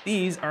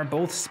 These are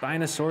both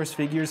Spinosaurus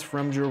figures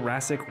from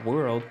Jurassic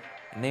World,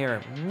 and they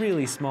are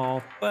really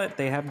small, but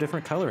they have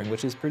different coloring,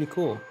 which is pretty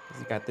cool.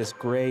 You've got this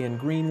gray and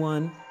green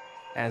one,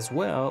 as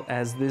well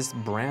as this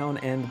brown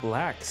and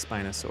black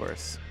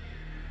Spinosaurus.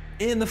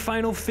 And the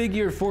final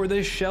figure for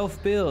this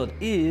shelf build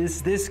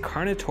is this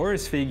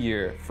Carnotaurus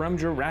figure from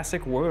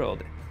Jurassic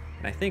World.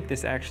 And I think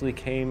this actually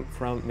came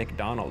from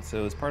McDonald's, so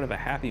it was part of a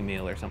Happy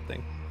Meal or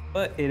something.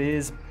 But it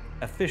is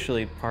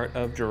officially part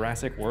of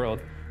Jurassic World.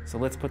 So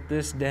let's put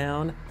this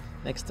down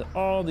next to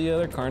all the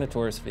other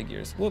Carnotaurus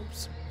figures.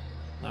 Whoops,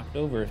 knocked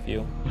over a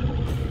few.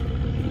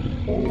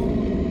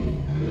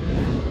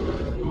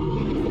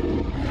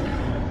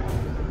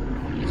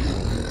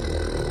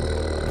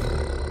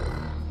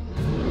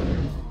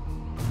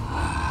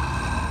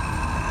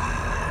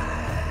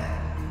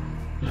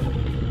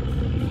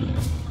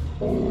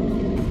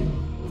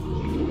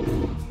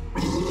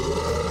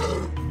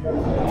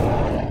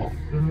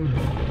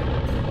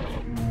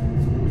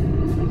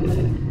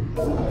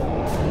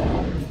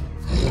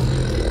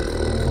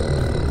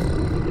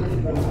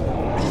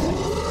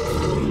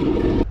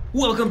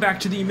 Welcome back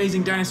to the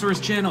Amazing Dinosaurs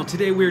channel.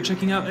 Today we are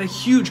checking out a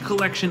huge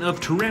collection of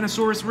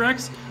Tyrannosaurus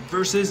Rex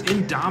versus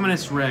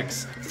Indominus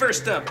Rex.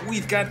 First up,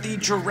 we've got the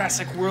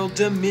Jurassic World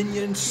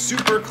Dominion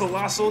Super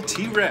Colossal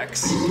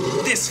T-Rex.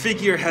 This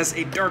figure has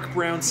a dark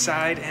brown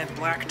side and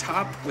black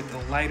top with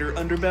a lighter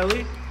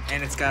underbelly.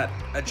 And it's got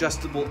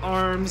adjustable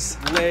arms,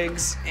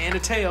 legs, and a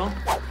tail.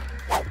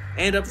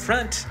 And up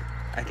front,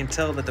 I can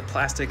tell that the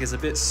plastic is a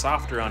bit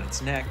softer on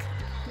its neck.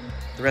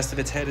 The rest of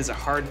its head is a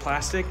hard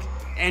plastic,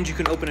 and you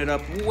can open it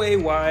up way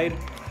wide,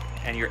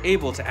 and you're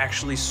able to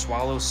actually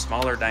swallow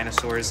smaller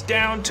dinosaurs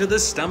down to the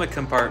stomach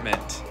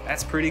compartment.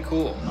 That's pretty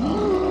cool.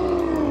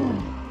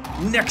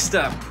 Next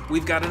up,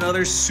 we've got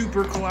another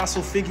super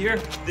colossal figure.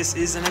 This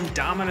is an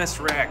Indominus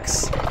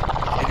Rex.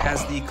 It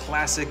has the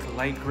classic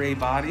light gray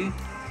body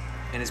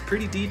and is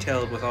pretty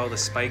detailed with all the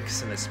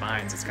spikes and the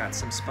spines. It's got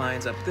some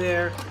spines up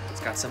there, it's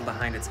got some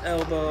behind its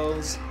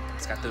elbows,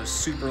 it's got those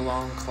super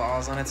long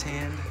claws on its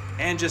hand.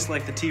 And just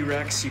like the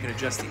T-Rex, you can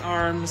adjust the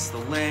arms, the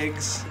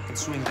legs, you can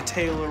swing the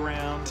tail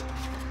around.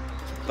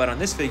 But on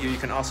this figure, you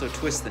can also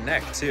twist the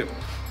neck too.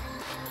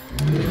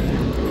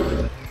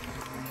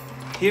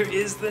 Here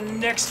is the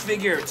next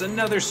figure. It's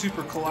another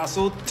super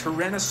colossal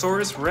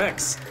Tyrannosaurus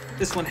Rex.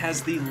 This one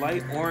has the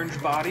light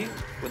orange body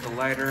with a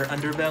lighter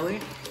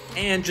underbelly.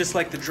 And just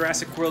like the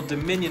Jurassic World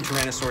Dominion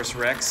Tyrannosaurus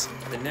Rex,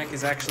 the neck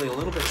is actually a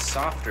little bit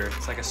softer.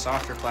 It's like a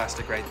softer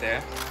plastic right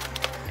there.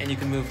 And you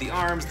can move the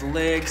arms, the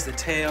legs, the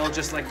tail,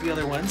 just like the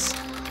other ones.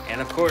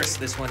 And of course,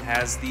 this one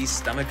has the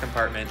stomach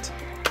compartment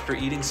for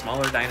eating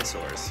smaller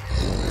dinosaurs.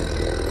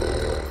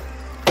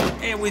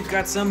 And we've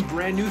got some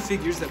brand new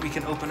figures that we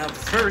can open up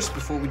first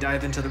before we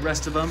dive into the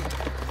rest of them.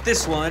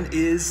 This one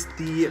is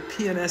the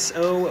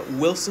PNSO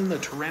Wilson the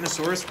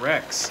Tyrannosaurus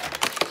Rex.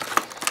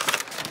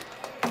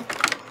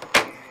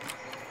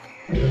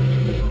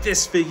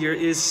 This figure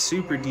is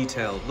super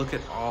detailed. Look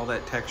at all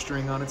that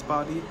texturing on its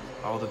body,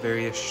 all the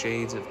various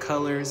shades of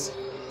colors.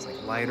 It's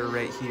like lighter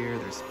right here,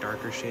 there's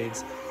darker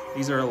shades.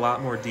 These are a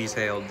lot more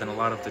detailed than a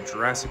lot of the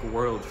Jurassic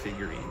World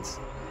figurines.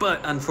 But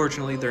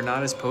unfortunately, they're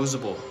not as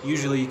posable.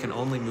 Usually you can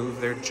only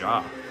move their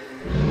jaw.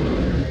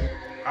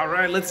 All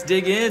right, let's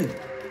dig in.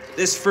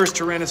 This first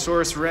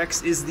Tyrannosaurus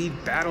Rex is the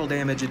Battle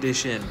Damage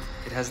Edition.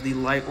 It has the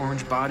light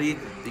orange body.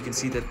 You can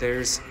see that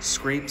there's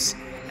scrapes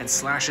and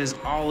slashes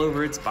all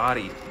over its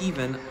body,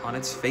 even on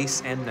its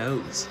face and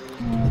nose.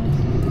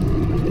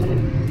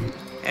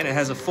 And it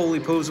has a fully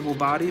posable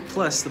body,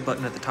 plus the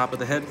button at the top of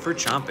the head for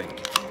chomping.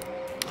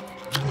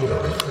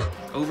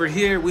 Over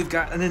here, we've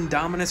got an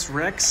Indominus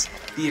Rex,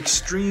 the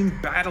Extreme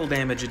Battle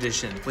Damage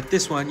Edition. With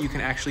this one, you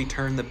can actually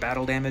turn the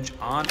battle damage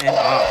on and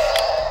off.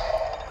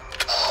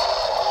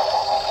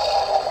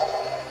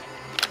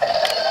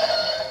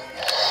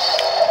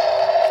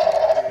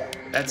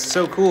 That's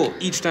so cool.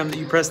 Each time that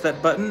you press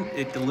that button,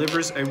 it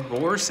delivers a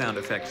roar sound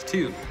effect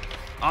too.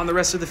 On the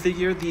rest of the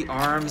figure, the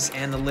arms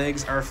and the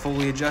legs are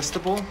fully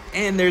adjustable,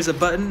 and there's a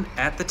button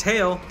at the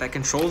tail that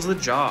controls the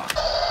jaw.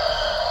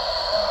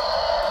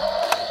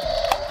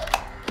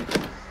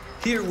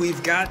 Here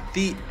we've got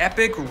the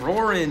epic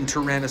Roarin'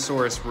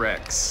 Tyrannosaurus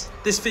Rex.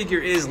 This figure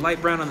is light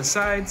brown on the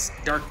sides,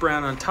 dark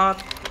brown on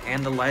top,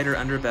 and the lighter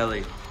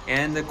underbelly.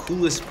 And the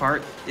coolest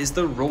part is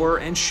the roar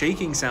and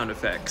shaking sound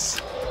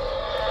effects.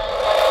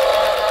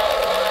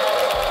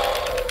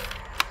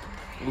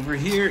 Over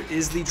here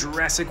is the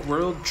Jurassic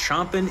World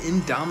Chompin'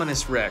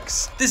 Indominus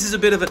Rex. This is a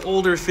bit of an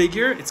older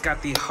figure. It's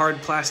got the hard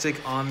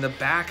plastic on the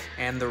back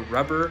and the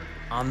rubber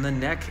on the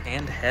neck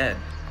and head.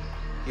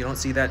 You don't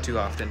see that too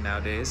often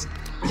nowadays.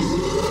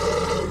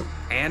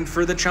 And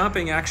for the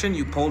chomping action,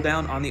 you pull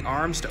down on the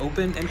arms to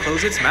open and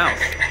close its mouth.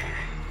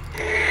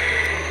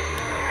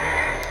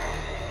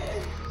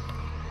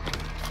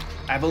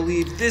 I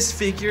believe this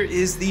figure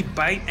is the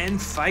Bite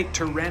and Fight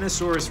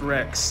Tyrannosaurus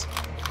Rex.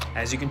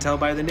 As you can tell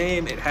by the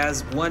name, it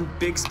has one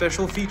big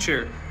special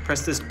feature.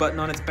 Press this button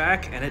on its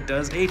back and it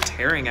does a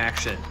tearing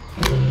action.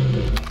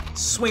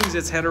 Swings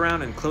its head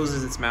around and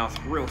closes its mouth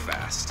real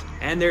fast.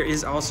 And there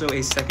is also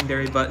a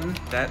secondary button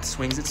that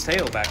swings its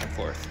tail back and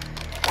forth.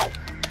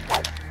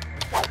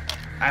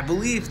 I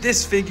believe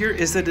this figure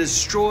is the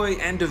Destroy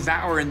and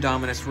Devour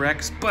Indominus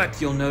Rex,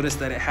 but you'll notice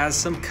that it has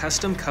some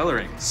custom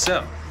coloring.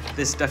 So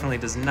this definitely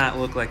does not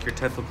look like your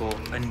typical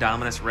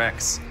Indominus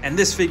Rex. And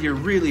this figure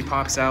really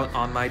pops out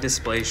on my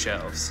display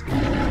shelves.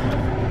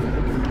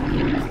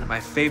 My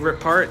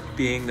favorite part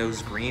being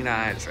those green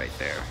eyes right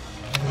there.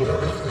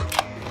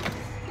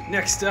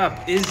 Next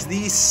up is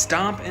the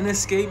Stomp and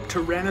Escape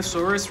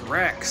Tyrannosaurus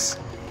Rex.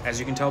 As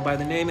you can tell by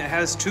the name, it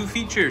has two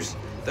features.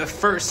 The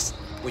first,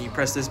 when you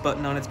press this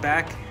button on its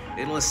back,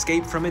 it'll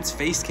escape from its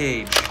face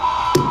cage.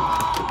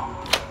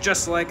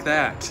 Just like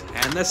that.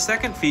 And the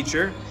second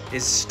feature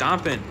is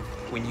Stompin'.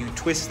 When you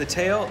twist the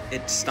tail,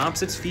 it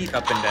stomps its feet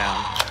up and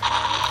down.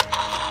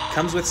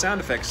 Comes with sound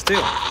effects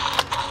too.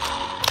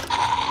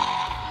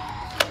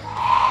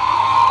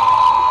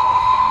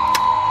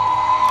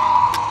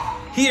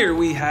 Here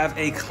we have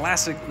a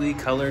classically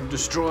colored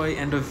Destroy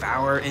and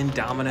Devour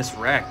Indominus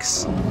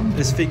Rex.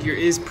 This figure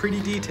is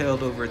pretty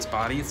detailed over its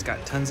body. It's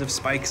got tons of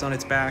spikes on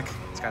its back.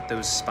 It's got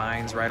those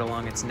spines right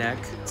along its neck.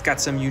 It's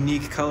got some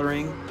unique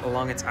coloring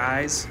along its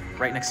eyes,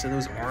 right next to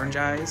those orange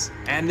eyes.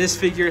 And this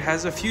figure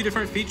has a few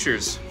different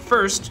features.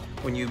 First,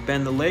 when you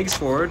bend the legs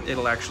forward,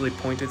 it'll actually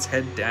point its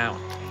head down.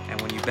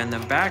 And when you bend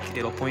them back,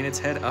 it'll point its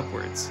head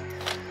upwards.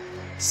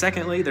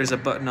 Secondly, there's a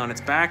button on its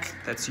back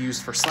that's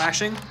used for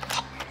slashing.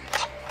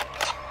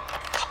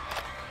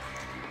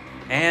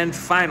 And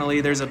finally,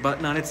 there's a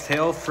button on its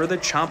tail for the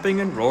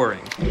chomping and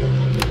roaring.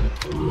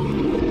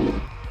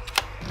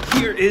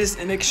 Here is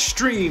an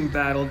extreme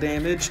battle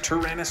damage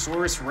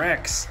Tyrannosaurus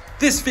Rex.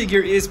 This figure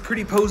is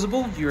pretty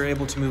poseable. You're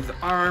able to move the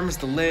arms,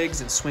 the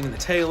legs, and swing the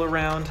tail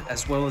around,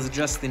 as well as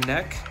adjust the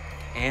neck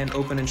and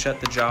open and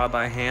shut the jaw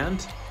by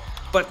hand.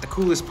 But the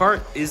coolest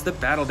part is the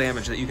battle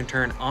damage that you can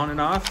turn on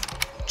and off,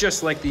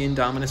 just like the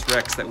Indominus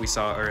Rex that we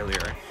saw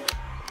earlier.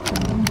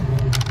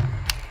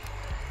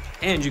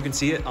 And you can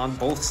see it on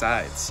both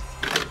sides.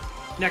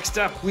 Next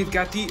up, we've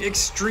got the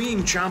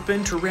extreme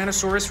chomping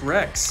Tyrannosaurus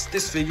Rex.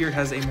 This figure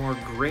has a more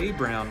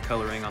gray-brown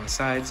coloring on the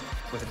sides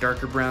with a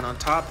darker brown on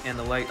top and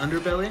the light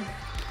underbelly,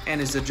 and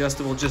is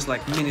adjustable just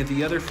like many of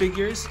the other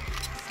figures.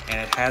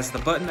 And it has the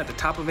button at the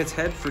top of its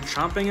head for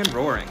chomping and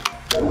roaring.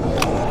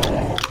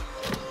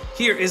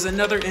 Here is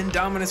another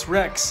Indominus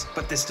Rex,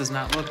 but this does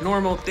not look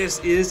normal. This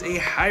is a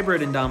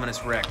hybrid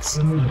Indominus Rex.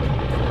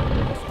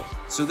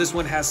 So this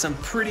one has some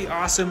pretty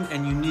awesome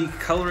and unique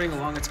coloring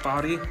along its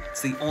body.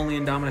 It's the only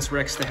Indominus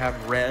Rex to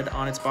have red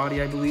on its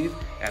body, I believe,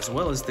 as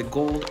well as the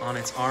gold on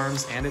its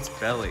arms and its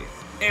belly.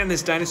 And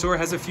this dinosaur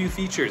has a few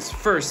features.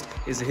 First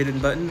is a hidden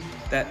button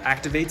that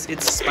activates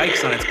its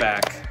spikes on its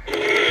back.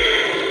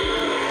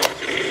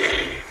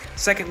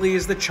 Secondly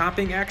is the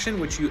chomping action,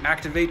 which you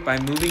activate by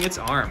moving its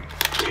arm.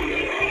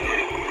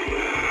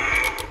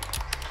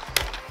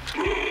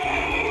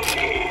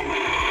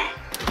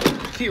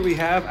 Here we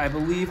have, I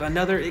believe,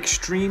 another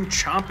extreme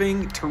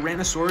chomping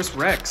Tyrannosaurus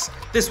Rex.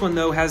 This one,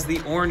 though, has the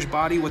orange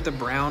body with the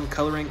brown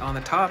coloring on the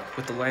top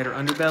with the lighter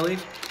underbelly.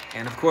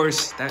 And of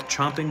course, that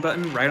chomping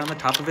button right on the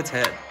top of its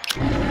head.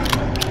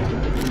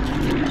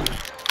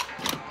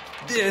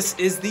 This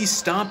is the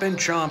Stomp and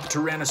Chomp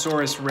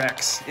Tyrannosaurus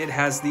Rex. It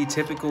has the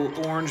typical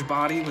orange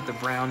body with the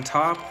brown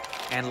top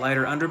and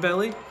lighter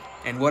underbelly.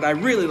 And what I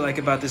really like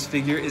about this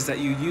figure is that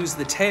you use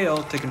the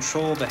tail to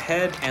control the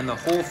head and the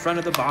whole front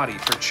of the body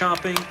for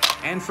chomping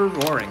and for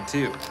roaring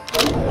too.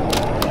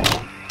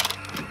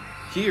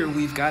 Here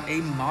we've got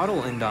a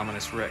model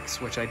Indominus Rex,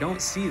 which I don't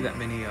see that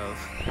many of.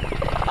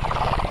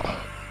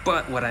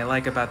 But what I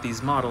like about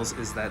these models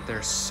is that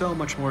they're so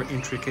much more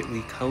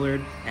intricately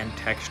colored and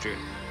textured.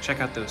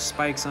 Check out those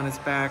spikes on its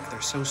back.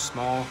 They're so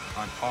small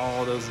on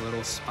all those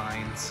little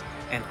spines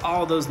and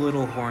all those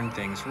little horn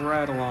things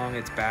right along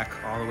its back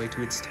all the way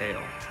to its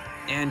tail.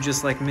 And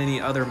just like many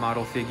other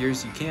model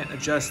figures, you can't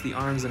adjust the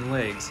arms and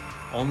legs.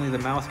 Only the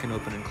mouth can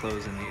open and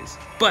close in these.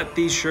 But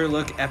these sure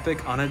look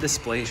epic on a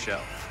display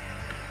shelf.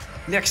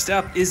 Next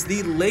up is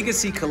the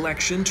Legacy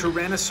Collection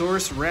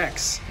Tyrannosaurus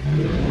Rex.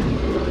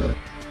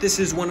 This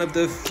is one of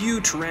the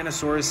few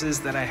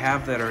Tyrannosauruses that I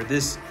have that are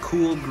this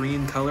cool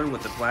green color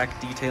with the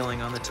black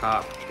detailing on the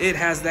top. It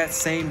has that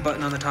same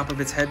button on the top of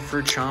its head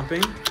for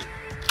chomping.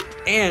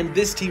 And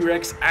this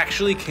T-Rex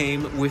actually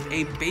came with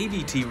a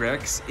baby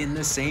T-Rex in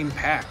the same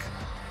pack.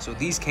 So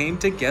these came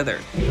together.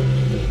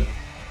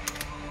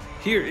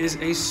 Here is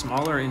a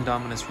smaller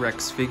Indominus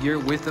Rex figure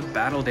with the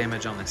battle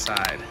damage on the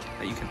side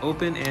that you can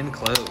open and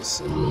close.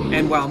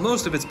 And while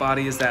most of its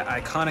body is that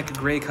iconic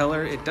gray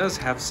color, it does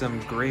have some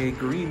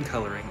gray-green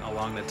coloring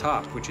along the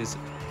top, which is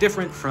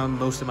different from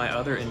most of my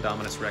other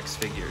Indominus Rex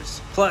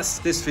figures. Plus,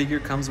 this figure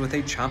comes with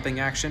a chomping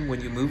action when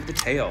you move the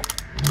tail.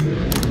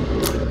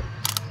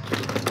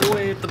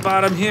 Way at the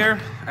bottom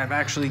here, I've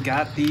actually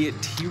got the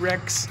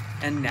T-Rex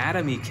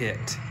anatomy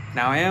kit.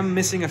 Now I am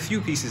missing a few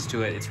pieces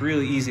to it. It's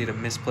really easy to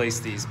misplace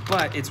these,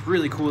 but it's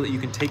really cool that you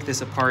can take this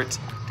apart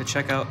to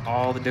check out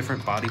all the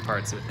different body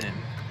parts within.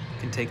 You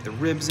can take the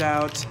ribs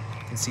out,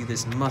 you can see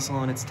this muscle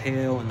on its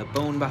tail and the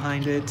bone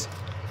behind it,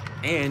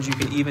 and you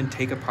can even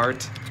take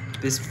apart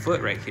this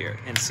foot right here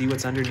and see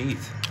what's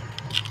underneath.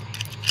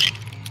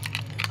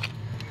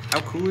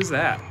 How cool is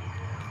that?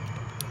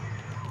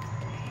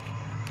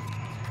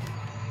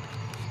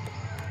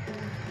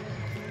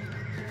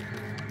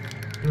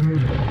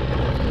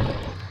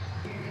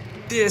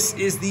 This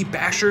is the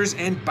Bashers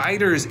and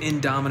Biters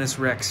Indominus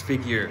Rex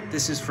figure.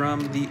 This is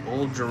from the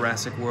old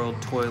Jurassic World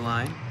toy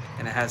line,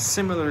 and it has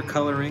similar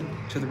coloring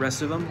to the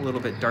rest of them, a little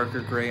bit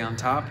darker gray on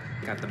top,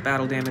 got the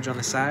battle damage on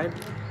the side,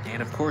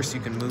 and of course you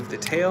can move the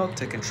tail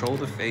to control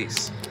the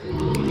face.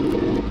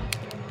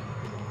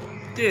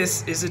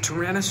 This is a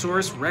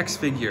Tyrannosaurus Rex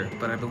figure,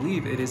 but I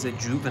believe it is a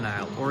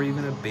juvenile or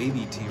even a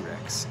baby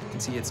T-Rex. You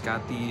can see it's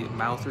got the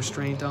mouth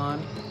restraint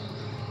on,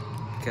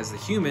 because the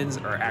humans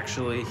are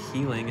actually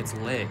healing its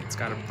leg. It's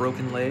got a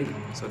broken leg,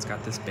 so it's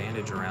got this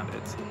bandage around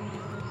it.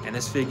 And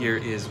this figure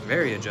is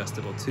very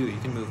adjustable too. You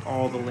can move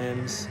all the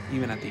limbs,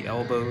 even at the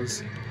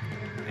elbows.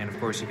 And of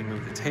course you can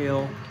move the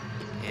tail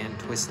and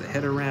twist the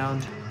head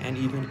around and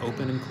even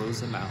open and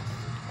close the mouth.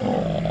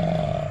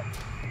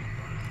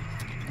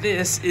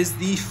 This is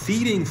the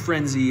Feeding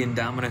Frenzy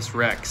Indominus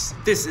Rex.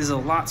 This is a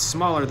lot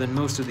smaller than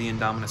most of the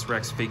Indominus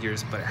Rex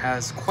figures, but it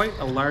has quite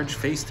a large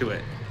face to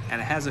it. And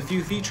it has a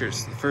few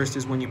features. The first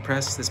is when you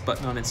press this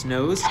button on its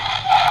nose,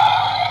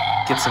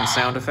 it get some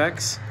sound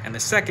effects. And the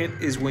second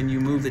is when you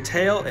move the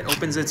tail, it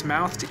opens its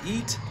mouth to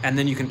eat, and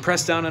then you can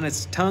press down on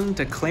its tongue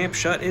to clamp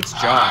shut its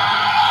jaw.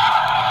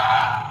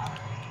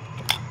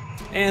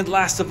 And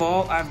last of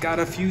all, I've got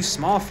a few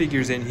small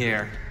figures in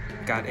here.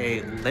 Got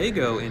a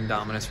Lego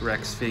Indominus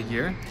Rex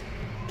figure,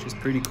 which is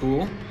pretty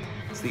cool.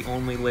 It's the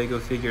only Lego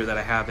figure that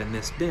I have in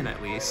this bin,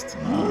 at least.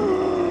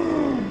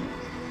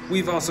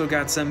 We've also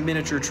got some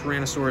miniature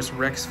Tyrannosaurus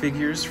Rex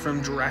figures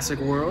from Jurassic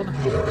World.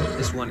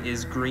 This one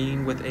is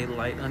green with a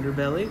light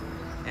underbelly,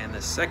 and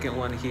the second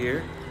one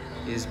here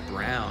is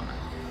brown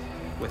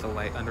with a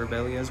light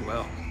underbelly as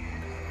well.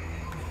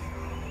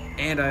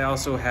 And I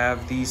also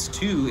have these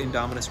two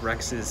Indominus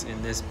Rexes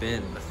in this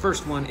bin. The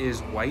first one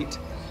is white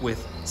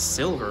with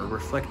silver,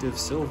 reflective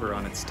silver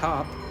on its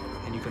top,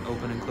 and you can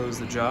open and close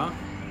the jaw.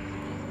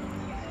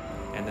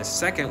 And the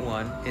second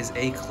one is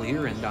a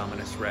clear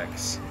Indominus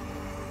Rex.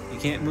 You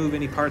can't move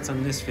any parts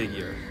on this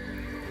figure,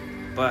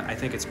 but I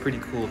think it's pretty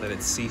cool that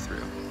it's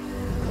see-through.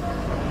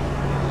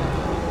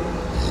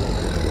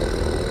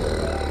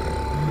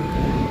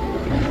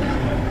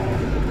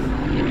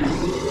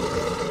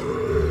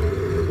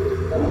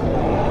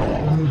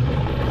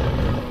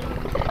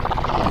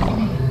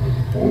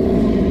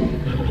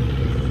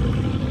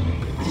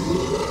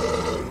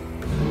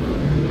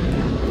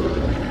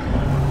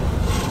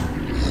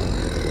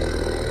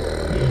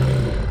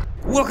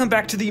 Welcome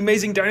back to the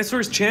Amazing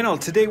Dinosaurs channel.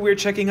 Today we're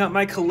checking out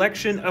my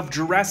collection of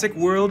Jurassic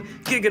World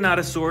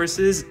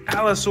Giganotosauruses,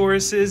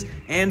 Allosauruses,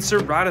 and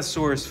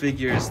Ceratosaurus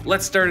figures.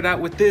 Let's start it out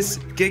with this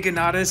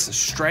Giganotosaurus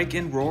Strike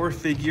and Roar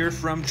figure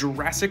from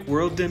Jurassic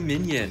World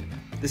Dominion.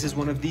 This is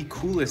one of the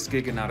coolest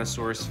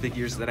Giganotosaurus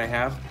figures that I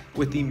have,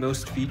 with the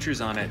most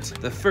features on it.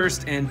 The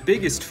first and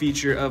biggest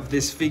feature of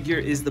this figure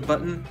is the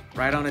button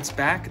right on its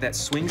back that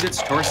swings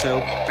its torso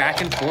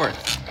back and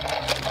forth.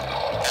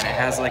 And it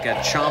has like a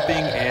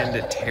chomping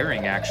and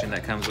tearing action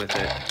that comes with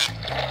it.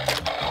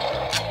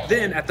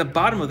 Then at the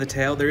bottom of the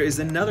tail, there is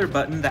another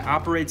button that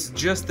operates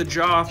just the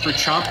jaw for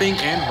chomping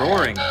and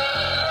roaring.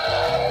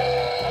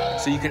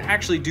 So you can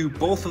actually do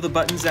both of the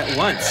buttons at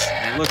once,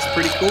 and it looks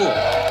pretty cool.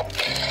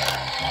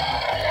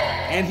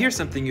 And here's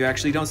something you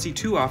actually don't see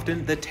too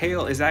often. The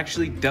tail is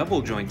actually double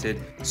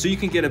jointed, so you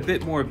can get a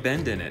bit more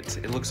bend in it.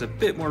 It looks a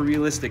bit more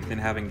realistic than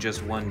having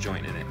just one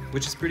joint in it,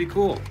 which is pretty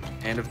cool.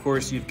 And of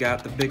course, you've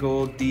got the big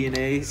old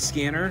DNA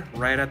scanner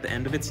right at the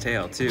end of its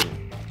tail too.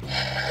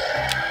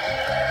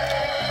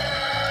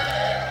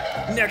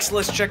 Next,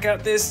 let's check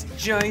out this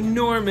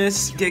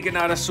ginormous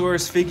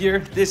Giganotosaurus figure.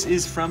 This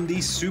is from the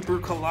Super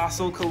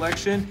Colossal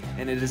collection,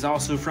 and it is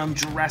also from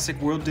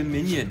Jurassic World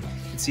Dominion.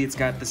 You can see it's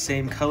got the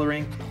same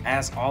coloring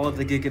as all of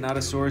the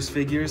Giganotosaurus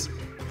figures,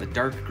 the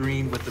dark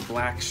green with the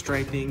black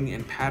striping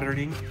and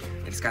patterning.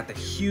 It's got the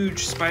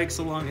huge spikes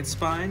along its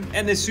spine,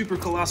 and this Super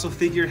Colossal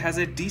figure has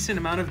a decent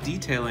amount of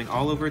detailing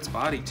all over its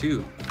body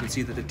too. You can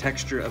see that the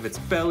texture of its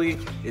belly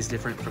is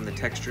different from the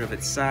texture of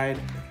its side,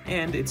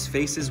 and its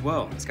face as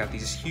well. It's got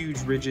these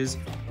huge ridges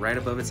right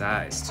above its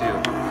eyes too.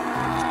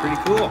 It's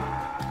pretty cool.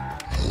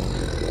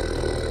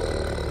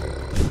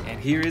 And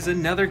here is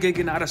another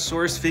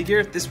Giganotosaurus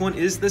figure. This one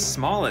is the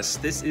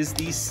smallest. This is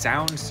the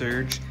Sound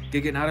Surge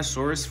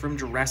Giganotosaurus from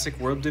Jurassic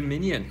World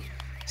Dominion.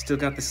 Still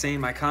got the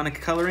same iconic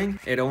coloring.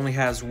 It only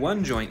has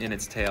one joint in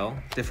its tail,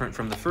 different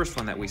from the first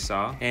one that we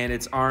saw, and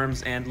its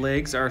arms and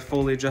legs are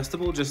fully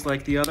adjustable just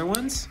like the other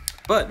ones.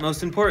 But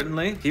most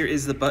importantly, here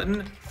is the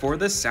button for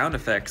the sound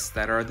effects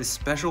that are the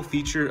special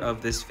feature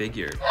of this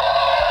figure.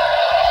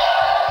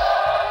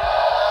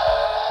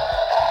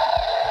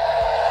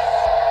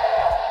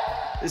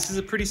 This is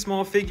a pretty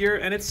small figure,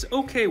 and it's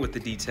okay with the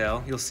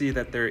detail. You'll see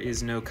that there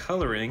is no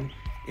coloring.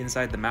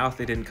 Inside the mouth,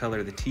 they didn't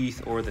color the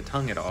teeth or the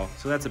tongue at all,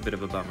 so that's a bit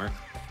of a bummer.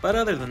 But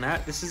other than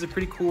that, this is a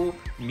pretty cool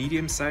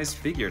medium-sized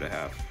figure to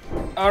have.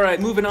 All right,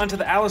 moving on to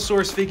the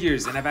Allosaurus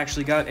figures, and I've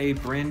actually got a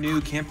brand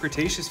new Camp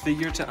Cretaceous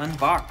figure to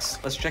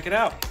unbox. Let's check it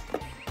out.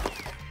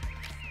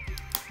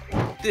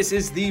 This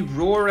is the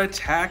Roar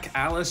Attack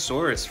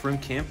Allosaurus from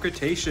Camp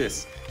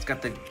Cretaceous. It's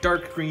got the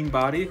dark green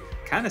body,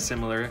 kind of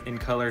similar in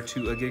color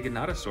to a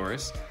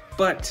Giganotosaurus,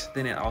 but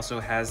then it also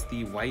has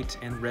the white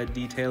and red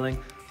detailing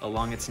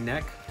along its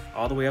neck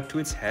all the way up to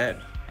its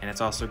head. And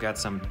it's also got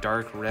some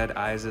dark red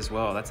eyes as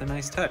well. That's a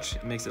nice touch.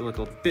 It makes it look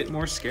a bit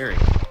more scary.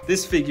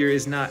 This figure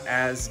is not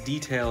as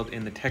detailed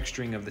in the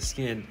texturing of the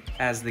skin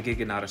as the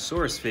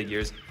Giganotosaurus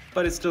figures,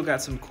 but it's still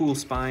got some cool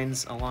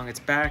spines along its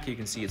back. You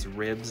can see its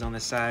ribs on the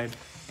side,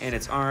 and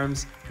its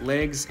arms,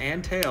 legs,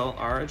 and tail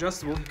are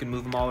adjustable. You can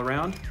move them all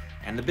around.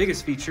 And the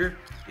biggest feature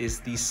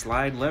is the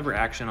slide lever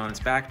action on its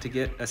back to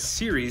get a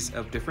series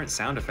of different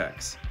sound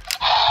effects.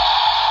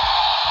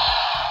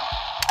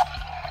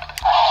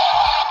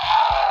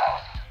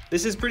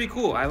 This is pretty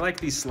cool. I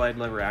like these slide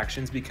lever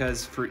actions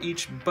because for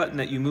each button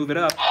that you move it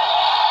up,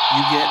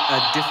 you get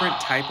a different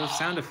type of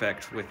sound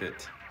effect with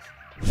it.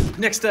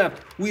 Next up,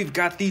 we've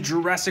got the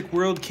Jurassic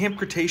World Camp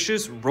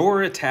Cretaceous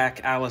Roar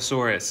Attack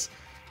Allosaurus.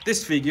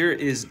 This figure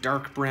is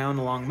dark brown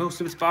along most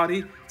of its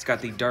body. It's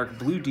got the dark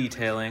blue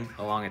detailing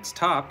along its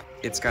top.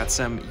 It's got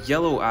some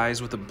yellow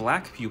eyes with a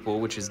black pupil,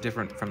 which is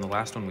different from the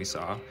last one we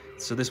saw. It's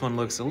so this one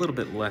looks a little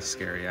bit less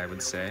scary, I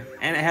would say.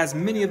 And it has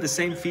many of the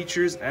same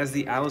features as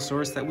the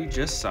Allosaurus that we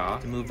just saw,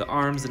 to move the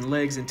arms and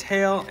legs and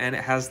tail, and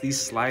it has the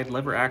slide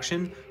lever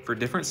action for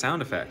different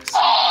sound effects.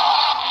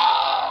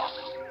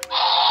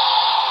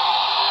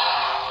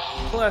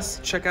 Plus,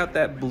 check out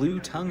that blue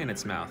tongue in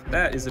its mouth.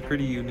 That is a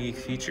pretty unique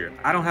feature.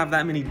 I don't have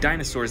that many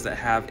dinosaurs that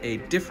have a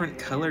different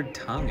colored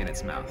tongue in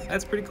its mouth.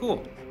 That's pretty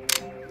cool.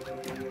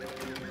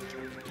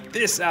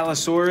 This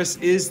Allosaurus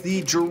is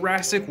the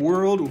Jurassic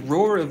World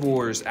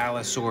Roarivores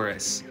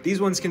Allosaurus.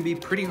 These ones can be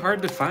pretty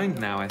hard to find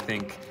now, I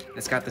think.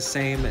 It's got the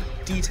same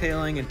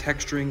detailing and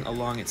texturing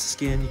along its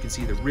skin. You can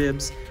see the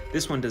ribs.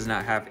 This one does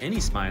not have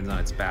any spines on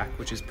its back,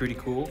 which is pretty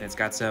cool. It's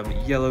got some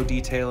yellow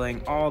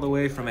detailing all the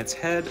way from its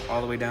head, all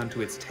the way down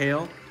to its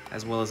tail,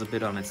 as well as a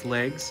bit on its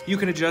legs. You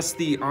can adjust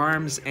the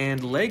arms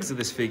and legs of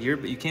this figure,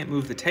 but you can't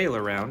move the tail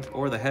around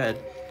or the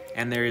head.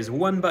 And there is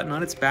one button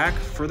on its back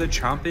for the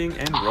chomping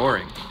and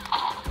roaring.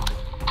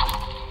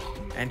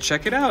 And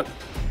check it out,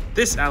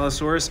 this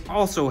Allosaurus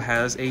also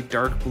has a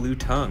dark blue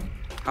tongue.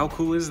 How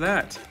cool is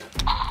that?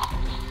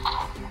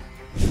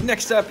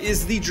 Next up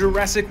is the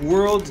Jurassic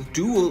World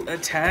Dual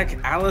Attack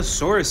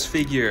Allosaurus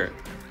figure.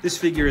 This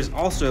figure is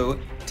also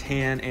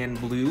tan and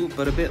blue,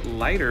 but a bit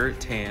lighter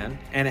tan,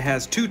 and it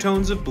has two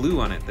tones of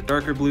blue on it, the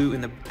darker blue in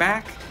the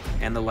back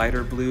and the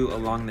lighter blue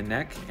along the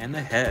neck and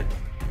the head.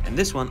 And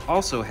this one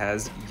also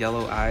has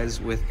yellow eyes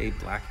with a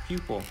black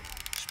pupil,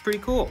 which is pretty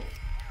cool.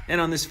 And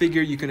on this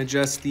figure, you can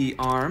adjust the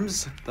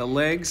arms, the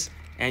legs,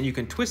 and you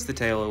can twist the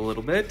tail a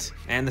little bit.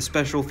 And the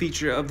special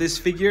feature of this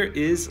figure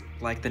is,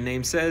 like the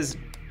name says,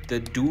 the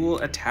dual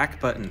attack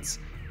buttons.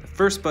 The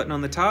first button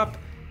on the top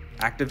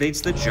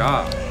activates the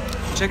jaw.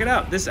 Check it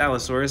out, this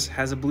Allosaurus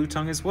has a blue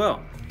tongue as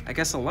well. I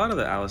guess a lot of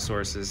the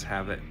Allosauruses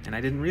have it, and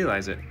I didn't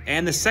realize it.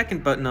 And the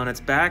second button on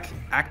its back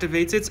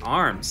activates its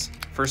arms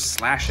for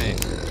slashing.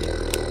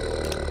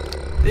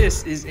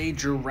 This is a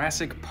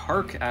Jurassic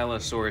Park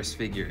Allosaurus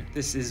figure.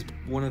 This is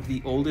one of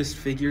the oldest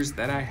figures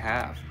that I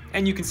have.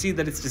 And you can see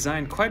that it's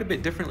designed quite a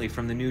bit differently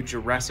from the new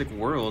Jurassic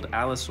World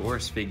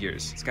Allosaurus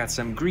figures. It's got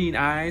some green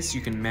eyes,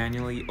 you can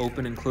manually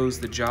open and close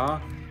the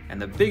jaw,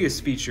 and the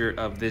biggest feature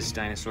of this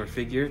dinosaur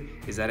figure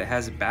is that it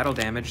has battle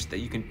damage that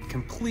you can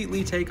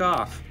completely take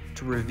off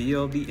to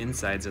reveal the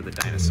insides of the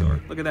dinosaur.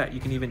 Look at that, you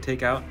can even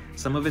take out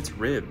some of its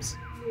ribs.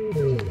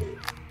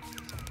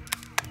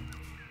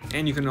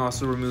 And you can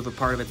also remove a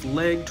part of its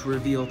leg to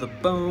reveal the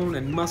bone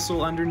and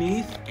muscle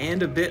underneath,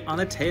 and a bit on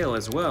the tail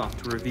as well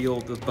to reveal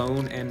the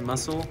bone and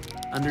muscle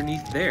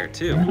underneath there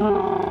too.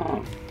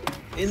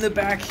 In the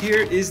back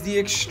here is the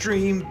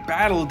extreme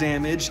battle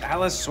damage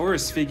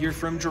Allosaurus figure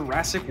from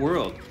Jurassic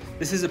World.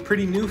 This is a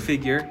pretty new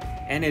figure,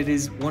 and it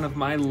is one of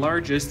my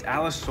largest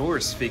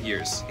Allosaurus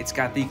figures. It's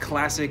got the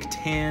classic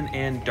tan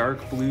and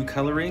dark blue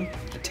coloring,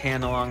 the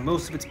tan along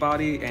most of its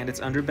body and its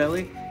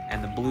underbelly,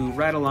 and the blue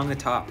right along the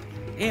top.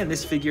 And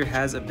this figure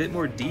has a bit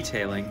more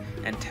detailing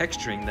and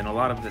texturing than a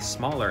lot of the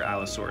smaller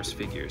Allosaurus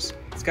figures.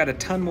 It's got a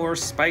ton more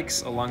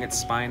spikes along its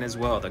spine as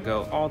well that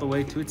go all the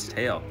way to its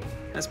tail.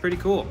 That's pretty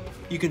cool.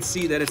 You can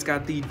see that it's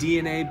got the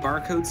DNA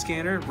barcode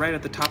scanner right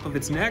at the top of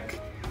its neck.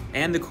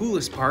 And the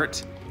coolest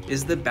part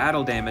is the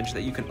battle damage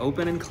that you can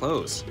open and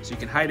close. So you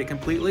can hide it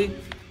completely,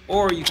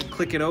 or you can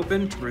click it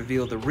open to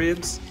reveal the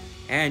ribs,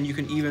 and you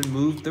can even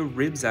move the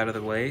ribs out of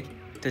the way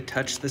to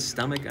touch the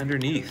stomach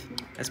underneath.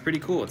 That's pretty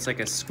cool. It's like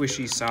a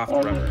squishy soft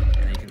rubber,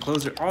 and you can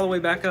close it all the way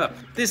back up.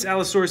 This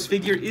Allosaurus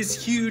figure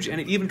is huge, and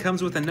it even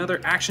comes with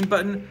another action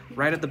button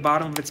right at the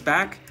bottom of its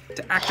back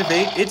to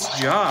activate its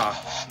jaw.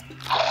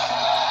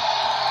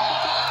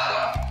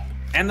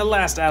 And the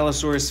last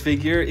Allosaurus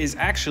figure is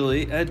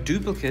actually a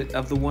duplicate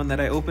of the one that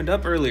I opened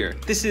up earlier.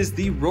 This is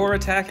the Roar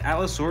Attack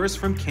Allosaurus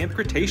from Camp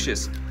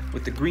Cretaceous,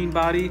 with the green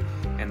body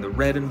and the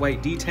red and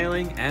white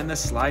detailing and the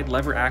slide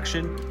lever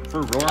action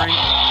for roaring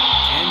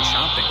and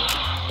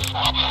chomping.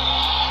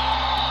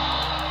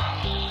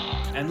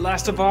 And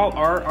last of all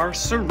are our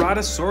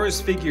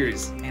Ceratosaurus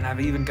figures. And I've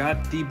even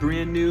got the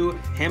brand new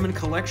Hammond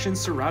Collection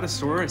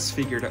Ceratosaurus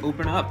figure to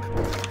open up.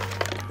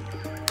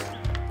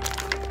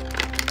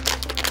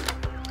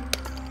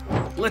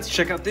 Let's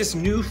check out this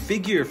new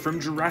figure from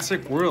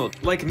Jurassic World.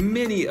 Like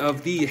many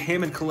of the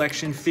Hammond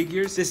Collection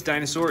figures, this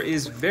dinosaur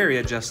is very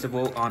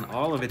adjustable on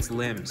all of its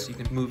limbs. You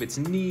can move its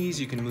knees,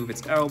 you can move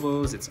its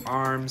elbows, its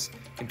arms,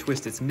 you can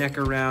twist its neck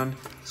around.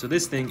 So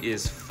this thing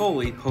is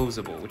fully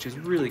posable, which is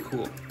really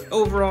cool.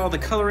 Overall, the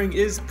coloring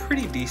is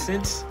pretty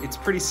decent. It's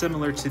pretty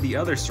similar to the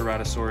other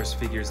Ceratosaurus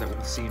figures that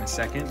we'll see in a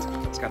second.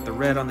 It's got the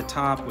red on the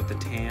top with the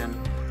tan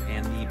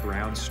and the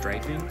brown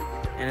striping.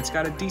 And it's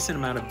got a decent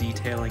amount of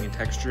detailing and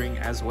texturing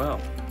as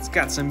well. It's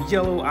got some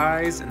yellow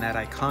eyes and that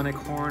iconic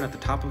horn at the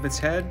top of its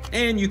head,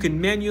 and you can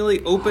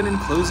manually open and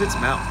close its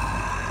mouth.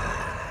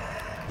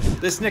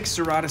 This next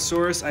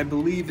Ceratosaurus, I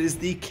believe, is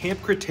the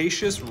Camp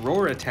Cretaceous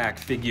Roar Attack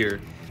figure.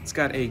 It's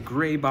got a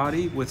gray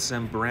body with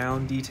some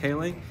brown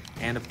detailing,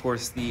 and of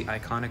course the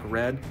iconic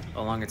red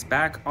along its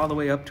back all the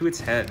way up to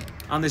its head.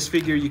 On this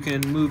figure, you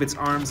can move its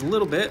arms a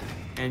little bit,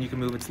 and you can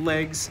move its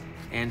legs,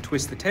 and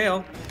twist the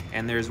tail,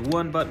 and there's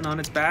one button on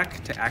its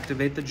back to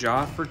activate the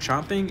jaw for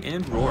chomping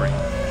and roaring.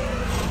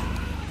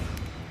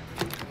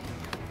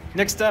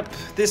 Next up,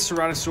 this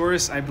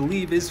Ceratosaurus, I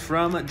believe, is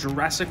from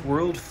Jurassic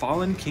World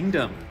Fallen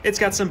Kingdom. It's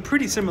got some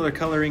pretty similar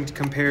coloring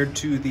compared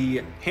to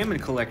the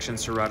Hammond Collection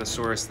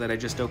Ceratosaurus that I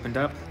just opened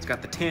up. It's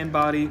got the tan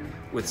body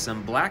with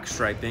some black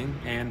striping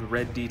and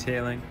red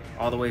detailing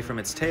all the way from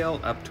its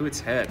tail up to its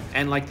head.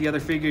 And like the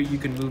other figure, you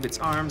can move its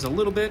arms a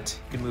little bit,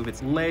 you can move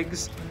its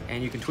legs,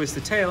 and you can twist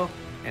the tail,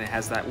 and it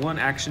has that one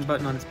action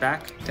button on its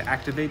back to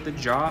activate the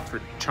jaw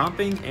for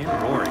chomping and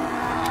roaring.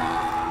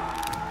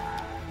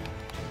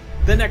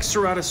 The next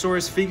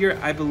Ceratosaurus figure,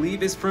 I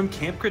believe, is from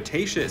Camp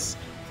Cretaceous.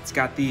 It's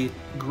got the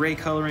gray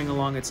coloring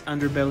along its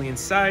underbelly and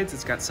sides.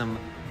 It's got some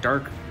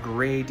dark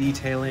gray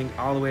detailing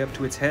all the way up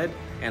to its head,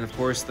 and of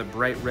course the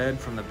bright red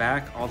from the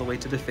back all the way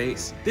to the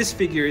face. This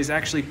figure is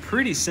actually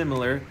pretty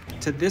similar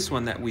to this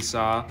one that we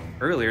saw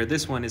earlier.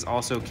 This one is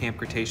also Camp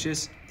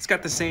Cretaceous. It's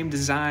got the same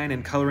design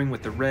and coloring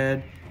with the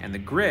red and the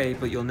gray,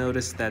 but you'll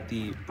notice that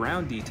the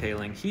brown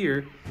detailing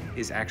here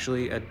is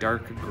actually a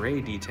dark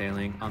gray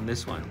detailing on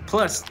this one.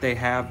 Plus, they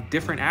have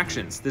different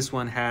actions. This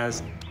one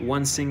has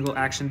one single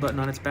action button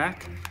on its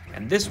back,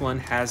 and this one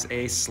has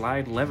a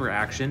slide lever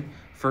action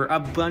for a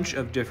bunch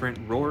of different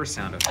roar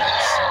sound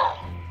effects.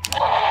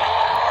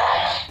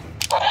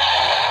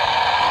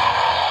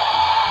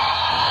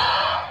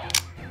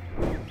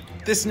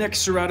 This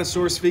next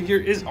Ceratosaurus figure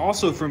is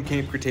also from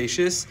Camp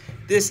Cretaceous.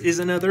 This is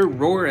another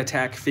roar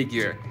attack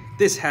figure.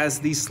 This has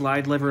the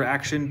slide lever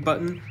action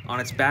button on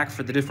its back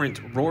for the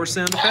different roar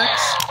sound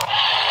effects.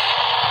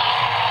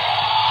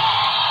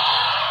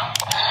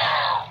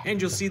 And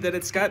you'll see that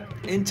it's got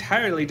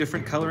entirely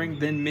different coloring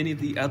than many of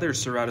the other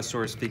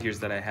Ceratosaurus figures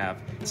that I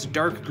have. It's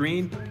dark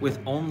green with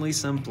only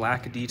some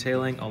black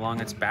detailing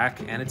along its back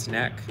and its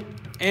neck.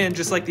 And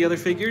just like the other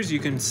figures, you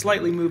can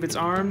slightly move its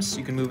arms,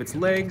 you can move its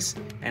legs,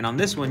 and on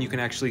this one you can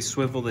actually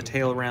swivel the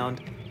tail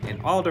around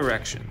in all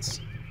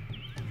directions.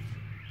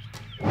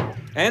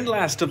 And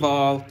last of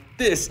all,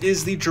 this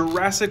is the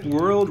Jurassic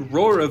World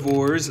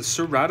Roarivores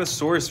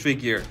Ceratosaurus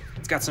figure.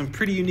 It's got some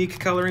pretty unique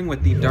coloring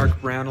with the dark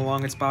brown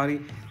along its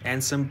body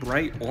and some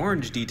bright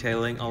orange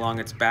detailing along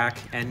its back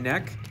and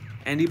neck,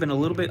 and even a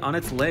little bit on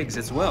its legs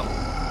as well.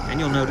 And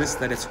you'll notice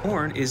that its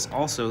horn is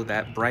also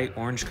that bright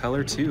orange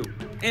color too.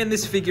 And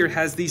this figure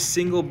has the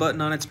single button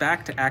on its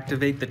back to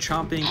activate the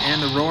chomping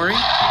and the roaring.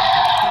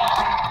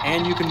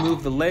 And you can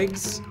move the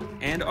legs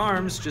and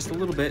arms just a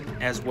little bit,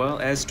 as well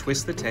as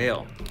twist the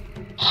tail.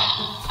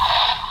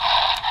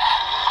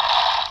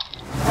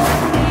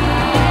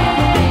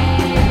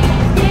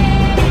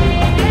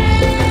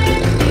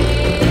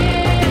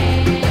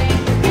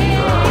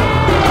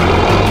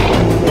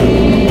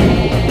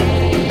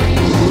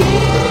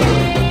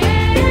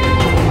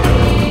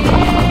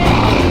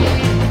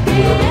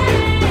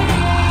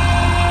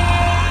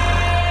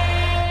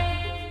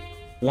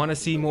 Want to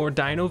see more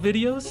dino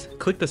videos?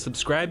 Click the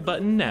subscribe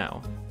button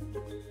now.